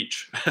as the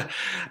beach.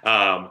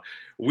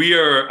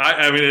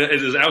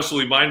 It is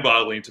absolutely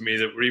mind-boggling to me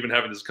that we're even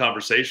having this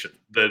conversation,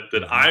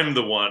 that I'm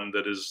the one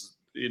that is,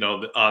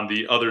 on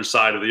the other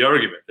side of the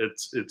argument.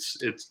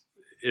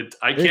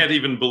 I can't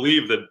even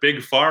believe that Big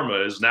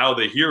Pharma is now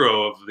the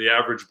hero of the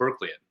average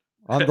Berkeleyan.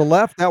 On the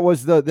left, that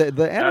was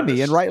the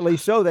enemy, and rightly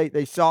so.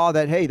 They saw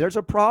that, hey, there's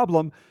a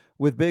problem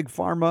with Big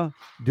Pharma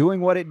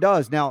doing what it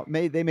does. Now,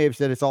 they may have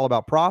said it's all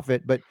about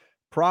profit, but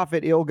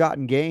profit,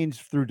 ill-gotten gains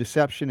through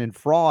deception and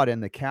fraud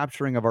and the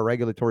capturing of our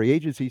regulatory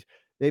agencies,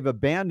 they've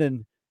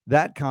abandoned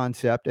that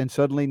concept. And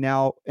suddenly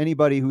now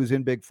anybody who's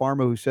in Big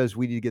Pharma who says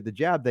we need to get the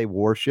jab, they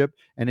worship.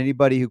 And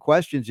anybody who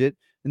questions it,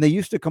 and they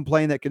used to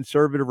complain that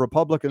conservative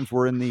Republicans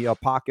were in the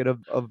pocket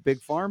of Big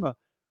Pharma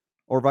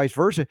or vice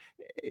versa.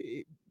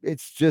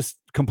 It's just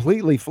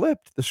completely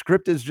flipped. The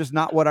script is just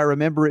not what I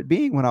remember it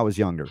being when I was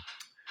younger.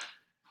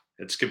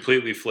 It's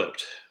completely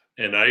flipped.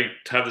 And I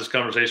have this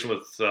conversation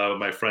with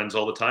my friends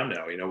all the time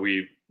now.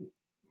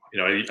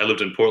 I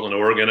lived in Portland,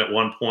 Oregon at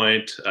one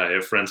point. I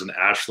have friends in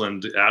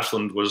Ashland.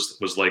 Ashland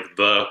was like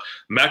the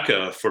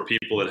mecca for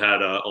people that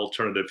had an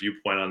alternative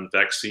viewpoint on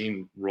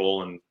vaccine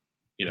role in,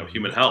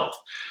 human health.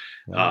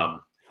 Wow.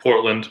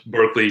 Portland,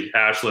 Berkeley,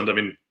 Ashland. I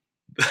mean,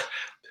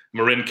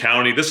 Marin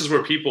County. This is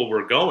where people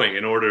were going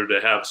in order to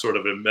have sort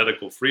of a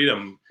medical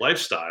freedom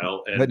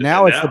lifestyle. But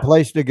now it's the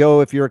place to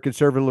go if you're a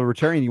conservative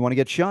libertarian. You want to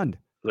get shunned.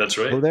 That's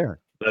right. Go there.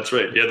 That's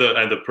right. Yeah,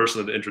 the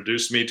person that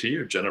introduced me to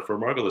you, Jennifer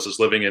Margulis, is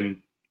living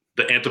in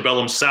the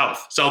antebellum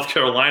South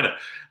Carolina.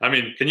 I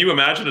mean, can you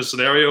imagine a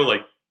scenario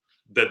like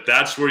that?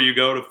 That's where you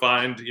go to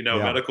find,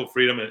 medical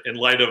freedom in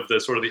light of the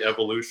sort of the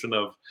evolution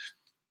of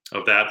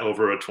that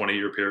over a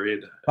 20-year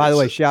period. By the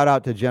way, shout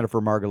out to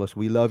Jennifer Margulis.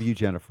 We love you,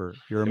 Jennifer.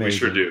 You're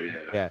amazing. We sure do.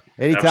 Yeah.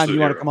 Anytime you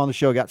want to come on the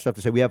show, got stuff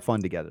to say. We have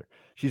fun together.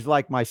 She's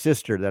like my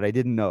sister that I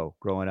didn't know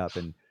growing up,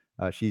 and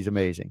She's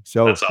amazing.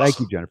 So That's awesome. Thank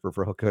you, Jennifer,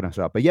 for hooking us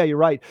up. But yeah, you're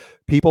right.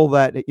 People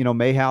that,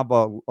 may have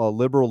a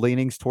liberal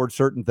leanings towards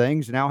certain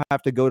things now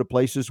have to go to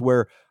places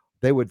where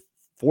they would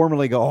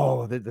formerly go,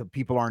 oh, the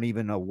people aren't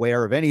even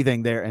aware of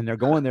anything there. And they're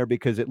going there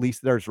because at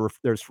least there's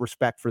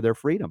respect for their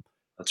freedom.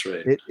 That's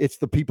right. It's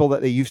the people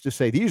that they used to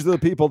say, these are the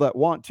people that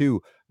want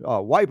to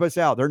wipe us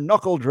out. They're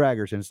knuckle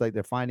draggers. And it's like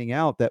they're finding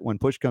out that when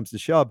push comes to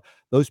shove,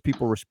 those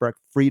people respect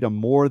freedom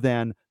more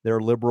than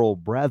their liberal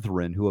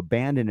brethren who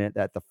abandon it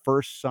at the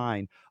first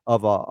sign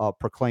of a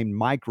proclaimed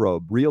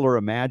microbe, real or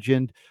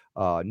imagined,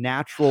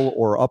 natural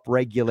or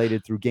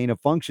upregulated through gain of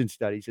function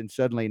studies. And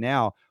suddenly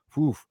now,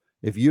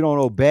 if you don't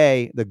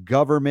obey the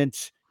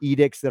government's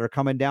edicts that are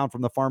coming down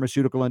from the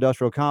pharmaceutical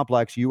industrial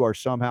complex, you are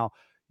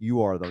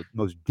the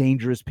most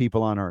dangerous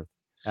people on earth.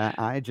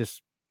 I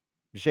just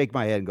shake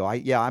my head and go,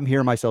 I'm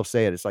hearing myself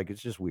say it. It's like,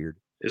 it's just weird.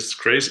 It's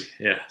crazy.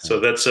 Yeah. So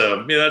that's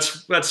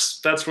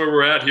where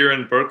we're at here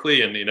in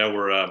Berkeley. And,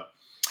 we're,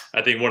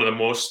 I think one of the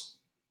most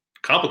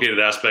complicated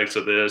aspects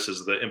of this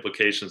is the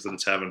implications that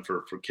it's having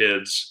for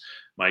kids,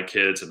 my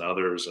kids and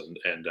others.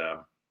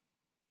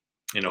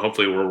 And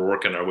hopefully we're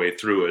working our way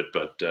through it,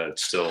 but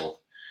it's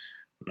still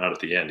not at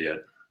the end yet.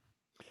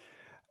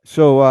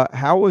 So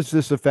how was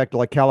this affect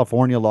like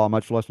California law,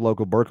 much less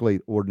local Berkeley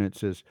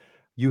ordinances?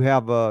 You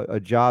have a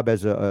job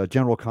as a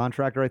general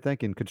contractor, I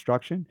think, in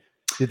construction.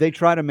 Did they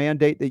try to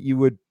mandate that you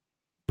would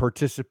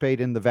participate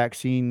in the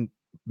vaccine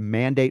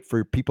mandate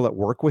for people that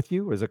work with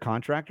you as a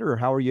contractor, or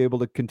how are you able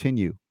to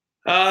continue?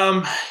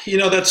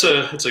 That's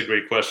a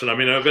great question. I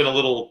mean,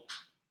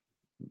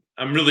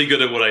 I'm really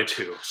good at what I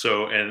do.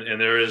 So, and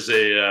there is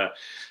a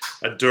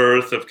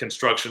dearth of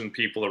construction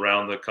people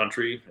around the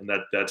country, and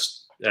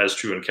that's as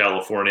true in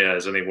California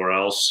as anywhere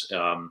else.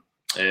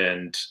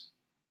 And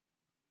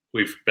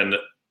we've been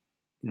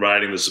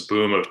riding this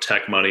boom of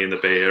tech money in the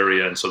Bay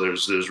Area. And so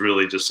there's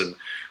really just an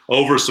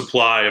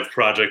oversupply of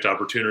project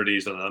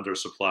opportunities and an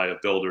undersupply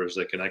of builders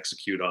that can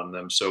execute on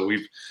them. So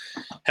it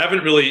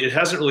hasn't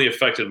really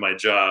affected my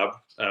job.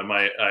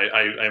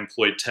 I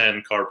employed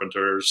 10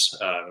 carpenters.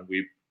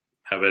 We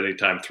have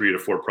anytime 3 to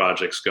 4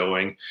 projects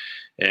going.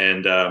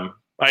 And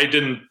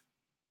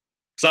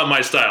it's not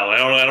my style.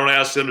 I don't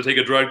ask them to take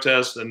a drug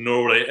test, and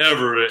nor would I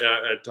ever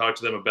talk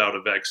to them about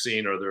a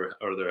vaccine or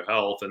their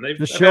health. And they've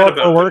just show up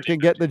for work and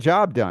get the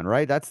job done,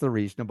 right? That's the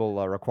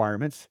reasonable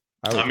requirements.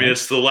 I mean,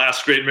 it's the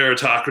last great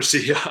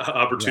meritocracy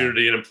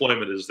opportunity in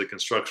employment is the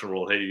construction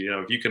role. Hey,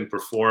 if you can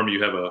perform,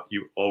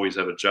 you always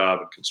have a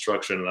job in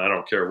construction, and I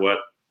don't care what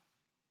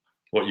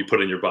you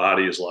put in your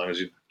body as long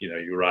as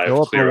you arrive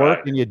show up clear for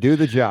work and you do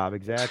the job.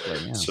 Exactly.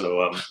 Yeah.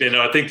 So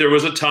I think there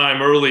was a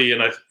time early,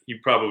 and you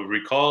probably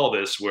recall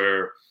this,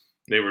 where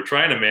they were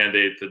trying to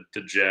mandate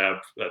the jab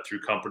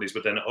through companies,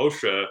 but then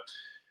OSHA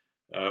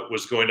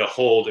was going to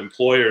hold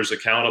employers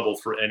accountable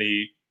for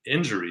any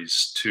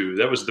injuries too.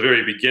 That was the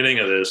very beginning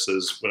of this,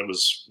 is when it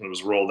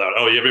was rolled out.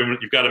 Oh,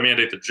 you've got to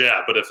mandate the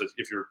jab, but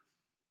if your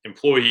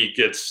employee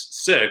gets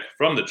sick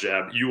from the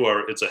jab,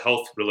 it's a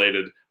health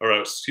related, or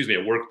a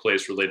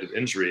workplace related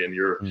injury, and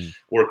your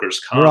workers'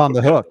 comp. You're on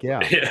the hook, yeah.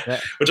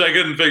 Which I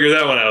couldn't figure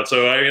that one out.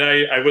 So I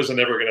mean, I wasn't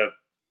ever gonna,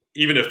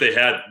 even if they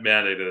had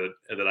mandated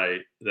that I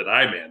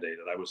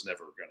mandated, I was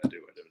never gonna do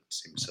it. It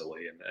seemed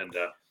silly, and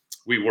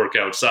we work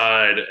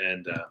outside,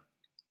 and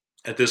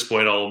at this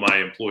point, all of my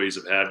employees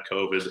have had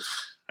COVID.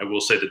 I will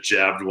say the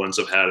jabbed ones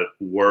have had it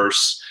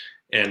worse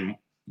and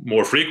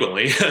more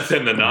frequently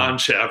than the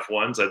non-jabbed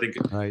ones. I think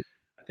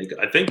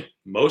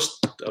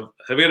most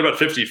have got about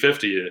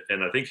 50-50,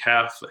 and I think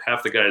half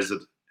the guys that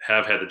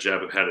have had the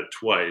jab have had it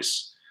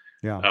twice.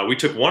 Yeah. We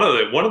took one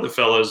of the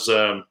fellas,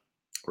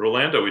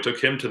 Rolando. We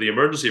took him to the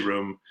emergency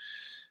room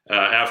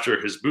after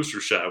his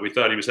booster shot. We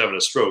thought he was having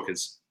a stroke.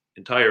 His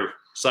entire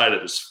side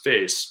of his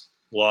face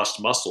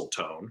lost muscle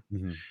tone.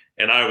 Mm-hmm.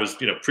 And I was,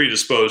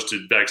 predisposed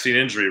to vaccine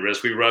injury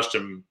risk. We rushed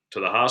him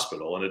to the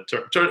hospital, and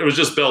it was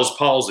just Bell's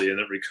palsy, and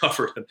it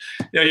recovered. And,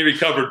 he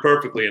recovered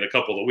perfectly in a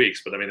couple of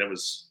weeks. But I mean, it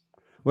was.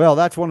 Well,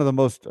 that's one of the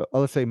most,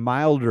 let's say,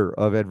 milder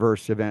of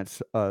adverse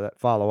events that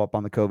follow up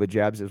on the COVID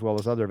jabs, as well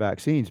as other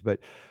vaccines. But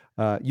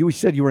you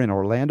said you were in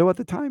Orlando at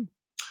the time?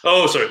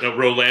 Oh, sorry, no,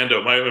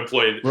 Rolando. My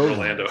employee,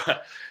 Rolando,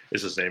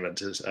 is his name.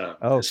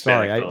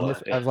 Sorry, I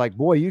was like,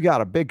 boy, you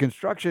got a big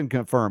construction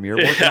firm. You're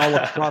working all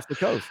across the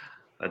coast.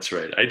 That's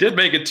right. I did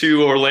make it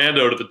to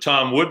Orlando to the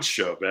Tom Woods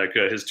show back,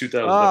 his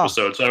 2000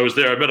 episode. So I was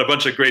there. I met a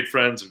bunch of great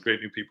friends and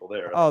great new people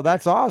there. Oh,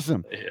 that's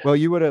awesome. Yeah. Well,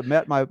 you would have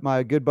met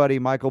my good buddy,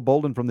 Michael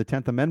Bolden from the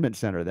 10th Amendment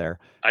Center there.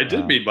 I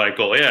did meet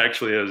Michael. Yeah,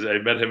 actually, I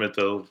met him at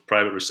the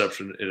private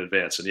reception in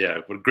advance. And yeah,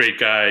 what a great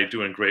guy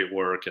doing great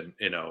work, and,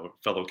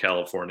 fellow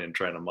Californian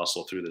trying to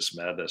muscle through this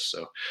madness.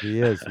 So He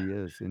is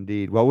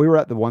indeed. Well, we were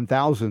at the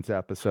 1000th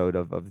episode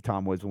of the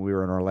Tom Woods when we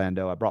were in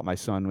Orlando. I brought my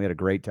son. We had a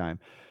great time.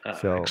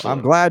 So excellent.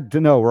 I'm glad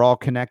to know we're all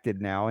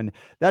connected now. And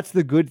that's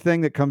the good thing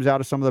that comes out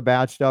of some of the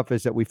bad stuff,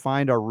 is that we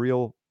find our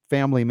real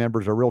family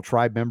members, our real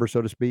tribe members, so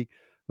to speak,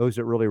 those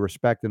that really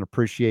respect and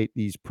appreciate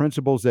these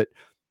principles that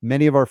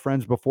many of our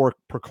friends before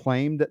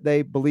proclaimed that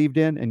they believed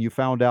in, and you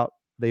found out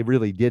they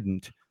really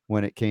didn't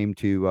when it came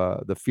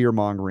to the fear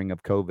mongering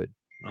of COVID.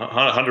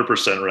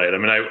 100% right. I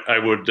mean, I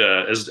would,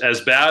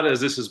 as bad as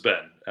this has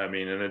been, I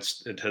mean, and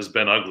it has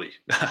been ugly,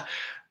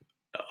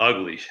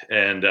 ugly.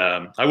 And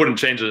I wouldn't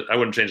change it. I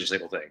wouldn't change a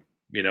single thing.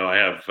 You know, I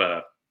have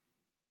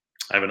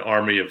an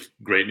army of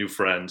great new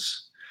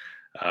friends.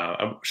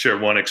 I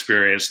shared one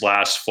experience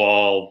last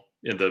fall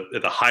at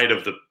the height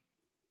of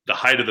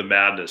the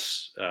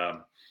madness.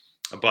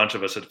 A bunch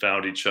of us had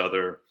found each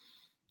other.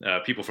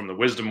 People from the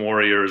Wisdom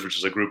Warriors, which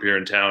is a group here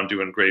in town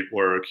doing great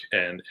work,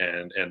 and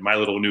my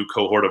little new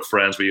cohort of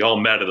friends. We all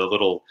met at a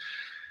little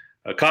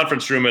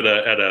conference room at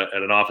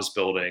an office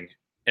building,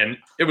 and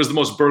it was the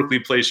most Berkeley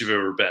place you've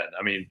ever been.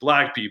 I mean,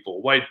 Black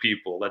people, white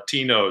people,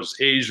 Latinos,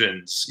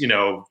 Asians, you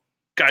know,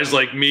 guys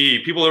like me,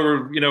 people that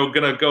were, you know,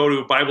 going to go to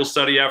a Bible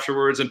study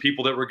afterwards, and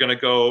people that were going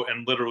to go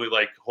and literally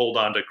like hold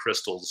on to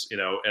crystals, you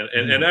know,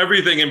 and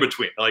everything in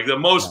between, like the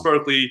most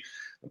Berkeley,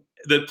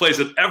 the place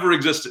that ever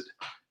existed.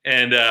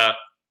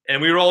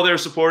 And we were all there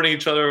supporting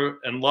each other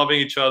and loving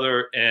each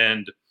other.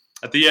 And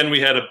at the end, we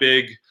had a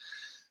big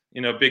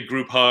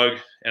group hug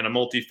and a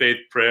multi-faith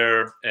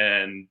prayer.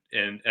 And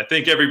I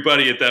think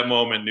everybody at that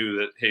moment knew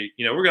that, hey,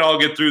 you know, we're going to all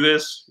get through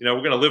this. You know,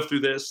 we're going to live through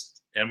this.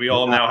 And we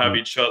all now have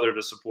each other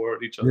to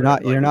support each other.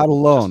 You're not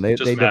alone. They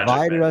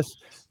divided us.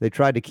 They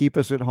tried to keep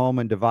us at home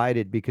and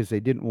divided because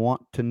they didn't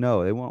want to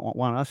know. They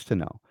want us to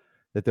know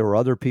that there were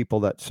other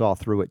people that saw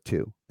through it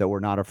too, that were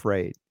not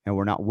afraid and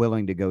were not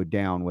willing to go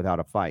down without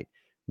a fight.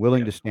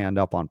 Willing to stand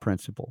up on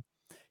principle,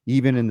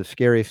 even in the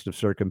scariest of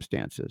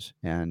circumstances.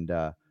 And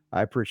I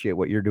appreciate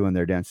what you're doing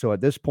there, Dan. So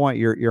at this point,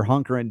 you're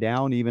hunkering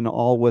down, even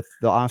all with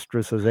the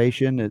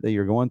ostracization that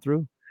you're going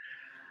through?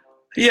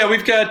 Yeah,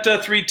 we've got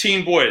 3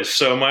 teen boys.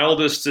 So my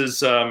oldest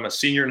is a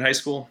senior in high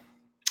school.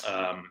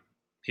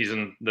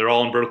 They're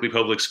all in Berkeley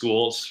public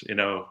schools, you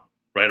know,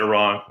 right or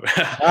wrong.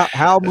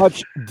 How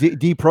much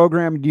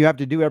deprogramming do you have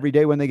to do every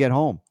day when they get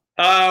home?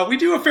 We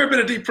do a fair bit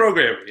of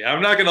deprogramming.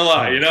 I'm not going to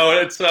lie. You know,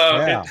 it's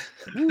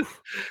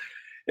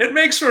it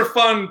makes for a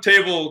fun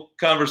table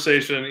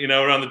conversation, you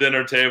know, around the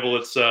dinner table.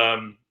 It's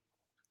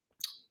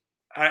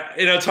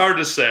it's hard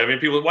to say. I mean,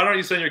 people, why don't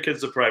you send your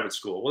kids to private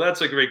school? Well, that's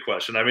a great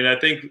question. I mean, I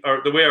think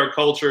the way our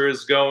culture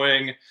is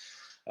going,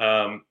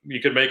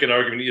 you could make an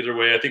argument either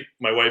way. I think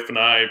my wife and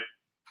I,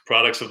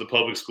 products of the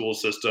public school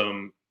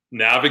system,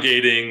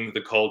 navigating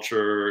the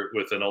culture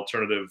with an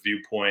alternative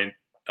viewpoint,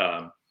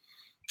 and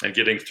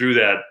getting through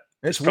that.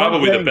 It's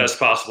probably the best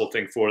possible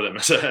thing for them,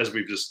 as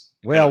we've just.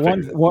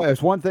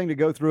 It's one thing to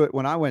go through it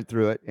when I went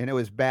through it, and it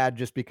was bad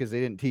just because they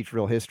didn't teach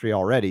real history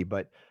already.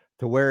 But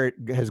to where it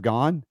has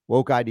gone,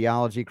 woke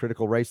ideology,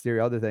 critical race theory,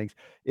 other things,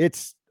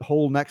 it's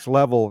whole next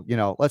level. You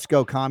know, let's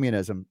go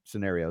communism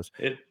scenarios.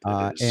 It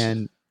is.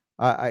 And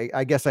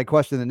I guess I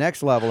question the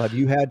next level. Have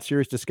you had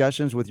serious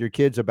discussions with your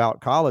kids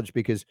about college?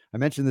 Because I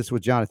mentioned this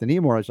with Jonathan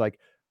Emord. It's like,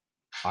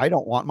 I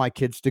don't want my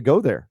kids to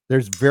go there.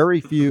 There's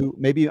very few,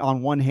 maybe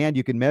on one hand,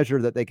 you can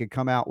measure that they could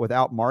come out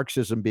without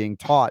Marxism being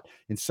taught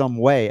in some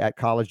way at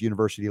college,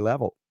 university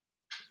level.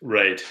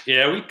 Right.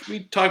 Yeah.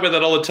 We talk about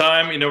that all the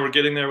time. You know, we're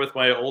getting there with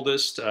my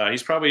oldest.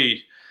 He's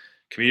probably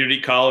community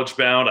college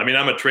bound. I mean,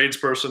 I'm a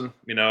tradesperson.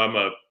 You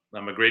know,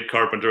 I'm a great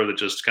carpenter that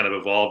just kind of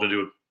evolved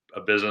into a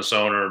business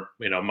owner.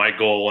 You know, my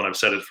goal, and I've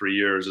said it for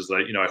years, is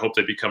that, you know, I hope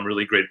they become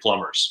really great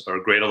plumbers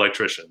or great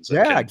electricians.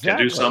 And can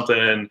do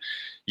something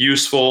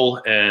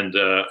useful and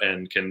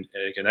can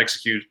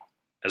execute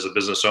as a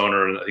business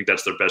owner. And I think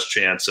that's their best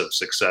chance of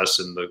success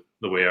in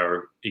the way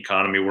our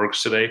economy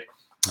works today.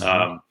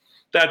 Mm-hmm.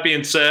 That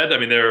being said, I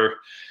mean, they're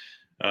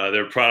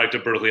a product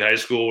of Berkeley High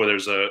School, where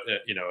there's a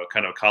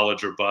kind of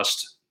college or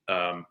bust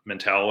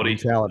mentality.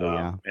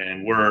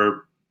 And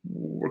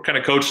we're kind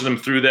of coaching them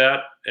through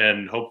that,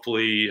 and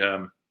hopefully,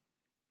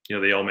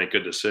 they all make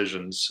good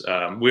decisions. You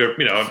heard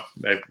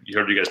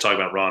you guys talk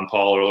about Ron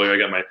Paul earlier. I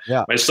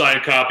got my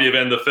signed copy of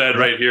End the Fed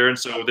right here. And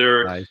so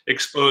they're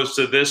exposed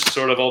to this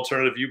sort of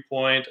alternative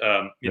viewpoint.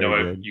 You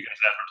guys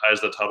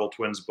advertised the Tuttle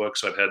Twins book.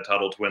 So I've had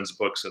Tuttle Twins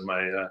books in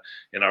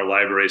our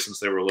library since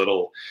they were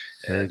little.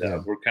 And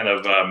we're kind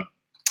of,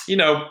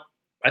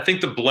 I think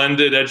the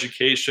blended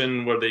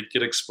education where they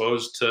get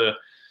exposed to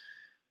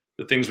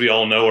the things we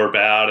all know are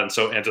bad and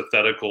so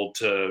antithetical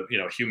to,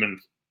 human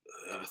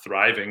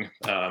thriving.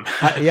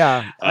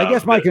 I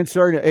guess my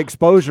concern,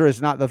 exposure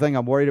is not the thing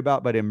I'm worried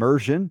about, but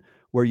immersion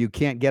where you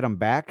can't get them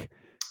back.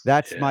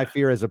 That's my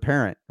fear as a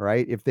parent,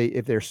 right? If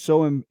they're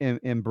so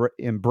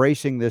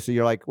embracing this, and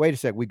you're like, wait a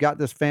sec, we got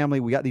this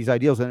family, we got these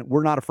ideals, and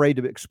we're not afraid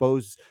to be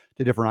exposed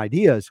to different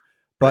ideas.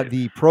 But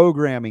the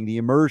programming, the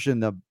immersion,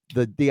 the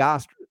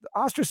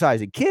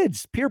ostracizing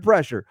kids, peer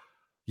pressure,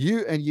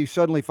 you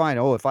suddenly find,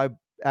 if I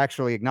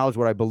actually acknowledge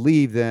what I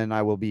believe, then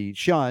I will be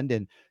shunned.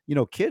 And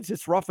kids,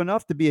 it's rough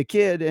enough to be a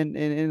kid and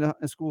in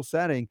a school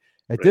setting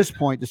at this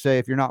point to say,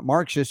 if you're not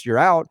Marxist, you're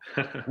out.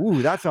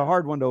 Ooh, that's a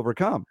hard one to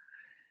overcome.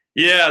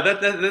 Yeah,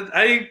 that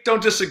I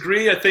don't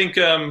disagree. I think,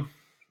 I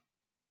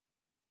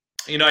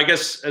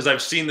guess as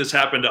I've seen this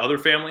happen to other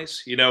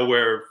families,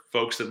 where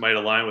folks that might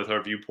align with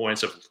our viewpoints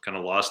have kind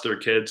of lost their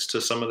kids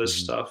to some of this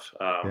stuff.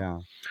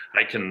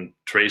 I can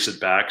trace it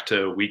back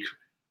to weak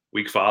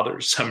weak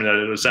fathers. I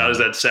mean, as sad as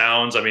that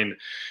sounds, I mean,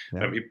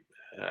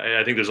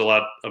 I think there's a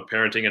lot of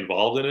parenting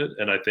involved in it.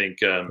 And I think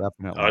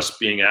us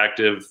being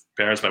active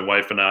parents, my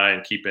wife and I,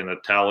 and keeping a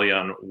tally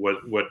on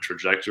what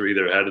trajectory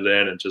they're headed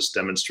in, and just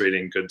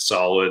demonstrating good,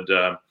 solid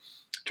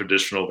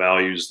traditional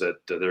values that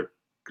they're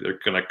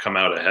going to come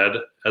out ahead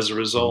as a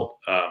result.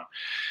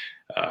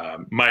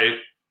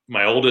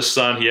 My oldest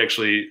son, he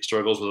actually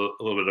struggles with a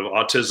little bit of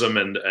autism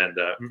and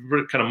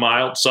kind of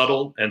mild,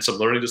 subtle, and some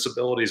learning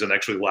disabilities. And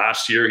actually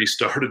last year he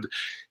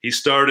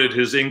started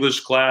his English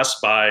class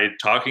by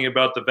talking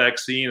about the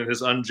vaccine and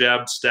his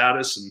unjabbed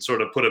status, and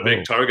sort of put a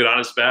big target on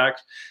his back.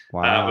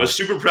 Wow. I was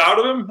super proud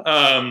of him.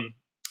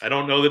 I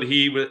don't know that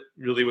he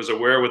really was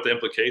aware what the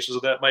implications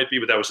of that might be,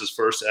 but that was his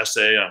first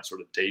essay on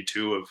sort of day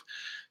 2 of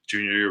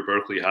junior year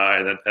Berkeley High,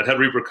 and that had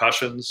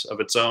repercussions of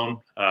its own.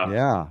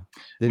 My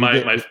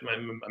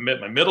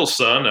middle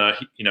son,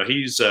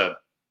 he's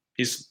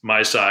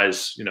my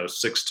size,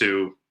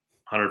 6'2",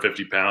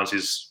 150 pounds.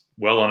 He's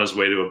well on his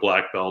way to a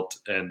black belt,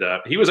 and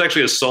he was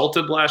actually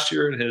assaulted last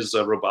year in his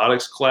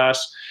robotics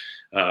class,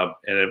 and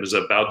it was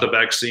about the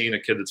vaccine. A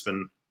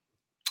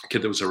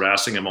kid that was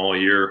harassing him all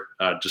year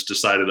just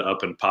decided to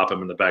up and pop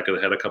him in the back of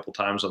the head a couple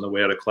times on the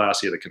way out of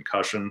class. He had a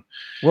concussion.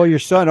 Well, your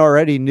son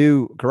already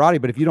knew karate,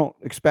 but if you don't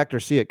expect or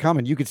see it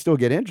coming, you could still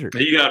get injured.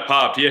 He got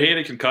popped. Yeah, he had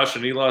a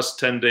concussion. He lost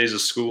 10 days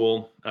of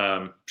school.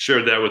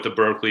 Shared that with the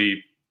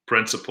Berkeley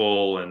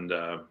principal, and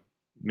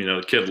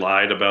the kid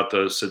lied about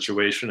the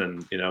situation.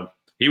 And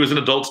he was an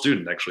adult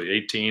student, actually,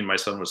 18. My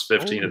son was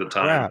 15 at the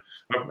time.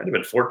 Or might have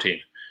been 14.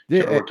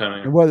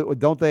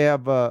 Don't they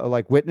have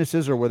like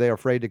witnesses, or were they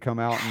afraid to come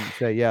out and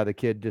say, yeah, the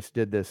kid just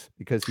did this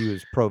because he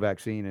was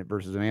pro-vaccine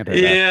versus an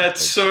anti-vaccine? Yeah,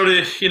 it's sort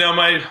of,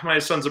 my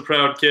son's a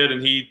proud kid, and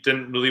he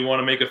didn't really want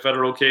to make a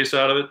federal case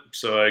out of it.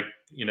 So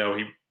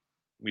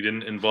we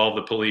didn't involve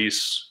the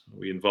police.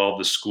 We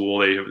involved the school.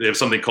 They have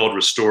something called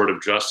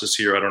restorative justice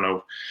here. I don't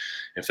know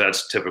if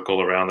that's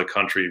typical around the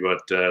country,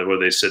 but where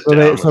they sit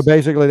down. So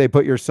basically they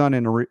put your son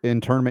in an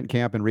internment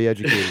camp and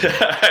re-educated him.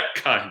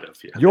 Kind of,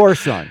 yeah. Your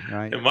son,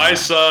 right? And my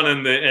son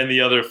and the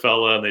other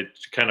fella, and they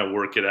kind of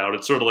work it out.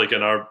 It's sort of like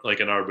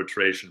an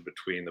arbitration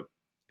between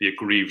the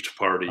aggrieved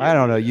party. I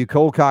don't know. You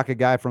cold cock a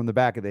guy from the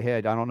back of the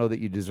head. I don't know that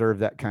you deserve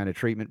that kind of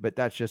treatment, but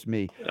that's just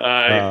me.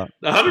 I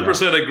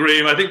 100%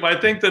 agree. I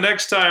think the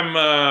next time,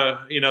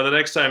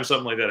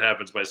 something like that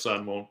happens, my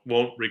son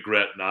won't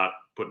regret not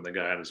putting the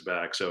guy on his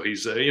back. So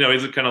he's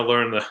kind of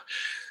learned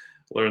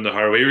the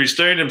hard way. He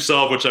restrained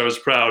himself, which I was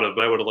proud of,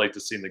 but I would have liked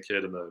to seen the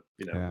kid in the,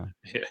 Yeah.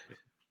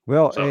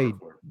 Well, hey,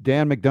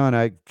 Dan McDunn,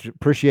 I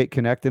appreciate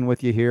connecting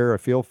with you here. I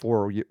feel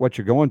for what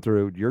you're going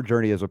through, your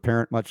journey as a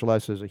parent, much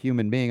less as a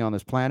human being on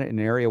this planet, in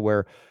an area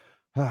where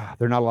there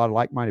are not a lot of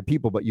like-minded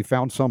people, but you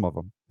found some of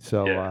them.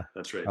 So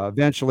that's right.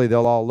 Eventually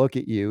they'll all look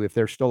at you, if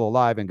they're still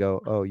alive, and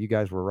go, oh, you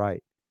guys were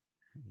right.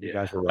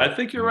 I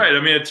think you're right.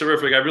 I mean, it's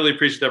terrific. I really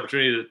appreciate the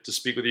opportunity to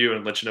speak with you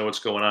and let you know what's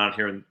going on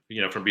here, and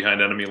from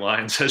behind enemy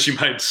lines, as you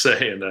might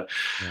say. And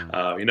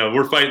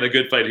we're fighting a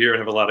good fight here, and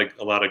have a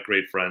lot of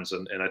great friends.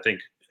 And I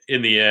think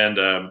in the end,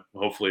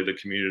 hopefully the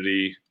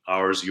community,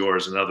 ours,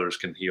 yours, and others,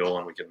 can heal,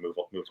 and we can move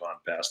on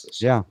past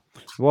this. Yeah.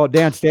 Well,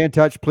 Dan, stay in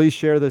touch. Please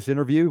share this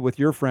interview with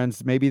your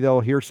friends. Maybe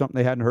they'll hear something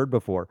they hadn't heard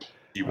before.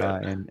 You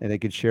bet. And they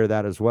could share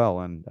that as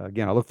well. And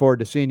again, I look forward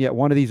to seeing you at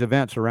one of these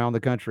events around the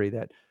country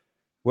that,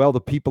 well,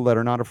 the people that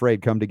are not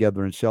afraid come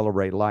together and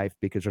celebrate life,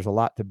 because there's a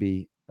lot to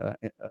be,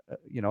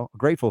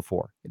 grateful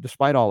for,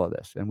 despite all of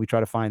this. And we try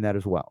to find that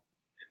as well.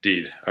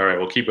 Indeed. All right.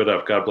 Well, keep it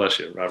up. God bless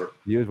you, Robert.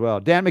 You as well.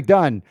 Dan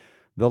McDunn,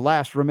 the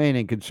last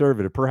remaining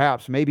conservative.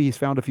 Perhaps, maybe he's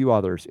found a few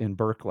others in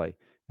Berkeley,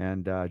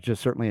 and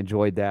just certainly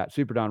enjoyed that.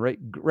 Super Don,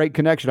 great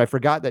connection. I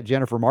forgot that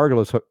Jennifer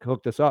Margulis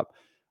hooked us up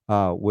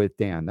with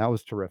Dan. That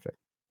was terrific.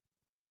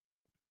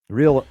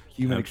 Real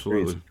human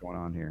experience going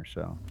on here.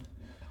 So,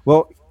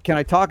 well, can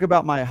I talk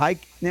about my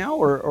hike now,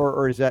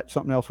 or is that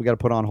something else we got to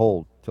put on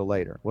hold till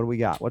later? What do we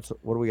got? What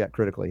do we got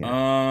critically here?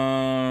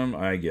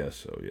 I guess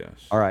so.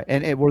 Yes. All right.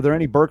 And were there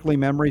any Berkeley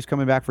memories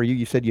coming back for you?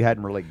 You said you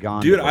hadn't really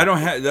gone. Dude, I don't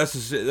have. That's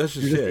just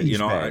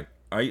it.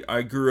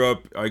 I grew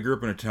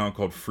up in a town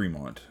called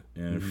Fremont,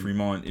 and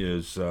Fremont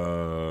is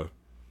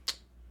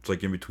it's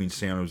like in between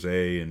San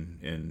Jose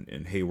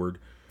and Hayward.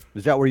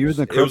 Is that where you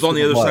were? It was on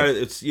the other side.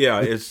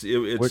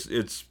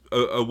 It's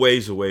a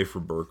ways away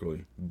from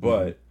Berkeley,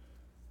 but.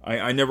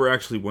 I never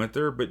actually went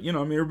there, but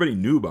everybody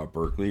knew about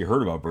Berkeley,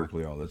 heard about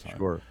Berkeley all the time.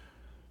 Sure.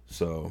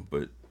 So,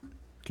 but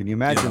can you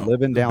imagine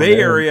living down the Bay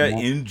there Area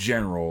in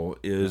general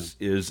is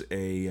it's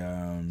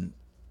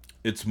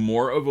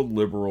more of a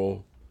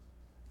liberal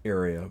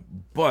area,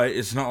 but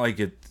it's not like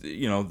it.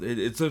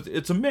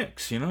 It's a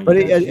mix. But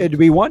it'd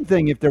be one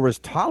thing if there was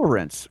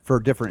tolerance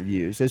for different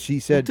views, as she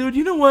said. Well, dude,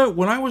 you know what?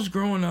 When I was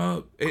growing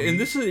up, and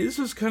this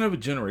is kind of a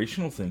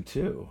generational thing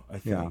too. I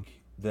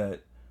think that.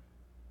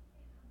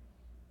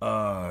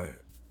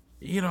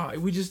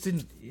 We just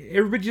didn't.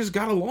 Everybody just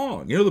got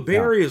along. The Bay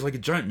Area is like a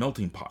giant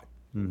melting pot.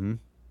 Mm-hmm.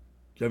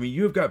 I mean,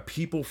 you have got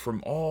people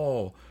from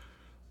all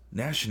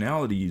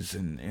nationalities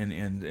and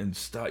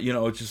stuff.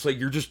 It's just like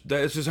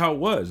that's just how it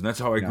was, and that's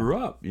how I grew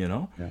up.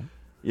 Yeah.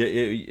 Yeah,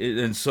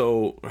 and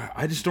so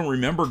I just don't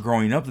remember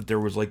growing up that there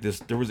was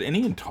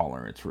any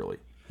intolerance really.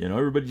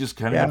 Everybody just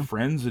kind of had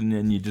friends, and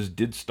then you just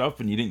did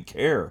stuff, and you didn't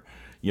care,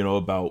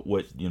 about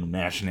what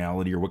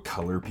nationality or what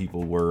color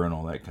people were and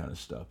all that kind of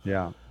stuff.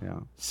 Yeah, yeah.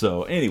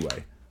 So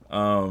anyway,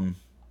 I'll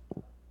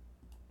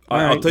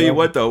tell you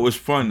what though, it was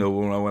fun though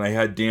when I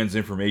had Dan's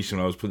information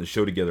when I was putting the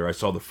show together. I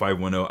saw the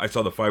 510. I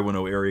saw the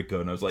 510 area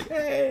code, and I was like,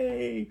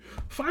 "Hey,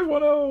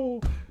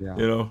 510!"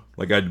 Yeah.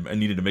 Like I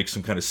needed to make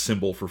some kind of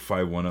symbol for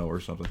 510 or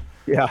something.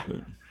 Yeah.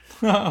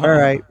 All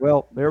right.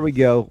 Well, there we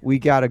go. We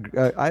got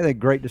I think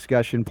great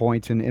discussion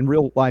points and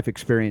real life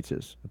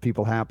experiences of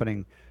people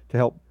happening to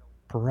help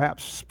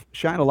perhaps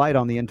shine a light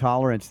on the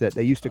intolerance that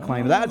they used to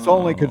claim. That's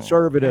only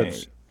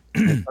conservatives.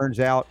 Hey. It turns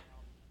out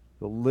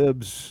the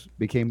libs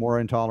became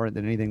more intolerant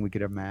than anything we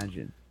could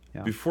imagine.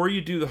 Yeah. Before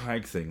you do the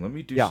hike thing, let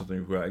me do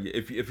something.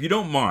 If you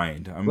don't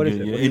mind, I'm going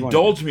to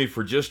indulge me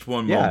for just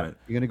one moment.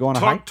 You're going to go on a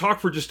hike?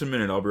 Talk for just a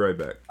minute. I'll be right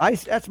back.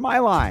 That's my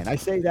line. I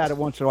say that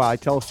once in a while. I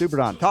tell Super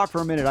Don, talk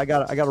for a minute. I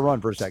got to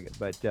run for a second.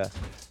 But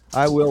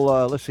I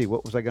will, let's see,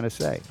 what was I going to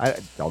say? I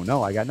don't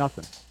know. I got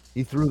nothing.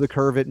 He threw the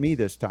curve at me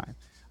this time.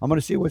 I'm going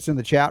to see what's in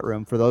the chat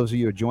room for those of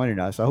you who are joining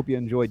us. I hope you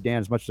enjoyed Dan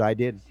as much as I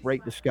did.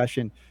 Great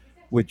discussion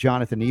with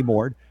Jonathan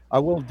Emord. I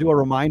will do a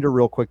reminder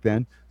real quick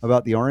then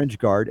about the Orange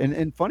Guard.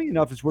 And funny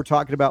enough, as we're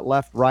talking about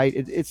left, right,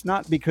 it's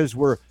not because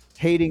we're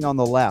hating on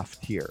the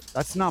left here.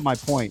 That's not my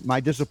point. My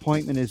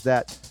disappointment is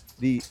that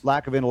the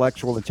lack of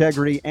intellectual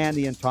integrity and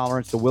the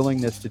intolerance, the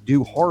willingness to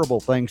do horrible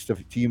things to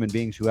human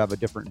beings who have a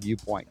different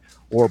viewpoint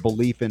or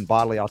belief in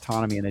bodily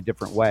autonomy in a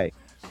different way.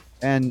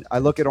 And I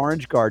look at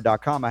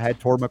orangeguard.com. I had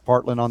Tor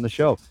McPartland on the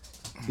show.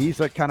 He's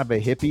a kind of a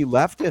hippie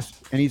leftist,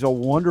 and he's a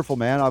wonderful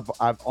man.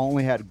 I've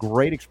only had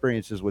great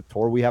experiences with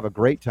Tor. We have a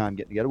great time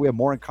getting together. We have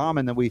more in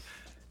common than we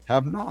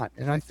have not.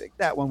 And I think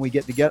that when we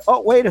get together,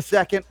 oh, wait a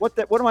second. What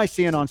am I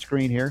seeing on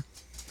screen here?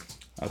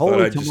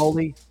 Holy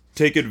tamale.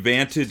 Take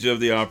advantage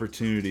of the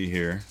opportunity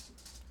here.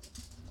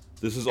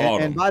 This is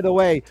Autumn. And by the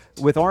way,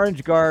 with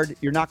Orange Guard,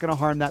 you're not going to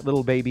harm that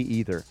little baby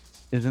either.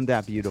 Isn't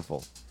that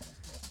beautiful?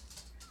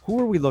 Who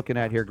are we looking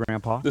at here,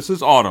 Grandpa? This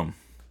is Autumn.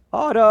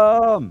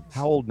 Autumn.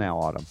 How old now,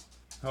 Autumn?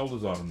 How old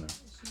is Autumn now?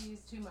 She's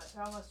 2 months.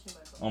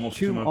 Almost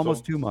 2 months.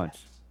 Almost 2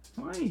 months.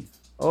 Hi.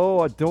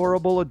 Oh,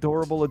 adorable,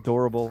 adorable,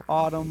 adorable.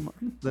 Autumn,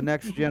 the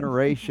next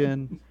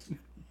generation.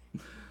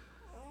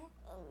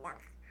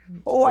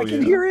 Oh, I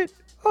can hear it.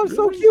 Oh, really?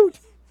 So cute.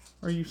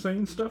 Are you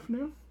saying stuff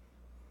now?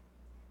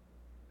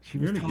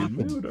 You're in a good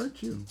mood,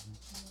 aren't you?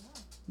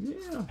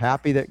 Yeah.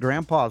 Happy that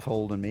Grandpa's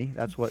holding me.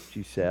 That's what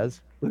she says.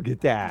 Look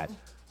at that.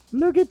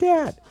 Look at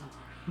that.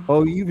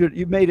 Oh,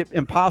 you've made it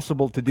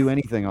impossible to do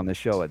anything on the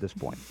show at this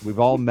point. We've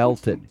all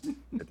melted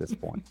at this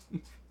point.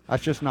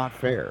 That's just not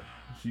fair.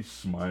 She's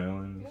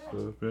smiling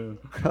and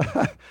stuff.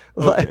 Yeah.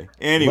 Okay.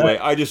 Anyway,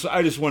 I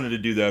just wanted to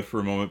do that for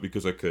a moment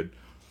because I could.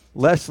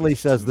 Leslie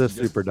says this,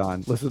 Super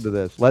Don. Listen to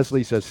this.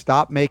 Leslie says,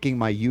 "Stop making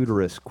my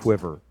uterus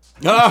quiver."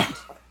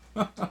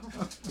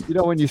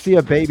 When you see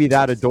a baby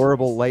that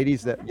adorable,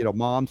 ladies that,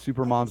 moms,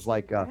 super moms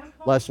like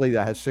Leslie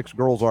that has 6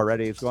 girls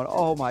already, it's going,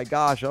 oh my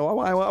gosh, I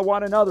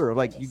want another.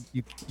 Like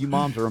you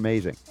moms are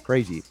amazing.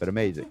 Crazy, but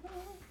amazing.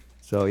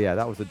 So yeah,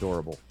 that was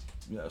adorable.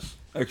 Yes.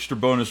 Extra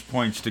bonus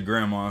points to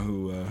Grandma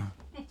who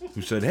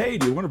said, "Hey,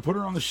 do you want to put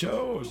her on the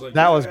show?" I was like,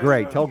 that was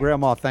great. Tell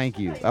Grandma thank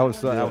you. That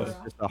was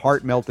just a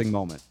heart-melting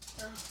moment.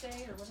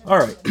 All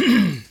right.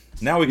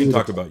 Now we can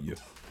talk about you.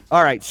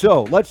 All right,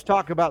 so let's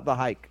talk about the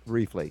hike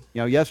briefly.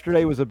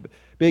 Yesterday was a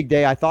big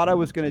day. I thought I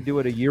was going to do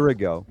it a year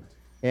ago,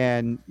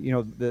 and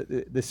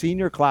the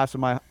senior class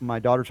of my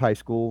daughter's high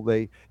school,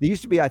 they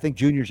used to be, I think,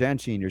 juniors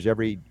and seniors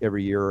every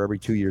year or every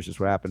 2 years is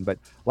what happened. But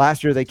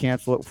last year they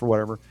canceled it for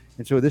whatever,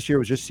 and so this year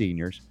was just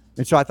seniors.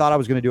 And so I thought I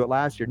was going to do it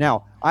last year.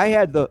 Now I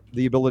had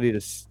the ability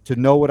to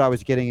know what I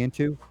was getting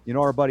into.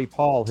 Our buddy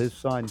Paul, his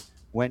son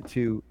went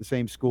to the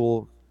same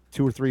school,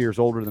 2 or 3 years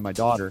older than my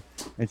daughter,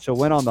 and so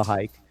went on the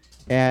hike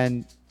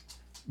and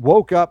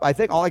woke up, I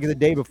think, like the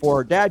day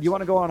before. "Dad, you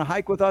want to go on a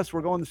hike with us?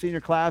 We're going to senior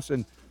class."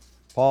 And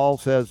Paul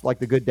says, like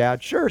the good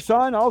dad, "Sure,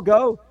 son, I'll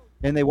go."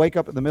 And they wake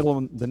up in the middle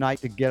of the night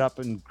to get up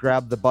and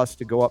grab the bus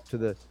to go up to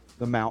the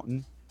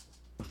mountain.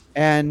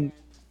 And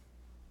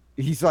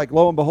he's like,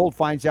 lo and behold,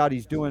 finds out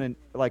he's doing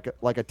like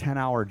a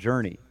 10-hour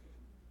journey.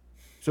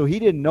 So he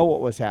didn't know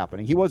what was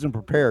happening. He wasn't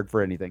prepared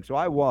for anything. So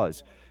I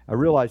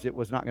realized it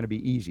was not going to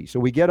be easy. So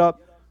we get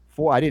up.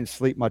 I didn't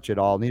sleep much at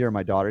all. Neither did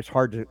my daughter. It's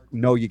hard to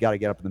know you got to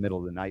get up in the middle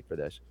of the night for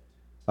this.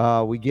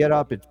 We get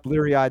up. It's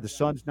bleary-eyed. The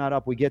sun's not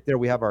up. We get there.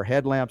 We have our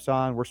headlamps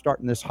on. We're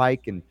starting this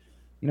hike, and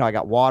I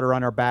got water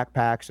on our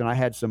backpacks, and I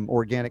had some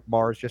organic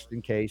bars just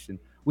in case. And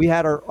we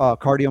had our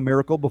cardio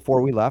miracle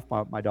before we left,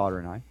 my daughter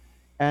and I.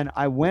 And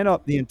I went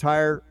up the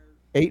entire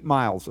 8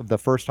 miles of the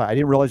first hike. I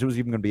didn't realize it was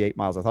even going to be 8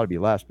 miles. I thought it'd be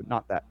less, but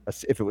not that.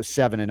 If it was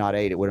 7 and not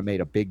 8, it would have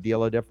made a big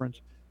deal of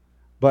difference.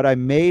 But I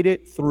made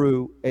it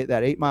through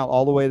that 8 mile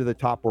all the way to the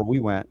top where we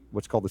went,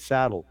 what's called the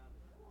saddle.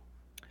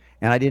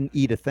 And I didn't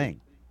eat a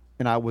thing.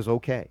 And I was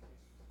okay.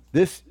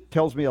 This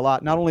tells me a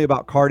lot, not only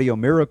about cardio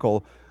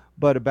miracle,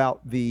 but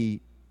about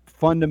the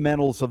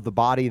fundamentals of the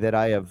body that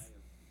I have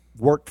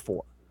worked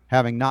for,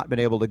 having not been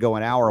able to go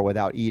an hour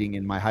without eating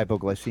in my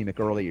hypoglycemic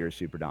early years,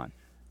 Super Don.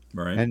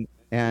 Right.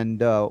 And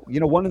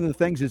one of the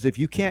things is if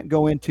you can't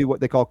go into what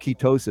they call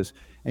ketosis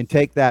and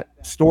take that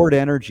stored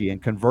energy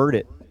and convert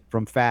it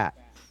from fat,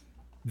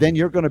 then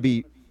you're going to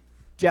be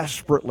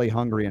desperately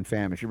hungry and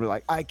famished. You'll be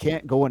like, I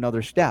can't go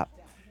another step.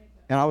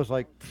 And I was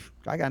like,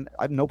 I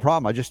have no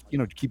problem. I just,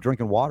 keep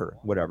drinking water,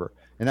 whatever.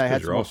 And then I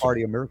had some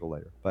cardio miracle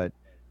later. But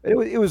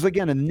it was,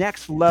 again, a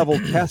next level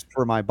test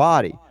for my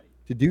body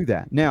to do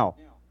that. Now,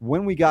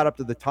 when we got up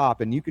to the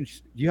top, and do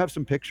you have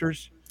some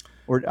pictures?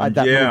 Or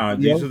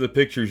these are the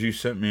pictures you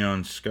sent me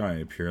on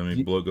Skype. Here, let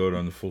me go it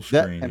on the full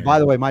screen. And by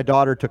the way, my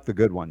daughter took the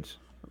good ones.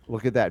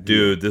 Look at that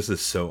view. Dude, this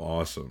is so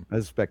awesome.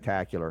 That's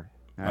spectacular.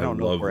 I don't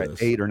know if we're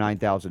at 8,000 or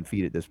 9,000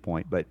 feet at this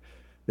point, but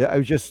it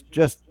was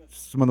just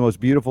some of the most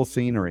beautiful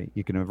scenery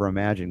you can ever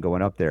imagine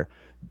going up there.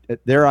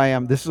 There I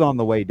am. This is on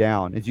the way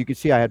down. As you can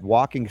see, I had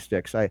walking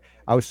sticks. I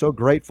was so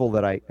grateful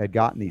that I had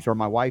gotten these, or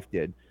my wife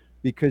did,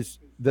 because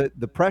the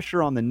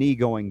pressure on the knee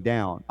going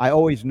down, I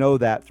always know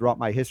that throughout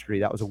my history,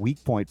 that was a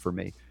weak point for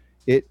me.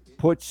 It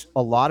puts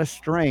a lot of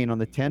strain on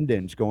the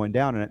tendons going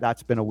down, and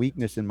that's been a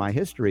weakness in my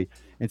history.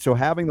 And so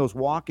having those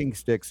walking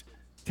sticks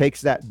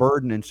takes that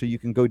burden, and so you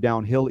can go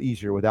downhill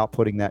easier without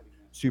putting that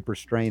super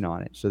strain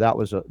on it. So that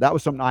was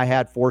something I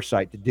had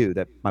foresight to do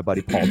that my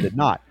buddy Paul did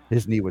not.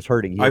 His knee was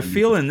hurting. I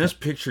feel in this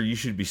picture you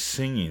should be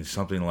singing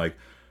something like,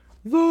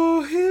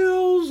 "The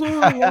hills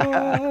are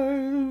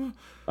alive."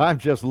 I'm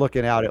just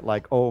looking at it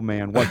like, oh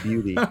man, what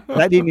beauty.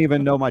 I didn't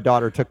even know my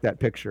daughter took that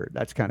picture.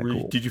 That's kind of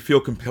cool. Did you feel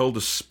compelled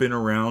to spin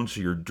around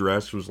so your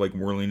dress was like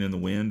whirling in the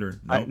wind? Or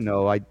no?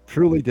 No, I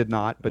truly did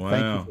not, but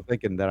thank you for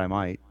thinking that I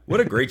might.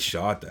 What a great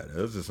shot that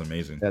is. This is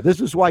amazing. Yeah,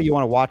 this is why you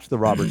want to watch the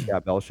Robert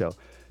Scott Bell Show.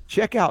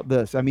 Check out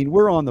this. I mean,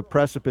 we're on the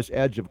precipice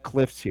edge of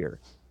cliffs here,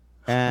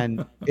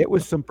 and it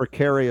was some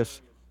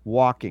precarious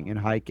walking and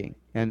hiking.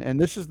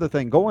 And this is the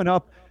thing. Going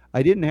up,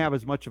 I didn't have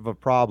as much of a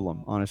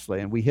problem, honestly,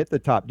 and we hit the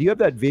top. Do you have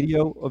that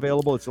video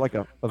available? It's like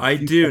I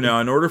do.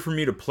 Now, in order for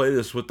me to play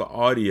this with the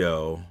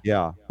audio...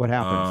 Yeah, what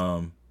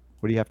happens?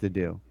 What do you have to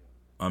do?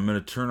 I'm going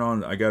to turn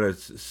on... I got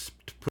to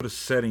put a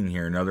setting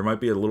here. Now, there might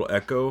be a little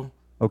echo.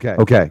 Okay.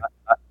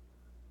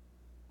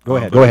 Go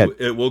ahead.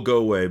 It will go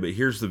away, but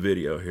here's the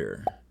video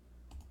here.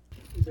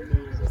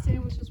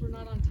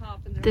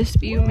 This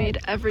view made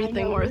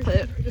everything worth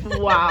it.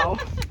 Wow.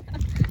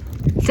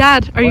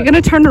 Dad, are you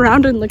going to turn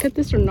around and look at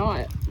this or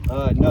not?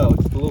 No,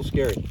 it's a little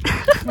scary.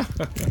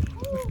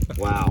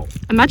 Wow.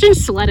 Imagine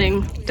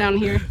sledding down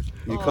here.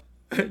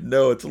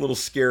 No, it's a little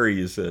scary,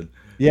 you said.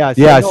 Yeah.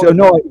 So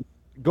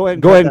go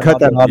ahead and cut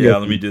that audio. Yeah,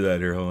 let me do that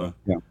here. Hold on.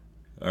 Yeah.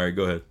 All right,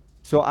 go ahead.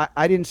 So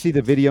I didn't see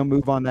the video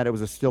move on that. It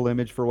was a still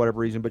image for whatever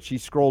reason, but she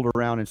scrolled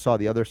around and saw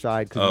the other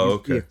side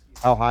because see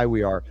how high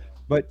we are.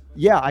 But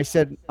yeah, I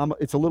said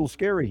it's a little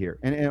scary here.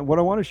 And what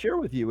I want to share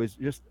with you is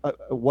just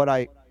what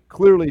I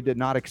clearly did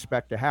not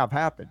expect to have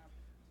happen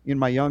in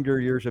my younger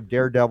years of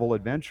daredevil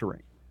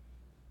adventuring.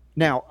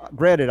 Now,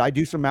 granted, I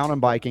do some mountain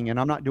biking, and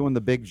I'm not doing the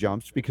big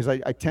jumps because I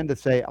tend to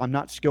say I'm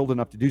not skilled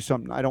enough to do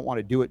something. I don't want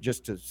to do it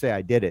just to say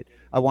I did it.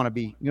 I want to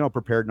be,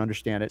 prepared and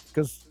understand it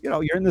because,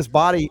 you're in this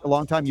body a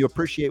long time. You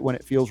appreciate when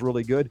it feels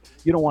really good.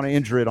 You don't want to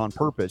injure it on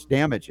purpose,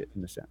 damage it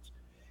in a sense.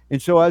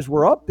 And so as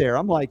we're up there,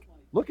 I'm like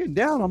looking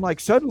down. I'm like,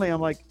 suddenly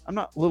I'm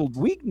not a little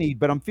weak-kneed,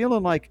 but I'm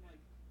feeling like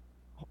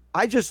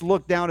I just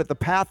looked down at the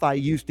path I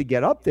used to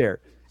get up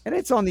there, and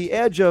it's on the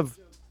edge of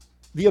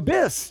the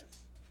abyss.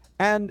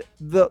 And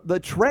the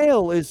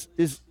trail is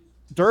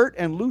dirt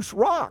and loose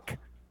rock.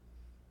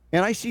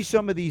 And I see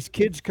some of these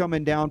kids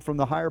coming down from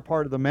the higher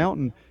part of the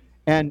mountain,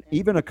 and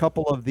even a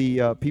couple of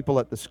the people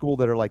at the school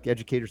that are like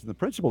educators and the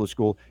principal of the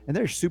school, and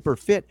they're super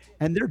fit,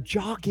 and they're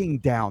jogging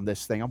down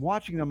this thing. I'm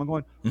watching them. I'm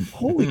going,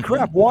 holy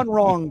crap, one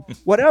wrong,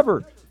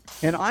 whatever.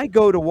 And I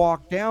go to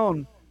walk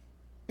down,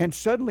 and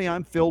suddenly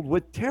I'm filled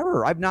with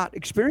terror. I've not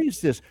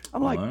experienced this.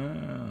 I'm like,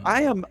 wow.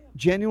 I am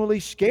genuinely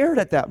scared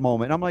at that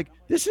moment. I'm like,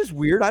 this is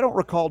weird. I don't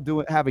recall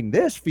having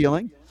this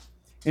feeling.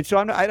 And so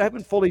I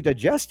haven't fully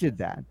digested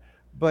that.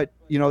 But,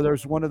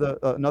 there's one of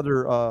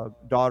another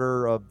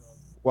daughter of,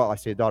 well, I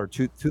say daughter,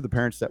 two of the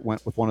parents that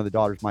went with one of the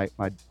daughters,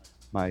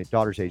 my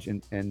daughter's age.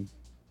 And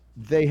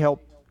they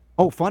helped.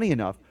 Oh, funny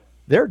enough,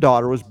 their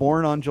daughter was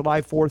born on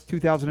July 4th,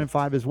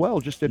 2005 as well,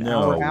 just an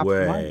hour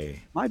after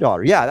my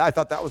daughter. Yeah, I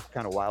thought that was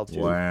kind of wild too.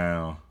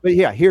 Wow. But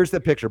yeah, here's the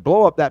picture.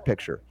 Blow up that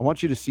picture. I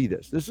want you to see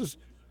this.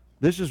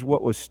 This is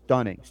what was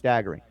stunning,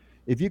 staggering.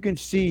 If you can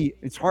see,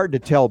 it's hard to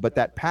tell, but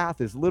that path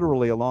is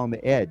literally along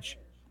the edge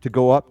to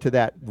go up to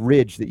that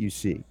ridge that you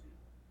see.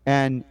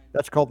 And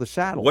that's called the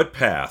saddle. What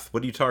path?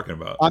 What are you talking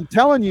about? I'm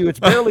telling you, it's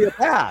barely a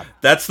path.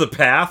 That's the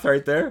path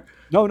right there?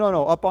 No,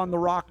 up on the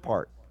rock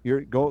part.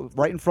 You go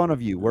right in front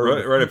of you.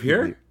 Right up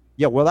here?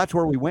 Yeah, well, that's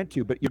where we went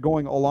to, but you're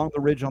going along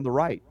the ridge on the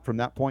right. From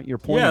that point, you're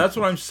pointing. Yeah, that's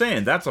what I'm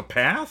saying. That's a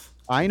path?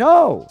 I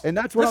know, and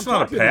that's what I'm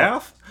talking about.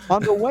 That's not a path?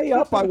 On the way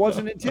up, I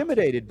wasn't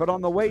intimidated, but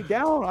on the way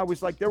down, I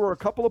was like, there were a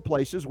couple of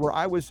places where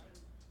I was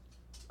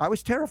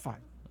terrified.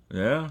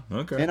 Yeah,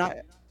 okay. And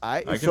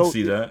I can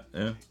see that,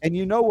 yeah. And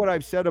you know what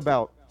I've said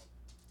about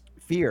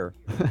fear.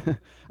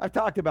 I've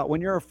talked about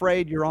when you're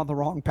afraid you're on the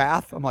wrong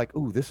path. I'm like,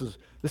 ooh,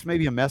 this may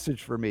be a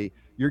message for me.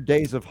 Your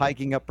days of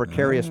hiking up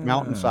precarious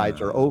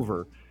mountainsides are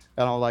over.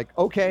 And I'm like,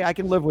 okay, I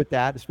can live with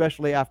that,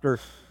 especially after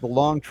the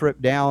long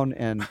trip down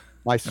and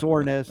my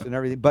soreness and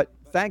everything. But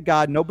thank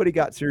God nobody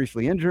got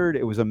seriously injured.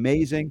 It was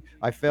amazing.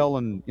 I fell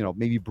and,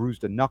 maybe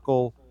bruised a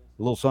knuckle,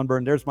 a little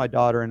sunburn. There's my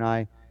daughter and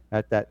I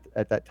at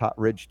that top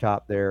ridge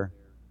top there.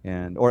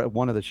 Or at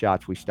one of the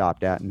shots we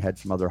stopped at and had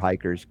some other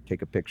hikers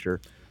take a picture.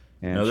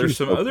 And now there's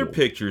some so other cool.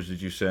 pictures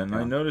that you sent, and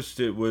I noticed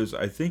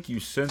I think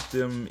you sent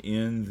them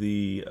in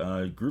the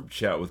group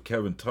chat with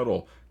Kevin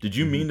Tuttle. Did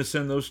you mean to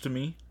send those to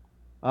me?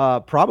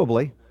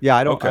 Probably. Yeah,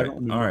 I don't. Okay. I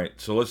don't All right.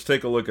 So let's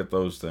take a look at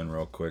those then,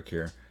 real quick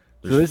here.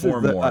 There's four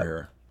more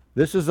here.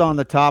 This is on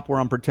the top where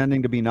I'm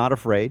pretending to be not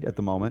afraid at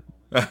the moment.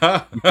 You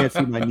can't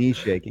see my knees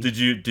shaking. Did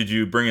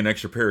you bring an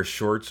extra pair of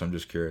shorts? I'm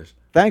just curious.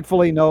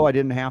 Thankfully, no, I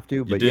didn't have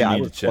to. But I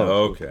was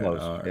close. Okay. Close.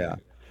 All right. Yeah.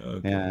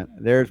 Okay. And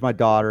there's my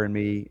daughter and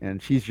me,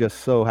 and she's just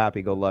so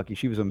happy-go-lucky.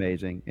 She was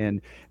amazing.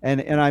 And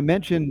I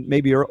mentioned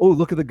maybe,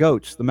 look at the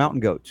goats, the mountain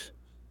goats.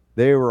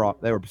 They were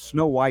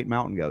snow white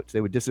mountain goats.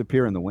 They would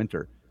disappear in the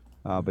winter,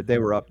 but they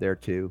were up there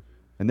too.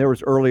 And there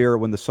was earlier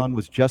when the sun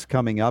was just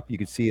coming up, you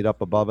could see it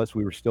up above us.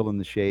 We were still in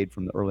the shade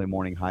from the early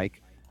morning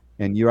hike.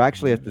 And you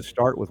actually have to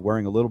start with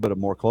wearing a little bit of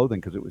more clothing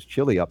because it was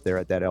chilly up there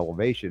at that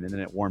elevation, and then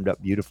it warmed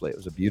up beautifully. It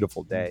was a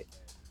beautiful day.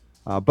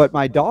 But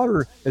my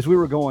daughter, as we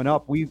were going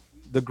up,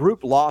 the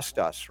group lost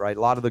us, right? A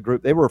lot of the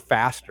group, they were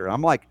faster.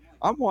 I'm like,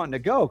 I'm wanting to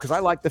go because I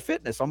like the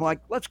fitness. I'm like,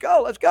 let's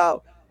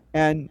go.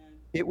 And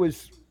it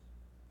was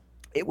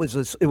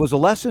a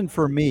lesson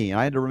for me.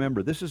 I had to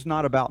remember, this is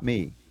not about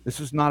me. This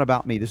is not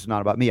about me.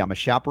 I'm a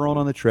chaperone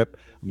on the trip.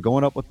 I'm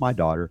going up with my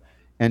daughter,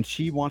 and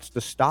she wants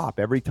to stop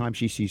every time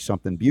she sees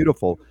something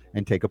beautiful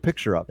and take a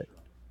picture of it.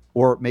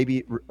 Or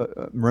maybe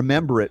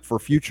remember it for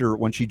future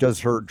when she does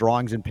her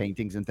drawings and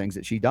paintings and things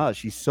that she does.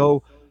 She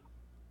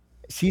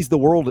sees the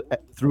world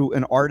through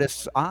an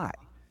artist's eye.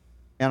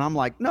 And I'm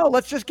like, no,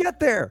 let's just get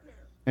there.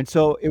 And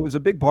so it was a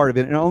big part of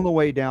it. And on the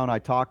way down, I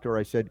talked to her.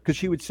 I said, because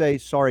she would say,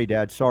 sorry,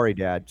 Dad, sorry,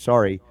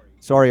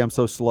 I'm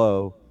so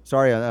slow.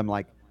 Sorry. I'm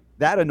like,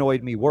 that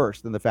annoyed me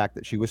worse than the fact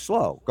that she was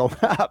slow going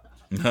up.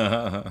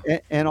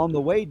 and on the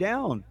way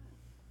down,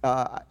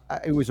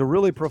 it was a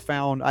really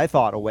profound, I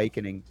thought,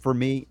 awakening for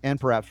me and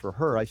perhaps for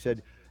her. I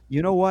said,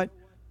 you know what?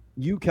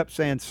 You kept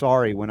saying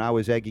sorry when I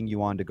was egging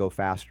you on to go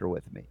faster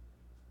with me.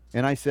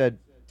 And I said,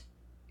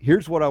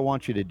 here's what I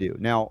want you to do.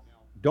 Now,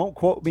 don't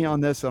quote me on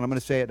this, and I'm going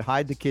to say it,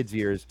 hide the kids'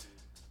 ears.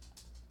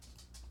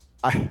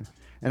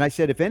 And I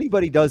said, if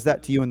anybody does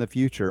that to you in the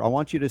future, I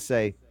want you to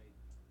say,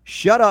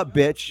 shut up,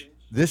 bitch.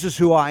 This is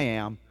who I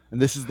am, and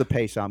this is the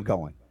pace I'm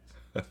going.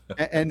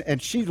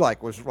 And she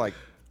was like,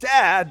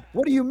 Dad,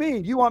 what do you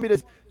mean? You want me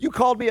to, you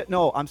called me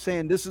no, I'm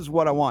saying this is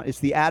what I want. It's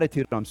the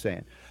attitude I'm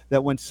saying.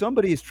 That when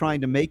somebody is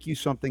trying to make you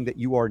something that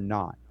you are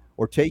not,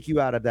 or take you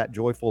out of that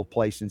joyful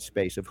place and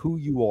space of who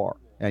you are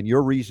and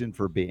your reason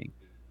for being,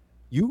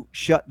 you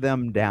shut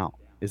them down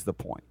is the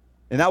point.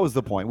 And that was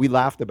the point. We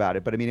laughed about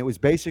it, but I mean, it was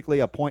basically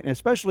a point, and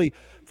especially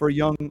for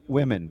young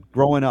women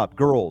growing up,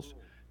 girls,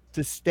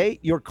 to state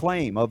your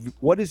claim of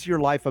what is your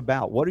life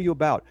about? What are you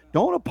about?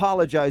 Don't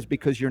apologize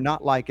because you're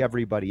not like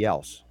everybody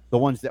else, the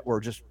ones that were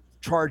just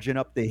charging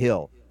up the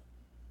hill.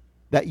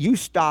 That you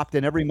stopped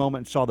in every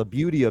moment and saw the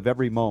beauty of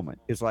every moment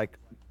is like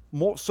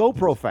so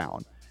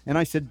profound. And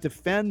I said,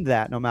 defend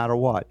that no matter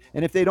what.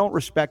 And if they don't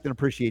respect and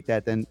appreciate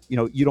that, then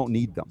you don't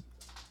need them.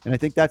 And I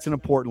think that's an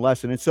important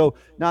lesson. And so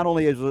not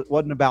only it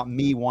wasn't about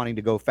me wanting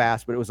to go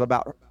fast, but it was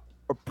about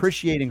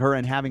appreciating her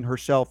and having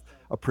herself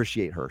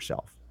appreciate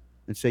herself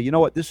and say, you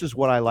know what, this is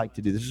what I like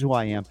to do. This is who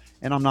I am.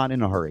 And I'm not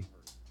in a hurry.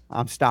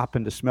 I'm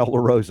stopping to smell the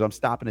roses. I'm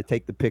stopping to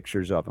take the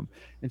pictures of them.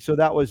 And so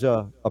that was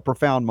a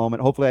profound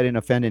moment. Hopefully I didn't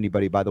offend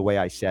anybody by the way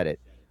I said it.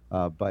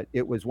 But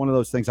it was one of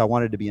those things I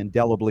wanted to be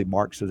indelibly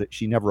marked so that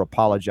she never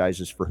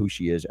apologizes for who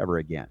she is ever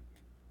again.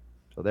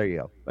 So there you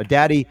go. A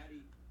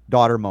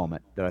daddy-daughter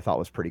moment that I thought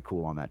was pretty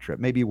cool on that trip.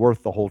 Maybe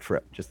worth the whole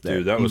trip. Just there.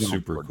 Dude, that was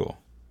super cool.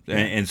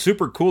 And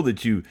super cool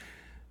that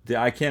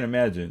I can't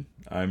imagine.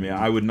 I mean,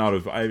 I would not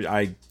have,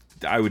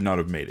 I would not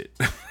have made it.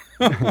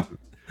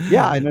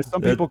 Yeah, I know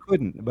some people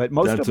couldn't, but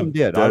most of them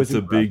did. That's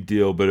a big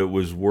deal, but it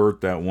was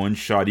worth that one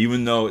shot.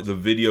 Even though the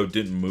video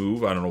didn't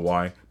move, I don't know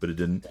why, but it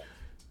didn't.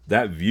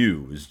 That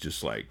view is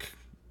just like...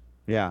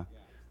 Yeah.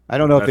 I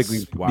don't know if it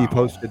could be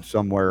posted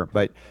somewhere,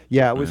 but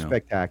yeah, it was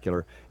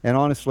spectacular. And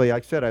honestly,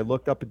 like I said, I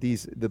looked up at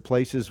the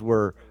places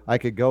where I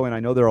could go, and I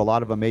know there are a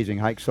lot of amazing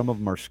hikes. Some of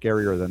them are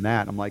scarier than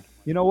that. I'm like,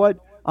 you know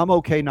what? I'm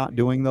okay not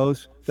doing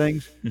those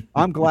things.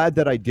 I'm glad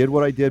that I did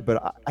what I did,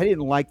 but I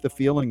didn't like the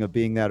feeling of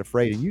being that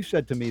afraid. And you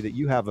said to me that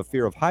you have a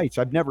fear of heights.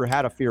 I've never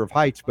had a fear of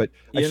heights, but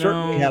I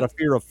certainly had a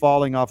fear of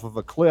falling off of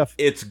a cliff.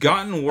 It's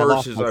gotten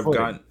worse as I've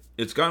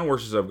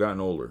gotten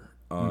older.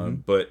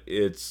 But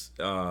it's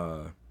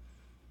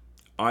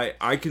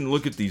I can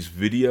look at these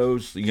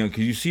videos, because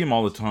you see them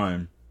all the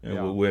time.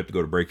 And we have to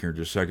go to break here in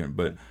just a second,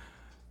 but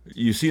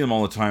you see them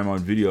all the time on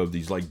video of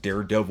these like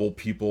daredevil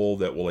people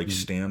that will like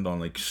stand on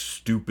like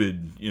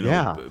stupid,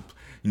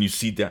 and you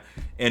see that,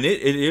 and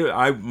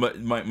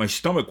my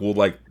stomach will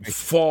like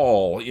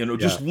fall,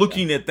 just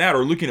looking at that,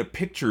 or looking at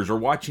pictures, or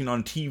watching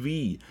on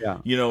TV,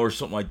 or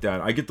something like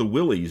that. I get the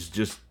willies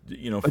just,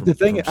 But the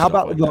thing, how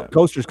about like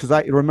coasters? Because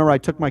I remember I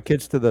took my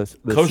kids to the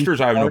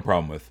coasters. I have no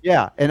problem with.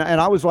 Yeah, and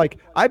I was like,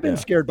 I've been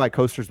scared by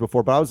coasters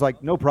before, but I was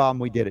like, no problem,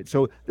 we did it.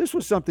 So this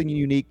was something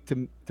unique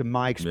to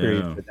my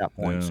experience at that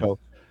point. So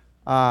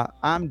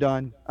I'm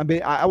done. I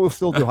mean, I will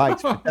still do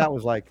heights, but that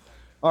was like,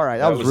 all right,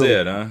 that was really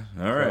it, huh?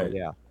 All right. So,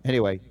 yeah.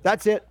 Anyway,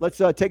 that's it.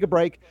 Let's take a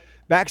break.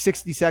 Back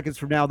 60 seconds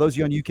from now. Those of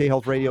you on UK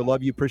Health Radio,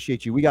 love you,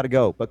 appreciate you. We got to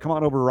go. But come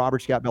on over to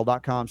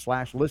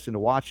robertscottbell.com/listen to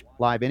watch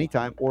live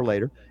anytime or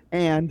later.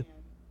 And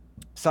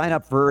sign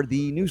up for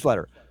the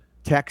newsletter.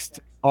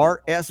 Text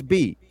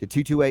RSB to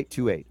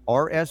 22828.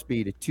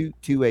 RSB to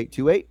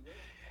 22828.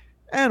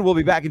 And we'll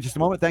be back in just a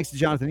moment. Thanks to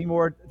Jonathan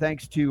Emord.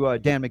 Thanks to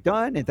Dan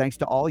McDunn. And thanks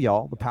to all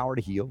y'all. The power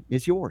to heal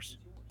is yours.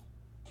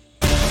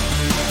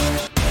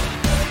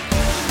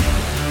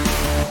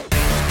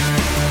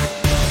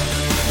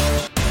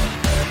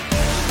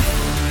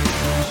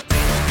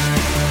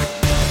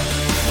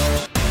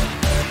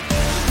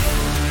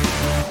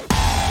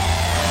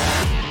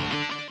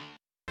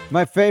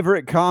 My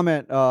favorite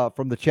comment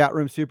from the chat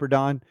room, Super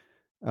Don,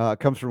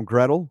 comes from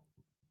Gretel.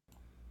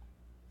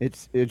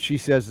 She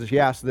says, she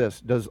asked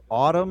this: does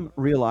Autumn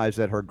realize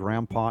that her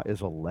grandpa is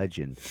a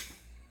legend?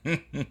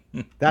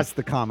 That's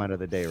the comment of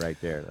the day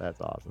right there. That's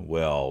awesome.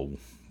 Well,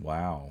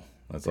 wow.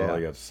 That's all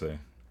I got to say.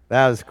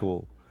 That is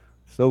cool.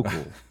 So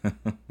cool.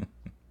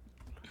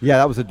 Yeah,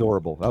 that was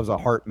adorable. That was a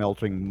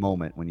heart-melting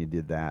moment when you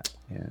did that.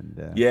 And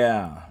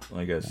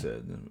like I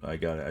said, I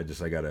got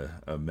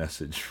a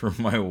message from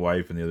my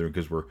wife in the other room,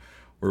 because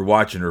we're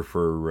watching her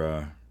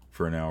for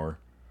an hour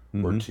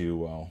or two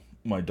while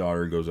my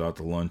daughter goes out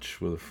to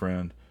lunch with a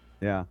friend.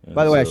 Yeah. And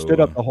by the way, I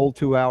stood up the whole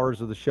 2 hours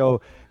of the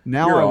show.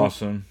 Now you're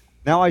awesome.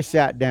 Now I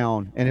sat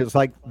down, and it was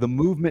like the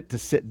movement to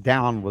sit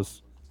down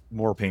was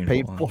more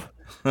painful.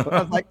 But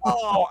I was like,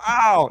 oh,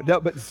 ow.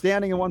 No, but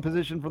standing in one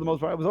position for the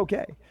most part, it was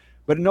okay.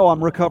 But no,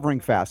 I'm recovering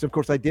fast. Of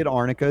course, I did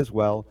arnica as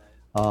well.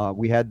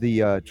 We had the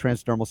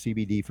transdermal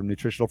CBD from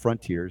Nutritional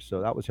Frontiers, so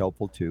that was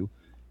helpful too.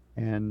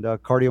 And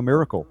Cardio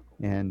Miracle.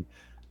 And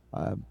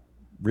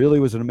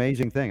really was an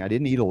amazing thing. I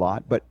didn't eat a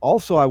lot. But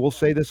also, I will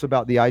say this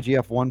about the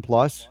IGF-1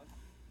 Plus.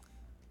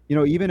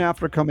 Even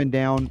after coming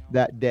down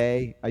that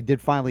day, I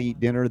did finally eat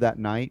dinner that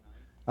night.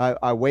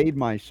 I weighed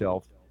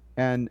myself.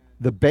 And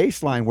the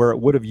baseline where it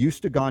would have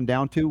used to gone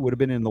down to would have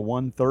been in the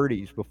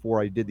 130s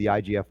before I did the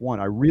IGF-1.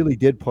 I really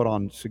did put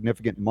on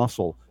significant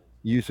muscle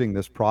using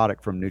this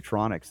product from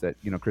Nutronics that,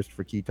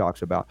 Christopher Key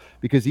talks about.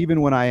 Because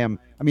even when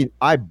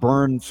I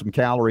burned some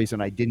calories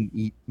and I didn't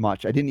eat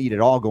much. I didn't eat at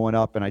all going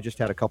up, and I just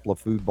had a couple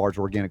of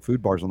organic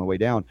food bars on the way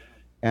down.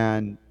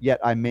 And yet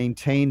I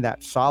maintained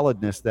that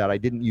solidness that I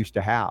didn't used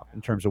to have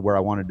in terms of where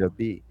I wanted to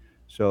be.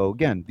 So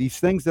again, these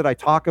things that we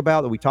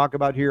talk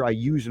about here, I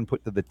use and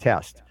put to the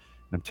test.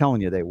 I'm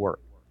telling you, they work.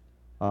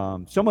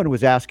 Someone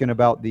was asking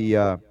about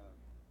the,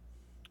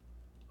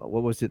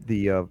 what was it?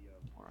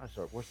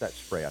 What's that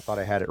spray? I thought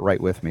I had it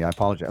right with me. I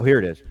apologize. Oh, here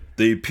it is.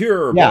 The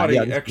Pure Body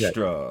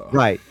Extra.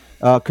 Right.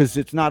 Because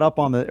it's not up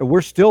on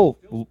we're still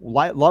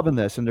loving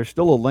this, and there's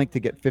still a link to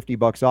get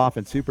 $50 off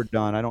in Super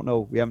Don. I don't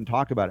know. We haven't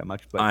talked about it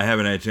much, but I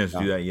haven't had a chance to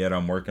do that yet.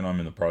 I'm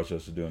in the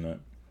process of doing that.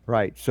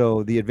 Right.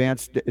 So the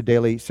Advanced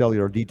Daily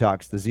Cellular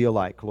Detox, the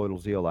Zeolite, colloidal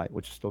zeolite,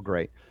 which is still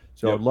great.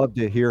 So I'd love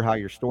to hear how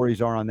your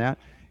stories are on that.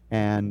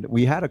 And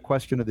we had a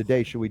question of the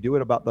day. Should we do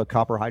it about the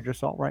copper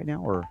hydrosol right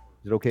now, or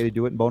is it okay to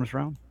do it in bonus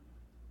round?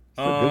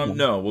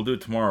 No, we'll do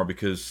it tomorrow,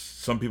 because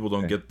some people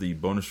don't get the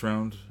bonus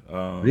round.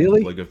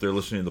 Really? Like if they're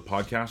listening to the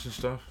podcast and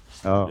stuff.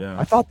 Oh, yeah.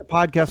 I thought the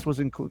podcast was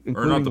including,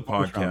 or not the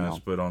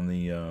podcast, but on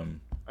the I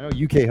know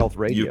UK Health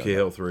Radio. UK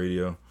Health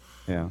Radio.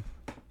 Yeah.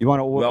 You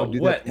want to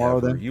do that tomorrow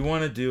then? You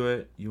want to do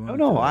it?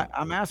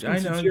 I'm asking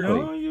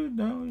sincerely.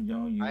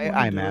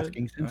 I'm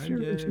asking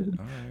sincerely.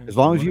 As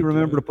long as you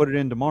remember to put it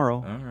in tomorrow.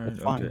 All right.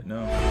 That's fine. Okay,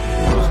 no.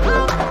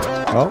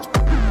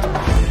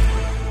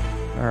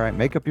 All right.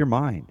 Make up your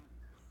mind.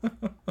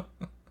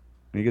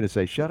 You're going to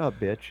say, shut up,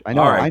 bitch. I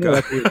know. Right, I know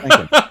that's what you're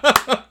thinking.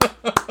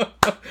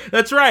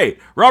 That's right.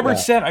 Robert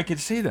said I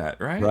could say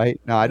that, right? Right.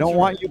 Now, I don't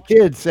want you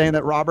kids saying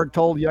that Robert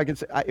told you I could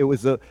say. It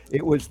was the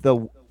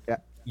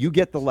you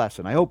get the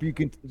lesson. I hope you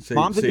can.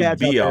 Moms and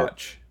dads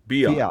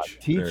biatch.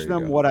 Teach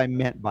them what I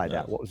meant by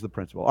that. What was the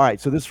principle? All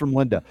right. So this is from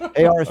Linda.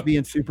 ARSB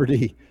and Super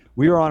D.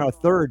 We are on our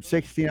third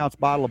 16-ounce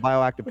bottle of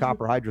bioactive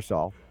copper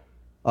hydrosol,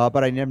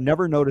 but I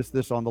never noticed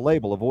this on the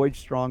label. Avoid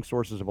strong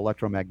sources of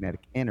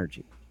electromagnetic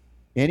energy.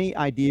 Any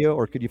idea,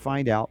 or could you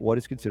find out what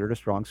is considered a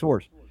strong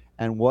source,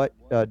 and what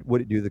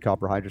would it do to the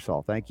copper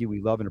hydrosol? Thank you. We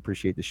love and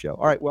appreciate the show.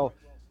 All right. Well,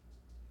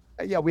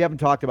 we haven't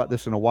talked about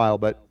this in a while,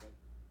 but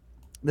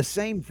the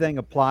same thing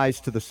applies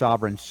to the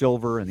Sovereign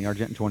Silver and the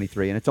Argentine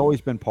 23, and it's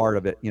always been part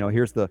of it.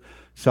 Here's the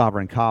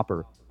Sovereign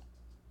Copper.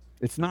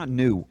 It's not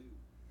new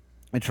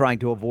in trying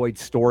to avoid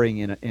storing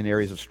in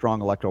areas of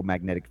strong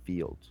electromagnetic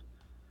fields.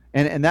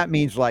 And that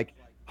means, like,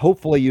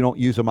 hopefully you don't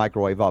use a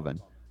microwave oven.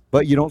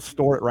 but you don't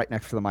store it right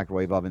next to the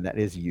microwave oven that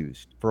is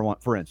used,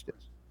 for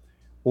instance.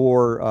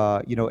 Or,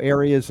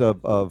 areas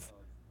of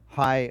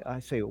high, I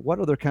say, what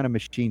other kind of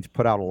machines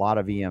put out a lot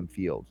of EM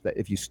fields that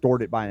if you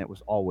stored it by and it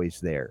was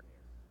always there?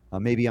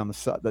 Maybe on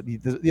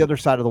the other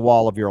side of the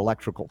wall of your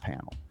electrical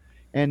panel.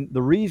 And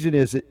the reason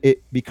is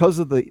it because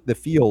of the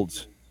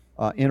fields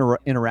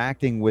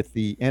interacting with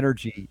the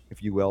energy,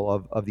 if you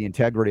will, of the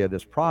integrity of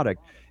this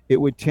product, it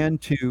would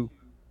tend to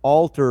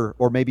alter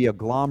or maybe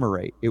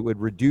agglomerate. It would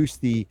reduce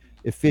the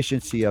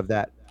efficiency of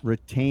that,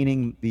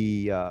 retaining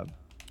the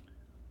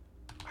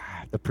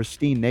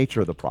pristine nature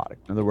of the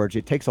product. In other words,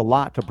 it takes a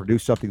lot to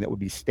produce something that would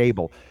be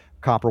stable,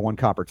 copper 1,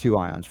 copper 2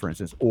 ions, for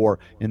instance, or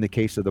in the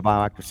case of the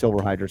bioactive silver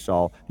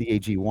hydrosol, the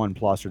AG1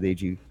 plus or the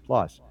AG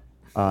plus.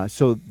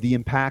 So the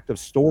impact of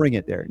storing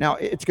it there. Now,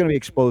 it's going to be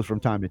exposed from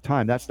time to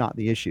time. That's not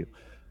the issue.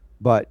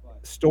 But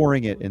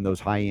storing it in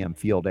those high EM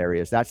field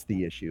areas, that's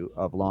the issue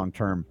of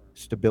long-term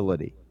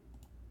stability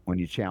when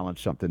you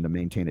challenge something to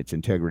maintain its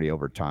integrity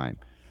over time.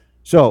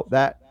 So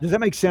does that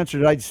make sense, or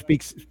did I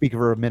speak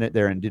for a minute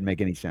there and didn't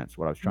make any sense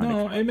what I was trying to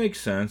explain? No, it makes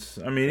sense.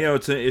 I mean,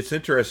 it's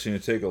interesting to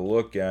take a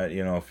look at,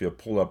 if you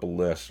pull up a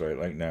list, right,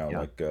 like now,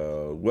 like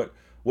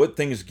what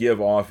things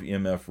give off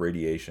EMF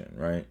radiation,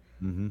 right?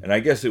 Mm-hmm. And I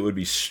guess it would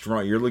be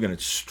strong. You're looking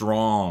at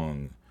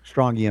strong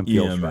EM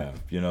fields,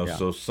 EMF, right?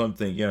 So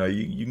something,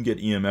 you can get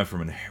EMF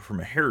from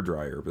a hair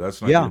dryer, but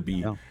that's not going to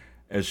be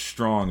as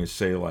strong as,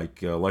 say,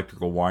 like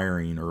electrical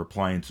wiring or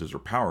appliances or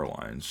power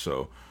lines.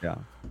 So yeah.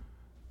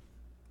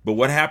 But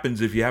what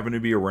happens if you happen to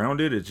be around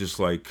it? It's just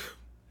like,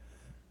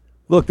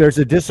 look, there's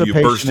a dissipation.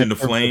 You burst into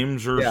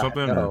flames or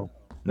something? No.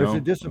 There's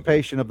a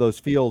dissipation of those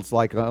fields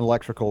like an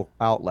electrical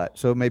outlet.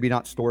 So maybe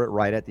not store it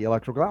right at the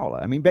electrical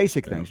outlet. I mean,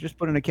 basic things. Just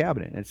put in a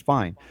cabinet and it's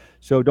fine.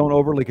 So don't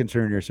overly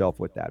concern yourself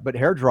with that. But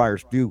hair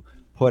dryers do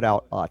put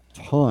out a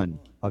ton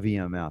of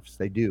EMFs.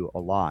 They do a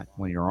lot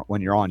when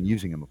you're on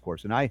using them, of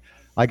course. And I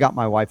got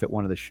my wife at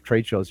one of the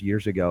trade shows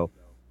years ago.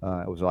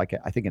 It was like,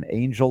 I think, an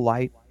Angel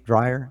Light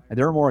dryer, and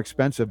they're more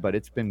expensive, but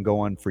it's been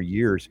going for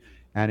years,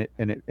 and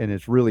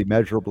it's really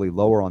measurably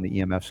lower on the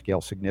EMF scale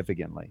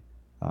significantly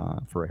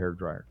for a hair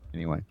dryer.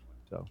 Anyway,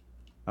 so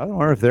I don't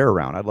know if they're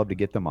around. I'd love to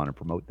get them on and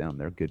promote them.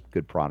 They're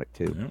good product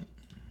too.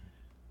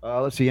 Yeah.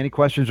 Let's see, any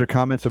questions or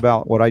comments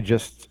about what I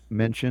just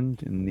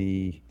mentioned in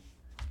the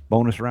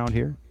bonus round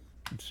here?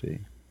 Let's see.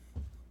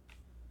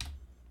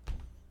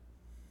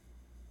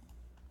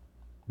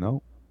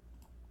 No.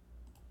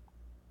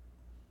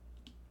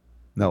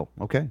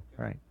 Okay.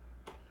 All right.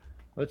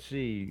 Let's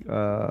see.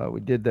 We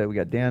did that. We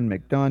got Dan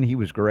McDunn. He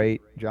was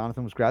great.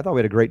 Jonathan was great. I thought we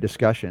had a great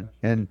discussion,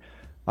 and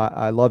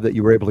I love that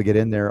you were able to get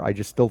in there. I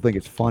just still think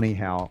it's funny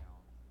how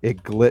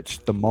it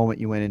glitched the moment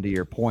you went into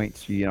your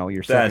points.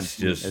 Your that's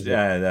just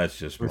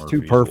it was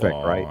too perfect,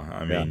 law. Right?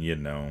 I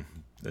mean,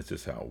 that's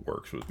just how it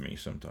works with me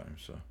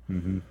sometimes. So.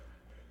 Mm-hmm.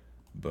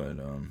 But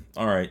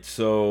all right.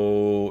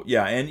 So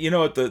yeah, and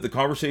the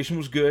conversation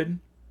was good.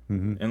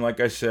 Mm-hmm. And like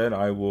I said,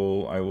 I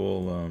will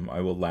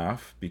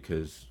laugh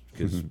because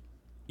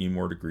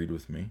Emord agreed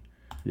with me.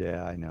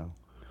 Yeah, I know.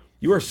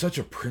 You are such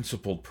a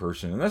principled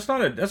person, and that's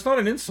not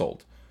an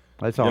insult.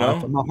 That's all.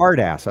 I'm a hard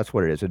ass. That's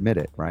what it is. Admit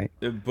it, right?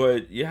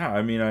 But yeah,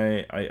 I mean,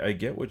 I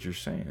get what you're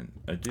saying.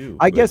 I do.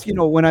 I guess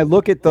when I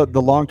look at the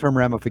long-term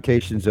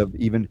ramifications of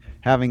even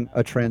having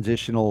a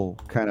transitional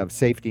kind of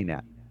safety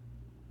net,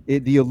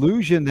 the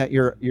illusion that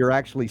you're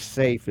actually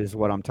safe is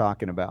what I'm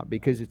talking about,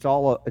 because it's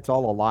all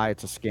a lie.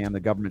 It's a scam. The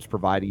government's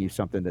providing you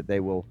something that they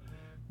will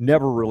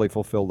never really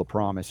fulfill the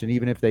promise. And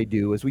even if they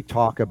do, as we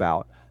talk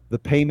about, the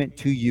payment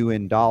to you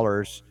in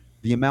dollars,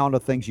 the amount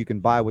of things you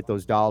can buy with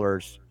those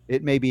dollars,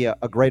 it may be a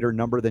greater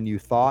number than you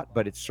thought,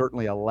 but it's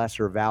certainly a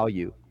lesser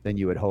value than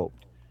you had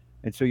hoped.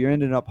 And so you're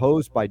ending up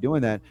hosed by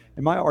doing that.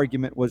 And my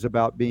argument was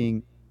about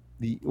having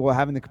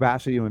the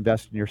capacity to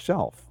invest in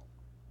yourself.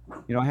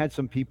 I had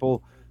some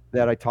people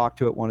that I talked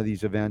to at one of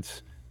these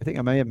events. I think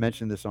I may have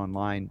mentioned this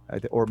online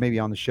or maybe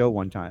on the show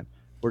one time,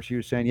 where she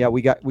was saying, yeah,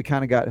 we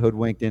kind of got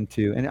hoodwinked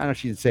into, and I know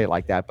she didn't say it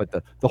like that, but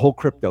the whole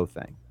crypto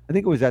thing. I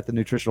think it was at the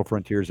Nutritional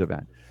Frontiers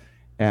event,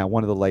 and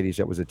one of the ladies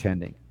that was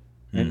attending.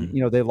 And,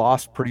 they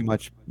lost pretty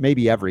much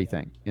maybe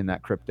everything in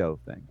that crypto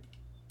thing.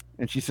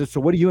 And she said, so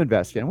what do you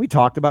invest in? And we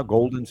talked about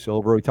gold and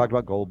silver. We talked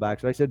about gold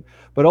backs. And I said,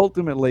 but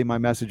ultimately my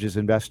message is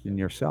invest in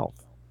yourself.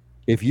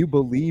 If you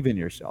believe in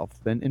yourself,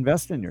 then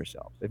invest in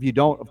yourself. If you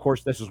don't, of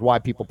course, this is why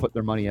people put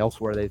their money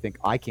elsewhere. They think,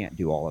 I can't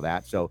do all of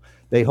that. So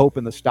they hope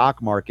in the stock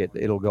market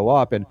it'll go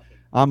up. And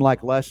I'm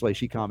like Leslie,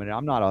 she commented,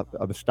 I'm not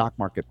a stock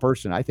market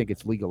person. I think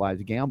it's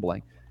legalized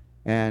gambling.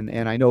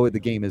 And I know the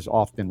game is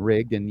often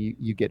rigged, and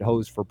you get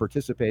hosed for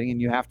participating,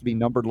 and you have to be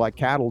numbered like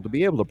cattle to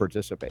be able to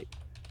participate.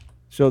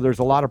 So there's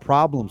a lot of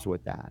problems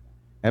with that.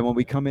 And when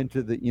we come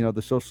into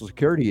the Social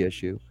Security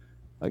issue,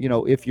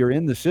 if you're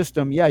in the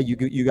system, yeah,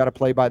 you got to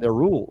play by their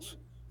rules.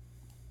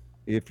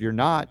 If you're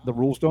not, the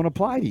rules don't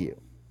apply to you.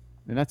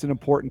 And that's an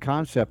important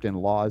concept in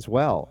law as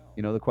well.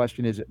 The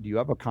question is, do you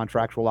have a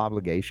contractual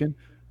obligation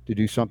to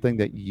do something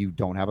that you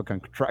don't have a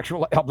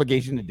contractual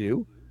obligation to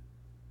do?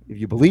 If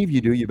you believe you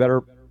do, you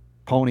better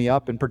pony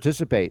up and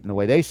participate in the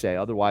way they say.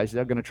 Otherwise,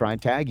 they're going to try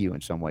and tag you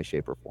in some way,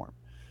 shape, or form.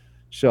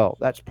 So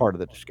that's part of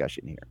the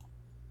discussion here.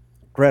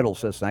 Gretel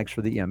says, thanks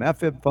for the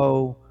EMF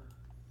info.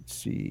 Let's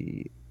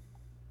see.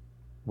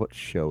 What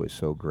show is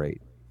so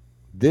great?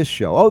 This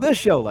show. Oh, this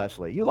show,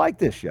 Leslie. You like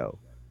this show.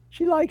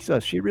 She likes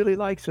us. She really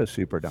likes us,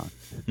 Super Don.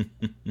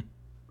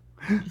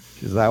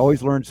 She says, I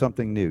always learn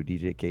something new,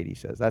 DJ Katie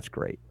says. That's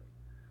great.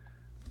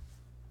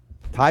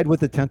 Tied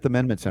with the 10th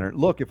Amendment Center.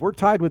 Look, if we're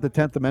tied with the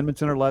 10th Amendment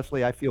Center,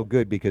 Leslie, I feel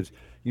good because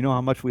you know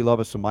how much we love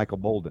us some Michael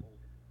Bolden.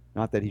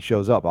 Not that he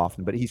shows up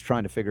often, but he's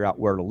trying to figure out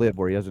where to live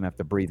where he doesn't have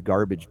to breathe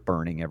garbage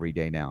burning every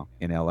day now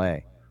in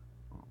L.A.,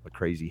 the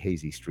crazy,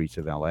 hazy streets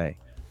of L.A.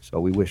 So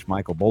we wish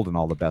Michael Bolden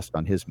all the best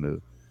on his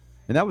move.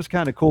 And that was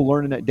kind of cool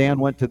learning that Dan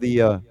went to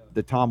the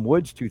Tom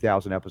Woods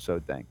 2000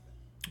 episode thing.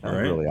 That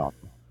was really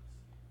awesome.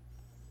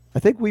 I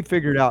think we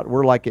figured out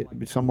we're like at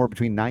somewhere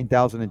between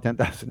 9,000 and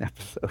 10,000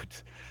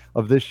 episodes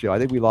of this show. I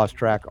think we lost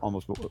track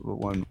almost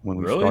when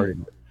we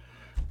started.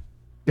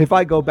 If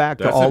I go back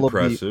to all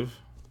impressive. of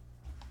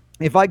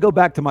the, if I go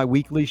back to my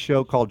weekly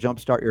show called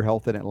Jumpstart Your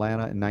Health in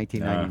Atlanta in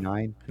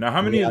 1999. Now,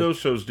 how many of those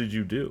shows did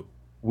you do?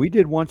 We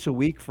did once a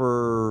week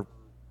for,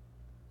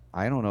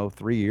 I don't know,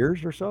 3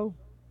 years or so.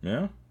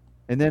 Yeah.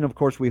 And then, of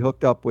course, we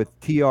hooked up with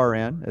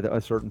TRN at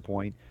a certain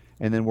point,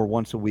 and then we're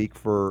once a week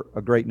for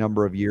a great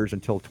number of years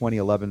until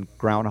 2011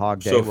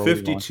 Groundhog Day. So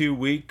 52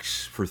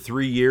 weeks for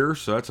 3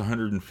 years, so that's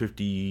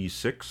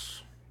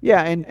 156.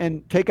 Yeah,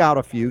 and take out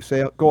a few,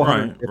 say go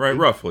 150. Right,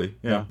 roughly,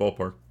 yeah,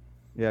 ballpark.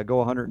 Yeah, go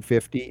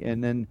 150,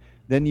 and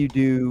then you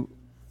do,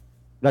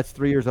 that's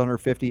 3 years,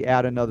 150.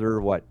 Add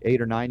another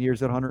 8 or 9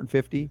 years at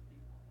 150.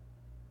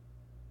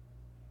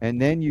 And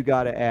then you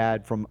got to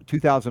add from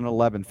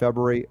 2011,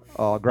 February,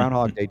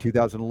 Groundhog Day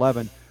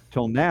 2011,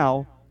 till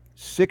now,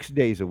 6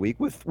 days a week,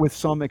 with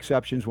some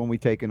exceptions when we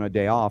taken a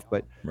day off,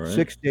 but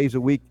 6 days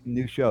a week,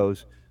 new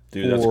shows.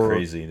 Dude, that's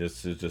crazy.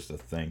 This is just a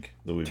thing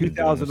that we've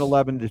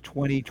 2011 to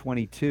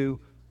 2022,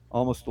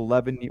 almost 10,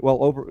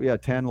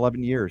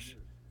 11 years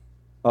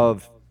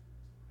of,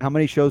 how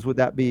many shows would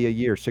that be a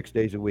year, 6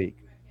 days a week?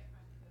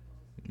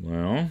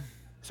 Well...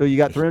 So you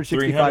got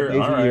 365 days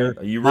a year.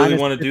 You really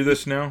want to do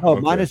this now? Oh,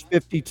 minus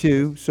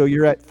 52. So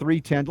you're at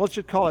 310. Let's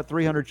just call it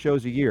 300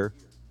 shows a year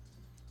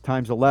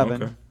times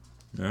 11. Okay.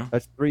 Yeah.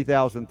 That's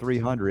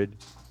 3,300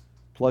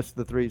 plus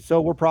the 3.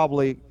 So we're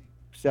probably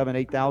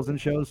 8,000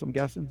 shows, I'm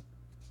guessing.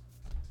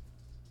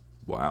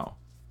 Wow.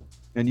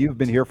 And you've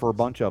been here for a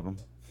bunch of them.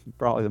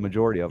 Probably the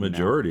majority of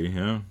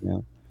them. Yeah.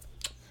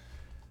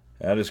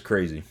 That is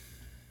crazy.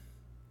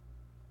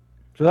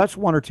 So that's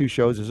 1 or 2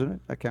 shows, isn't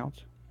it? That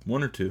counts?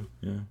 1 or 2,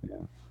 yeah.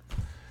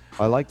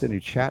 I like the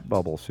new chat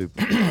bubble.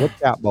 Super. What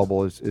chat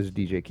bubble is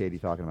DJ Katie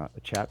talking about?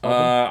 The chat bubble?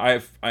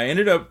 I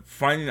ended up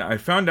I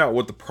found out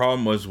what the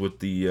problem was with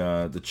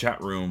the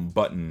chat room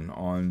button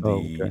on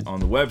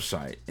the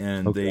website,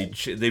 and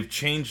they've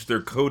changed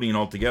their coding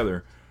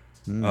altogether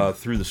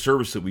through the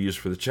service that we use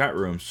for the chat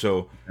room.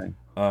 So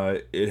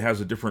it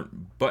has a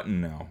different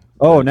button now.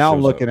 Oh, now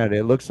I'm looking at it.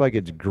 It looks like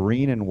it's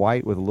green and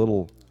white with a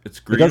little. It's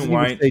green and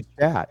white. It doesn't even say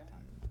chat.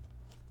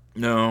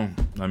 No,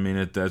 I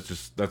mean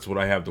that's what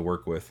I have to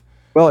work with.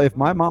 Well, if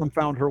my mom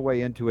found her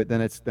way into it,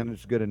 then it's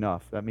good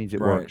enough. That means it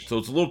works. So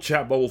it's a little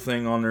chat bubble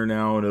thing on there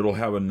now, and it'll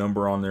have a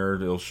number on there.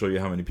 It'll show you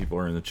how many people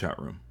are in the chat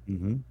room.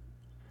 Mm-hmm.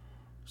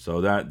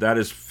 So that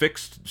is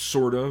fixed,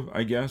 sort of,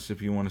 I guess,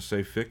 if you want to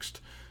say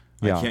fixed.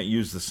 Yeah. I can't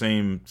use the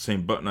same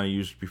button I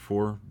used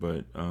before,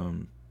 but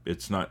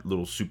it's not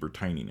little super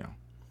tiny now.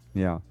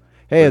 Yeah.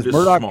 Hey, has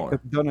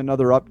Murdoch done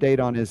another update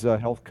on his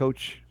health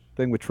coach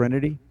thing with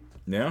Trinity?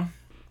 Yeah.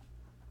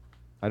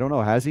 I don't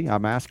know. Has he?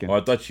 I'm asking. Oh, I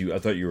thought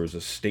you was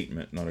a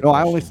statement, not a No, question.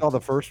 I only saw the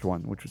first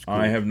one, which was cool.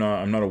 I'm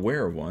not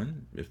aware of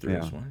one, if there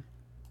is one.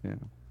 Yeah.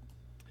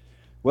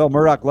 Well,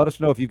 Murdoch, let us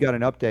know if you've got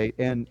an update,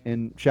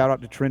 and shout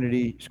out to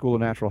Trinity School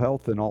of Natural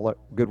Health and all that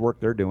good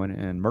work they're doing.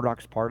 And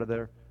Murdoch's part of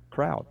their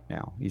crowd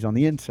now. He's on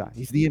the inside.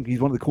 He's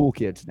one of the cool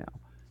kids now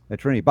at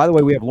Trinity. By the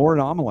way, we have Lauren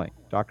Ameling,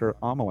 Dr.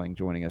 Ameling,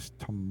 joining us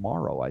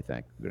tomorrow, I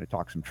think. We're going to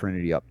talk some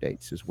Trinity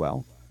updates as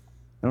well.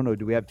 I don't know.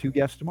 Do we have 2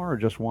 guests tomorrow or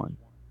just 1?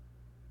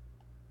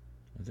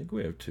 I think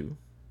we have 2.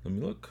 Let me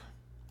look,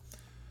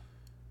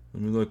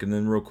 and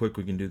then real quick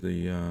we can do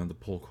the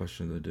poll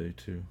question of the day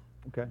too.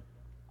 Okay.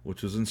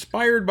 Which was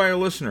inspired by a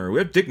listener. We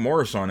have Dick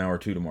Morris on hour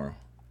 2 tomorrow.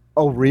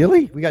 Oh,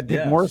 really? We got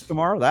Dick Morris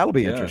tomorrow? That'll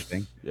be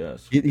interesting.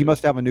 Yes. He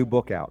must have a new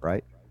book out,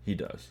 right? He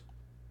does.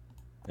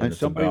 And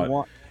it's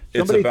about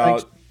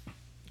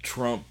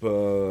Trump.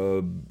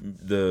 What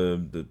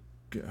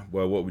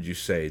would you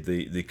say?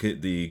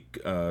 The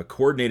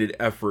coordinated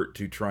effort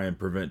to try and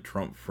prevent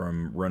Trump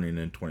from running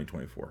in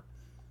 2024.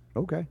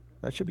 Okay,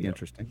 that should be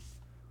interesting.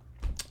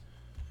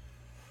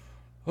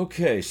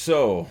 Okay,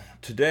 so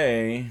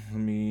today, let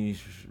me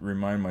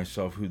remind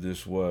myself who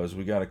this was.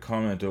 We got a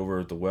comment over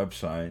at the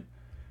website.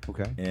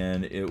 Okay.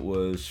 And it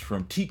was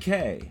from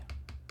TK.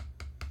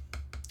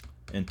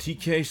 And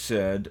TK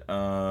said,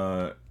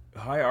 hi,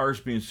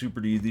 RSB and Super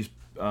D. These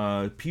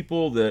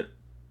people that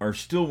are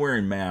still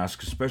wearing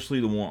masks, especially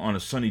the one on a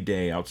sunny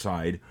day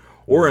outside,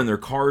 or in their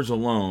cars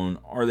alone,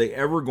 are they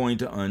ever going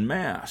to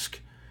unmask?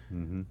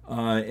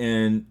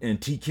 And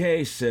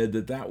TK said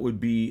that would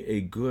be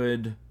a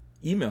good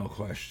email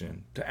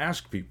question to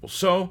ask people.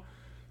 So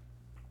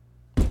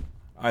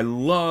I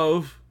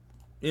love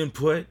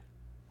input,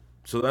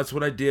 so that's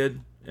what I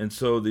did. And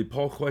so the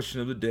poll question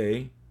of the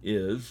day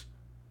is: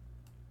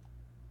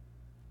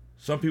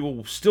 some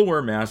people still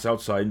wear masks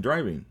outside and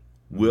driving.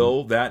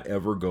 Will that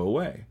ever go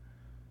away?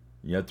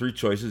 You had 3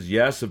 choices.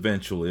 Yes,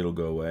 eventually it'll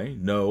go away.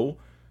 No,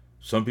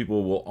 some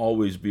people will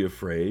always be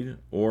afraid,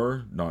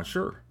 or not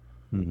sure.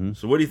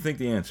 So what do you think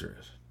the answer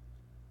is?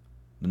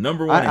 The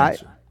number one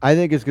answer. I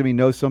think it's going to be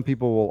no, some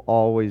people will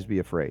always be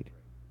afraid.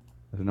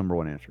 That's the number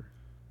one answer.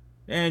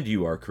 And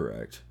you are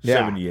correct.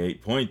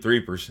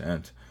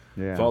 78.3%.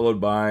 Yeah.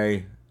 Followed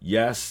by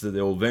yes, that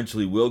they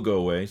eventually will go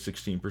away,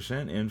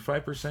 16%, and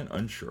 5%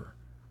 unsure.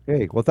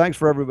 Hey, well, thanks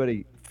for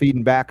everybody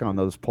feeding back on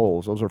those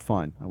polls. Those are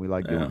fun, and we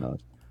like doing those.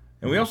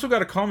 And we also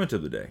got a comment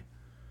of the day.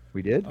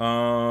 We did?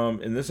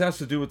 And this has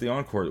to do with the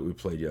encore that we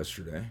played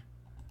yesterday.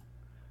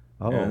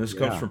 Oh, and this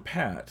comes from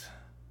Pat.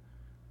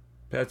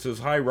 Pat says,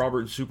 "Hi, Robert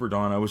and Super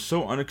Don. I was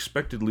so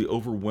unexpectedly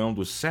overwhelmed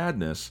with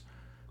sadness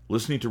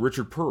listening to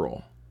Richard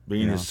Pearl,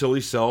 being his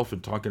silly self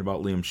and talking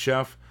about Liam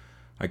Sheff.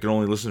 I could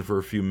only listen for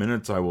a few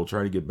minutes. I will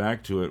try to get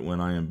back to it when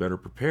I am better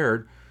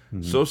prepared.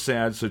 So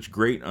sad, such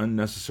great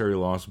unnecessary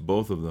loss,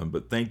 both of them.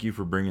 But thank you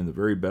for bringing the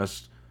very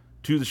best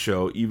to the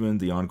show, even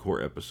the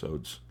encore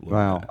episodes."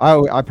 Wow.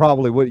 I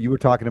probably would. You were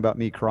talking about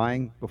me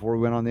crying before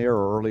we went on the air,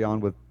 or early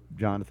on with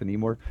Jonathan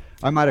Emord.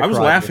 I was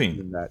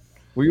laughing. That.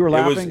 Well, you were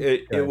laughing?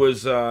 It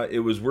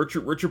was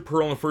Richard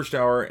Pearl in the first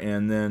hour,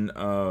 and then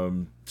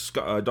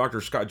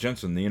Dr. Scott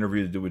Jensen, the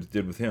interview that we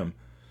did with him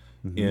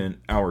in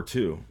hour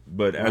 2.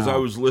 But as I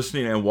was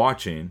listening and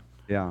watching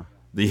the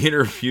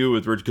interview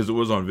with Rich, because it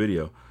was on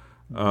video,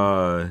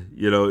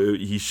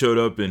 he showed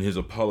up in his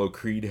Apollo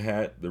Creed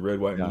hat, the red,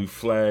 white, and blue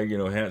flag,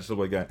 hat, stuff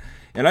like that.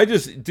 And I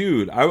just,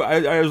 dude,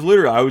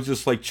 I was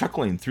just like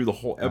chuckling through the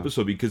whole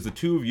episode because the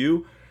two of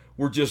you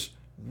were just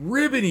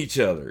ribbing each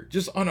other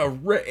just on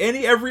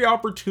every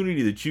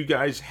opportunity that you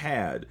guys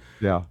had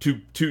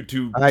to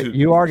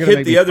you are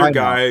hit the other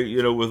guy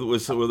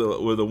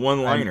with a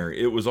one-liner.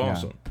 It was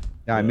awesome.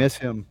 I miss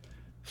him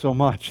so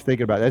much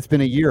thinking about it. It's been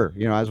a year,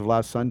 as of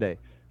last Sunday.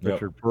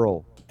 Richard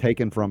Pearl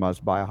taken from us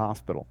by a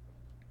hospital.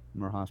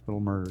 More hospital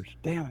murders.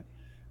 Damn it.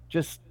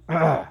 Just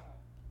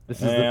this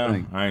is the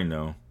thing. I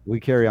know. We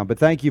carry on. But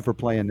thank you for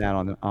playing that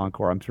on the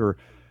encore. I'm sure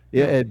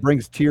it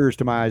brings tears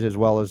to my eyes, as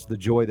well as the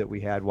joy that we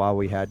had while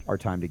we had our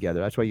time together.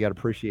 That's why you got to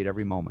appreciate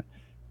every moment.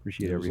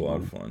 It was a lot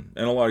of fun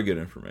and a lot of good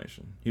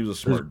information. He was a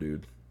smart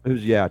dude.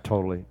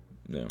 Totally.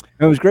 Yeah.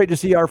 It was great to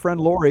see our friend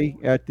Lori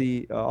at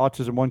the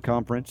Autism One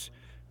conference.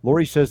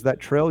 Lori says that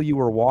trail you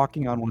were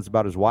walking on was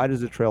about as wide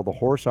as the trail the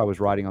horse I was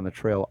riding on the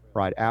trail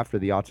right after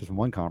the Autism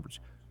One conference.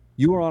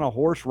 You were on a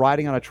horse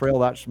riding on a trail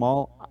that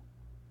small?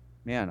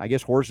 Man, I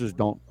guess horses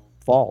don't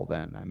fall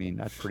then. I mean,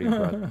 that's pretty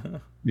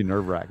impressive. Be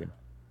nerve-wracking.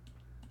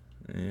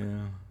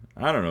 Yeah.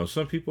 I don't know.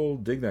 Some people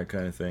dig that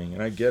kind of thing,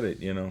 and I get it,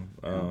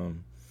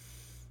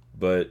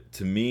 but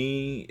to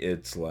me,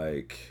 it's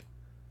like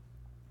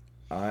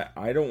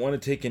I don't want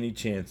to take any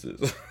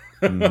chances.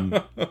 I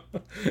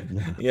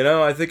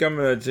think I'm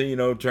going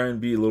to, try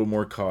and be a little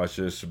more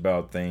cautious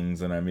about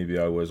things than I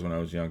was when I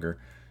was younger.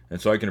 And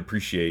so I can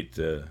appreciate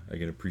your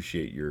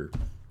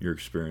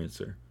experience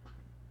there.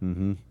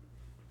 When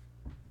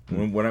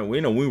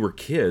we were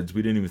kids,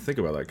 we didn't even think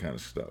about that kind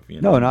of stuff.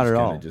 No, not at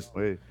all.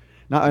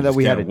 Not that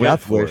we had a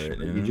death wish.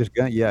 You just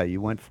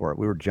you went for it.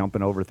 We were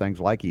jumping over things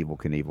like Evel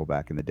Knievel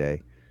back in the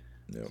day.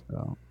 Yep.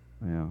 So,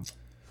 yeah.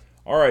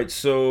 All right.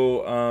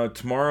 So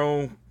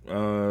tomorrow,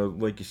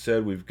 like you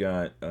said, we've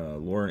got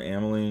Lauren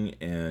Ameling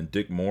and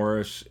Dick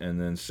Morris,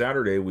 and then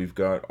Saturday we've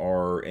got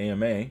our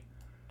AMA.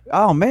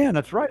 Oh man,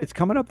 that's right. It's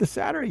coming up this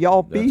Saturday.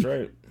 Y'all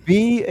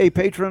be a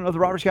patron of the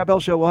Robert Scott Bell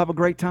Show. We'll have a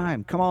great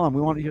time. Come on,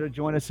 we want you to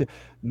join us at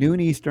noon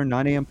Eastern,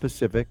 9 a.m.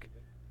 Pacific,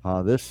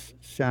 this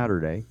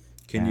Saturday.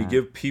 Can you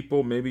give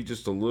people maybe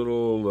just a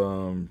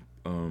little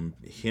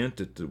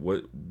hint at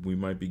what we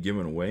might be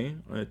giving away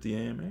at the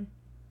AMA?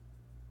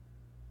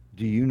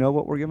 Do you know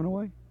what we're giving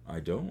away? I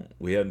don't.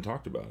 We hadn't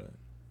talked about it.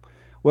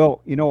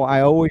 Well,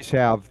 I always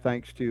have,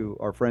 thanks to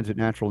our friends at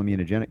Natural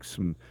Immunogenics,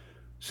 some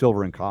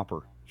silver and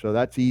copper. So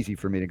that's easy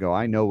for me to go.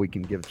 I know we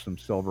can give some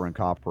silver and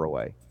copper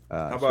away.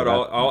 How about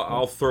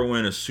I'll throw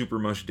in a Super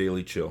Mush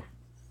Daily Chill.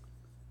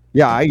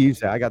 Yeah, I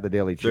use that. I got the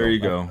Daily Chill. There you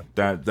go.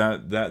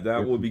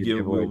 That will be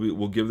given.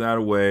 We'll give that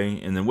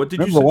away. And then what did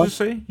you just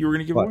say you were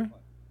going to give away?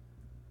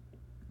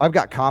 I've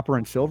got copper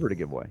and silver to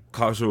give away.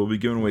 So we'll be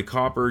giving away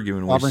copper,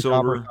 giving away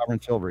silver. Copper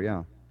and silver.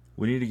 Yeah.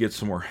 We need to get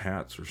some more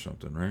hats or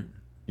something, right?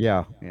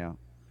 Yeah.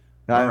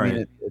 I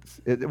mean,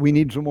 we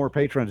need some more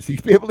patrons to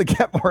be able to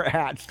get more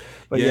hats.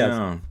 But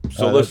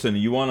So listen,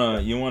 you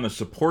wanna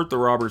support the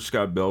Robert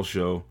Scott Bell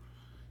Show,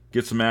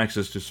 get some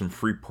access to some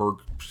free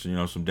perks,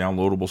 some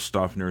downloadable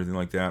stuff and everything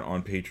like that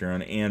on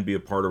Patreon, and be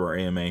a part of our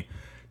AMA.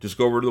 Just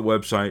go over to the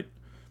website,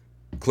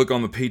 click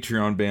on the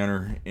Patreon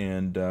banner,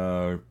 and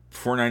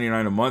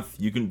 $4.99 a month.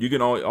 You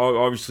can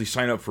obviously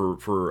sign up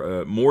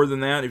for more than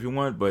that if you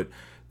want, but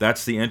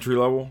that's the entry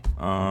level,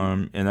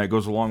 and that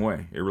goes a long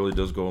way. It really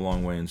does go a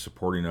long way in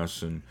supporting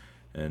us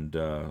and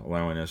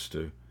allowing us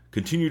to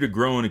continue to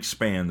grow and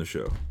expand the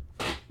show.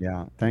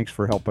 Yeah, thanks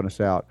for helping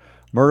us out.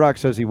 Murdoch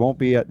says he won't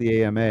be at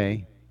the AMA.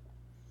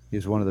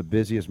 He's one of the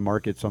busiest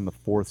markets on the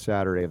 4th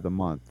Saturday of the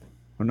month.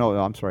 Oh, no,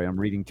 I'm sorry. I'm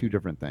reading two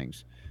different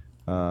things.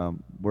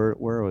 Where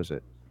was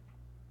it?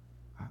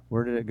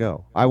 Where did it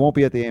go? I won't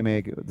be at the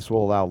AMA. This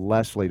will allow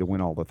Leslie to win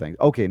all the things.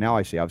 Okay, now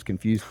I see. I was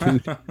confused. Two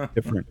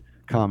different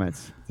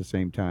comments at the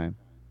same time.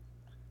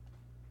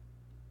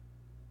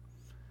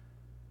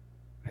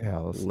 Yeah,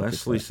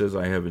 Leslie says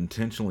I have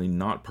intentionally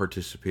not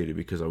participated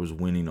because I was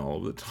winning all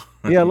of the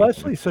time. Yeah,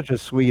 Leslie's such a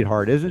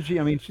sweetheart, isn't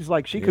she? I mean, she's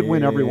like, she could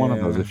win every one of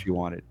those if she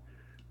wanted,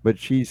 but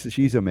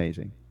she's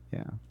amazing.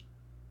 Yeah.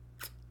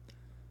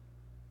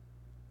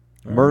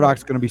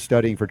 Murdoch's going to be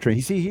studying for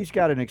training. See, he's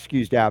got an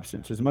excused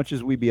absence. As much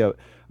as we be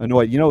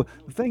annoyed, the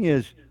thing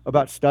is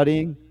about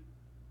studying,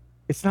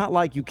 it's not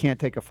like you can't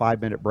take a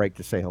 5-minute break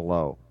to say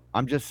hello.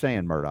 I'm just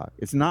saying, Murdoch.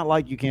 It's not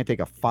like you can't take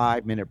a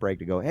 5-minute break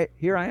to go, hey,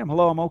 here I am.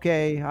 Hello, I'm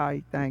okay.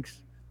 Hi,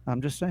 thanks.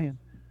 I'm just saying.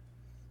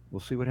 We'll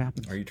see what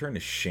happens. Are you trying to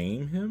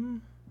shame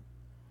him?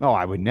 No,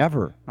 I would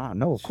never.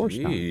 No, of course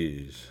not.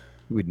 Jeez.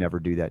 You would never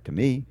do that to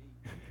me.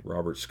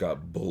 Robert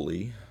Scott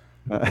bully.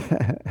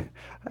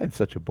 I'm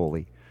such a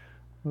bully.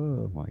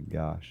 Oh, my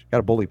gosh.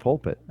 Got a bully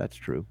pulpit. That's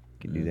true. You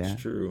can do that.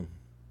 That's true.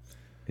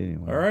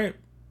 Anyway. All right.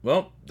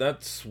 Well,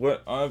 that's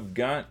what I've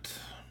got.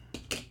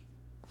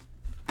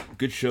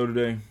 Good show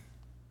today.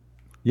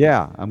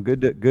 Yeah, I'm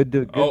good to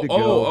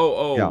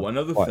go. Yeah.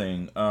 Another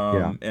thing.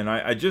 And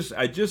I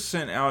just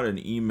sent out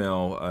an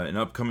email, an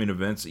upcoming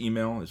events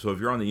email. So if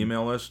you're on the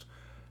email list,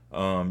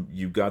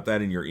 you've got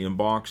that in your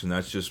inbox, and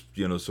that's just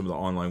some of the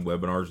online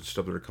webinars and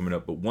stuff that are coming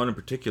up. But one in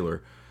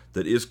particular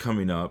that is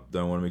coming up that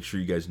I want to make sure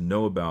you guys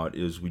know about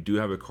is we do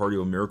have a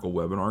Cardio Miracle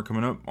webinar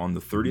coming up on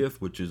the 30th,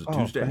 which is a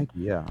Tuesday. Thank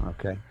you. Yeah,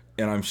 okay.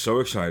 And I'm so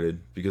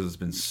excited because it's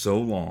been so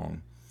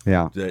long.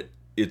 Yeah. That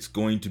it's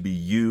going to be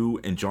you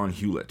and John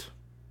Hewlett.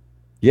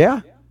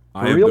 Yeah?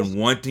 I have been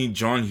wanting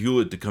John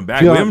Hewlett to come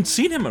back. We haven't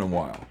seen him in a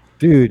while.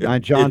 Dude,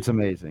 John's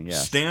amazing. Yeah.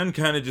 Stan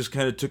kind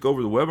of took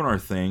over the webinar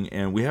thing,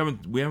 and we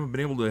haven't been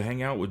able to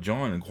hang out with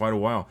John in quite a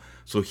while.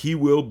 So he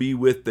will be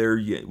with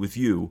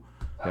you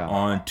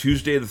on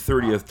Tuesday the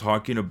 30th,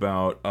 talking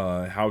about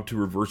how to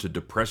reverse a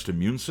depressed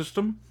immune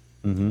system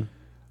with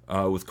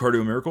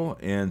Cardio Miracle.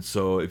 And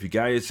so if you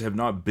guys have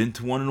not been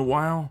to one in a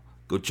while,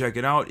 go check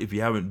it out. If you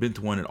haven't been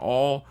to one at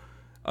all,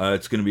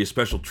 it's going to be a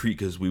special treat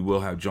because we will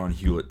have John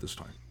Hewlett this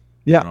time.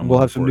 Yeah, we'll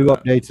have some new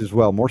updates as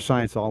well. More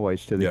science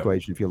always to the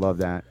equation if you love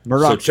that.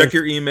 So check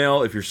your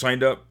email. If you're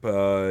signed up,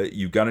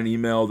 you've got an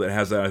email that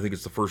has that. I think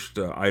it's the first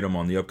item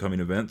on the upcoming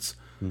events.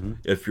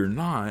 If you're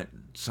not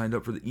signed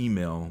up for the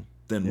email,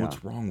 then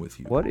what's wrong with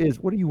you? What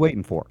are you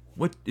waiting for?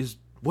 What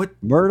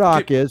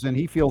Murdoch is, and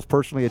he feels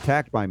personally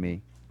attacked by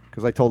me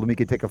because I told him he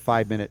could take a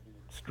 5-minute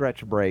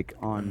stretch break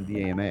on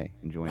the AMA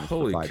and join us.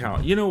 Holy cow.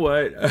 You know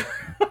what?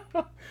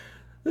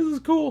 This is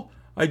cool.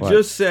 I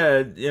just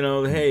said,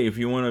 hey, if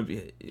you want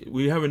to,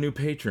 we have a new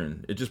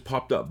patron. It just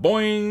popped up.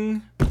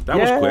 Boing. That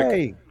was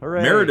quick.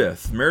 Hooray.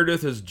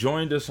 Meredith has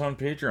joined us on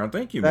Patreon.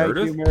 Thank you,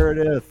 Meredith. Thank you,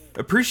 Meredith.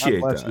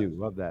 Appreciate God bless that. you.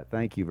 Love that.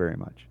 Thank you very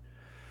much.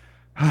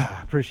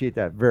 Appreciate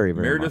that very,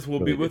 very Meredith much.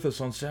 will be with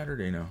us on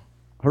Saturday now.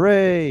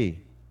 Hooray.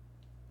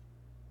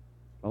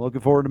 I'm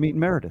looking forward to meeting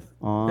Meredith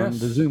on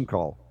the Zoom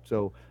call.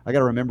 So I got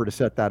to remember to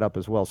set that up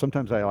as well.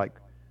 Sometimes I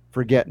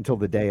forget until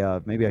the day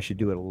of. Maybe I should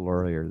do it a little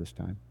earlier this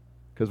time.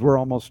 Because we're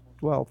almost,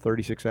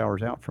 36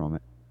 hours out from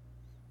it.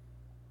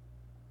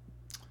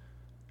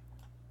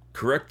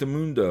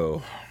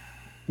 Correctamundo.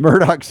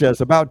 Murdoch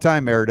says, about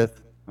time,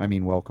 Meredith. I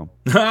mean, welcome.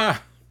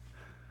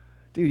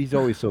 Dude, he's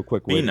always so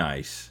quick-witted. Be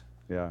nice.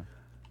 Yeah.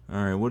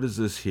 All right, what is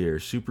this here?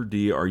 Super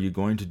D, are you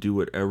going to do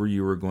whatever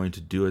you were going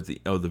to do at the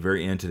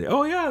very end today?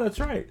 Oh, yeah,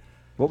 that's right.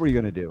 What were you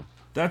going to do?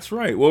 That's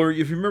right. Well,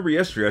 if you remember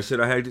yesterday, I said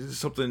I had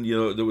something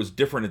that was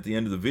different at the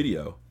end of the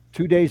video.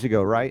 2 days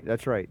ago, right?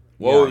 That's right.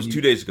 Well, it was 2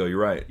 days ago. You're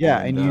right.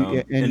 Yeah,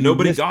 and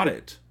nobody got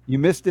it. You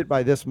missed it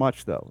by this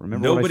much, though.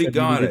 Remember, nobody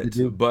got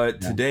it. But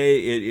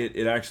today,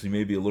 it actually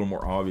may be a little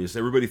more obvious.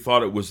 Everybody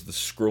thought it was the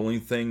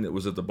scrolling thing that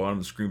was at the bottom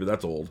of the screen, but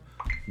that's old.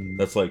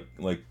 That's like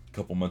a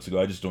couple months ago.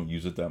 I just don't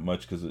use it that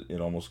much because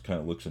it almost kind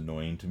of looks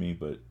annoying to me.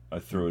 But I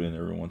throw it in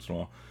every once in a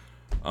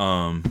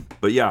while.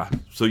 But yeah.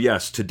 So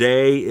yes,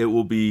 today it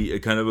will be a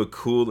kind of a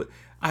cool.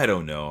 I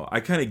don't know. I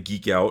kind of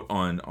geek out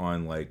on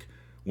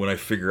when I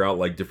figure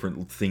out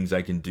different things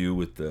I can do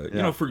with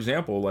the, for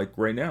example,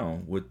 right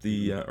now with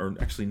the, or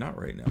actually not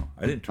right now.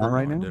 I didn't turn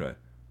it on, did I?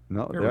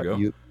 No, there we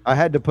go. I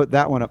had to put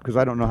that one up because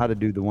I don't know how to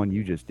do the one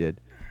you just did.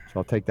 So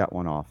I'll take that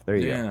one off. There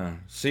you go. Yeah.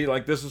 See,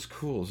 this is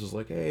cool. This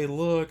is hey,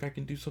 look, I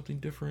can do something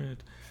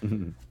different.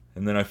 And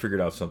then I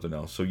figured out something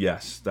else. So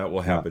yes, that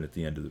will happen at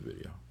the end of the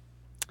video.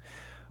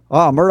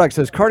 Murdoch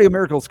says, Cardio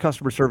Miracle's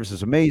customer service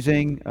is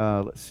amazing.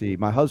 Let's see.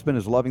 My husband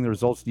is loving the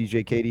results,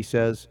 DJ Katie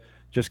says.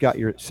 Just got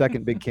your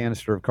second big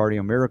canister of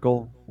Cardio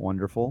Miracle.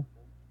 Wonderful.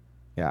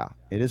 Yeah,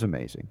 it is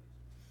amazing.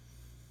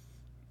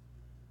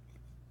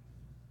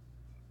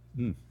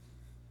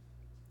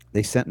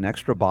 They sent an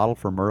extra bottle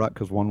for Murdoch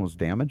because one was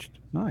damaged.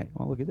 Nice.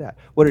 Well, look at that.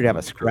 What did it have?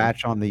 A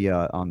scratch on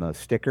the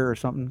sticker or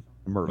something?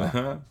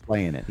 Murdoch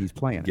playing it. He's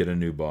playing it. Get a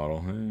new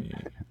bottle. Hey.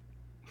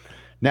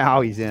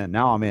 Now he's in.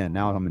 Now I'm in.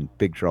 Now I'm in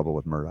big trouble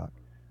with Murdoch.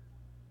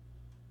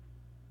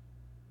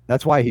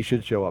 That's why he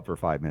should show up for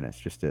 5 minutes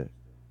just to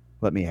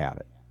let me have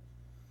it.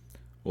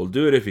 Well,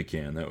 do it if you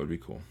can. That would be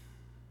cool.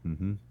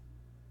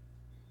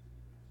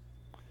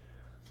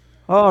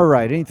 All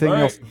right. Anything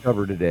else to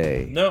cover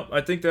today? No,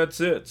 I think that's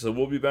it. So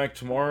we'll be back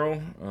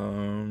tomorrow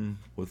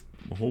with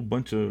a whole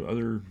bunch of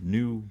other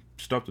new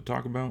stuff to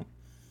talk about.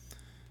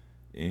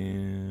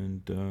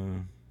 And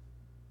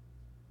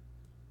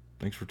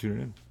thanks for tuning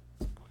in.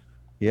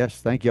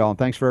 Yes, thank you all. And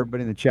thanks for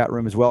everybody in the chat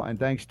room as well. And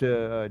thanks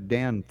to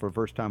Dan for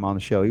first time on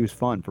the show. He was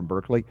fun from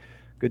Berkeley.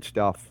 Good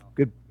stuff.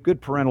 Good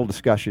parental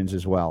discussions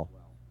as well.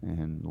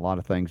 And a lot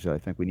of things that I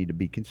think we need to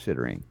be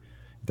considering.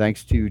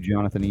 Thanks to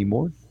Jonathan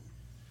Emord.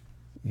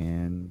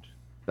 And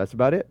that's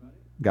about it.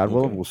 God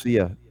willing, we'll see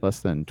you less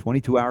than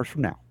 22 hours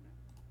from now.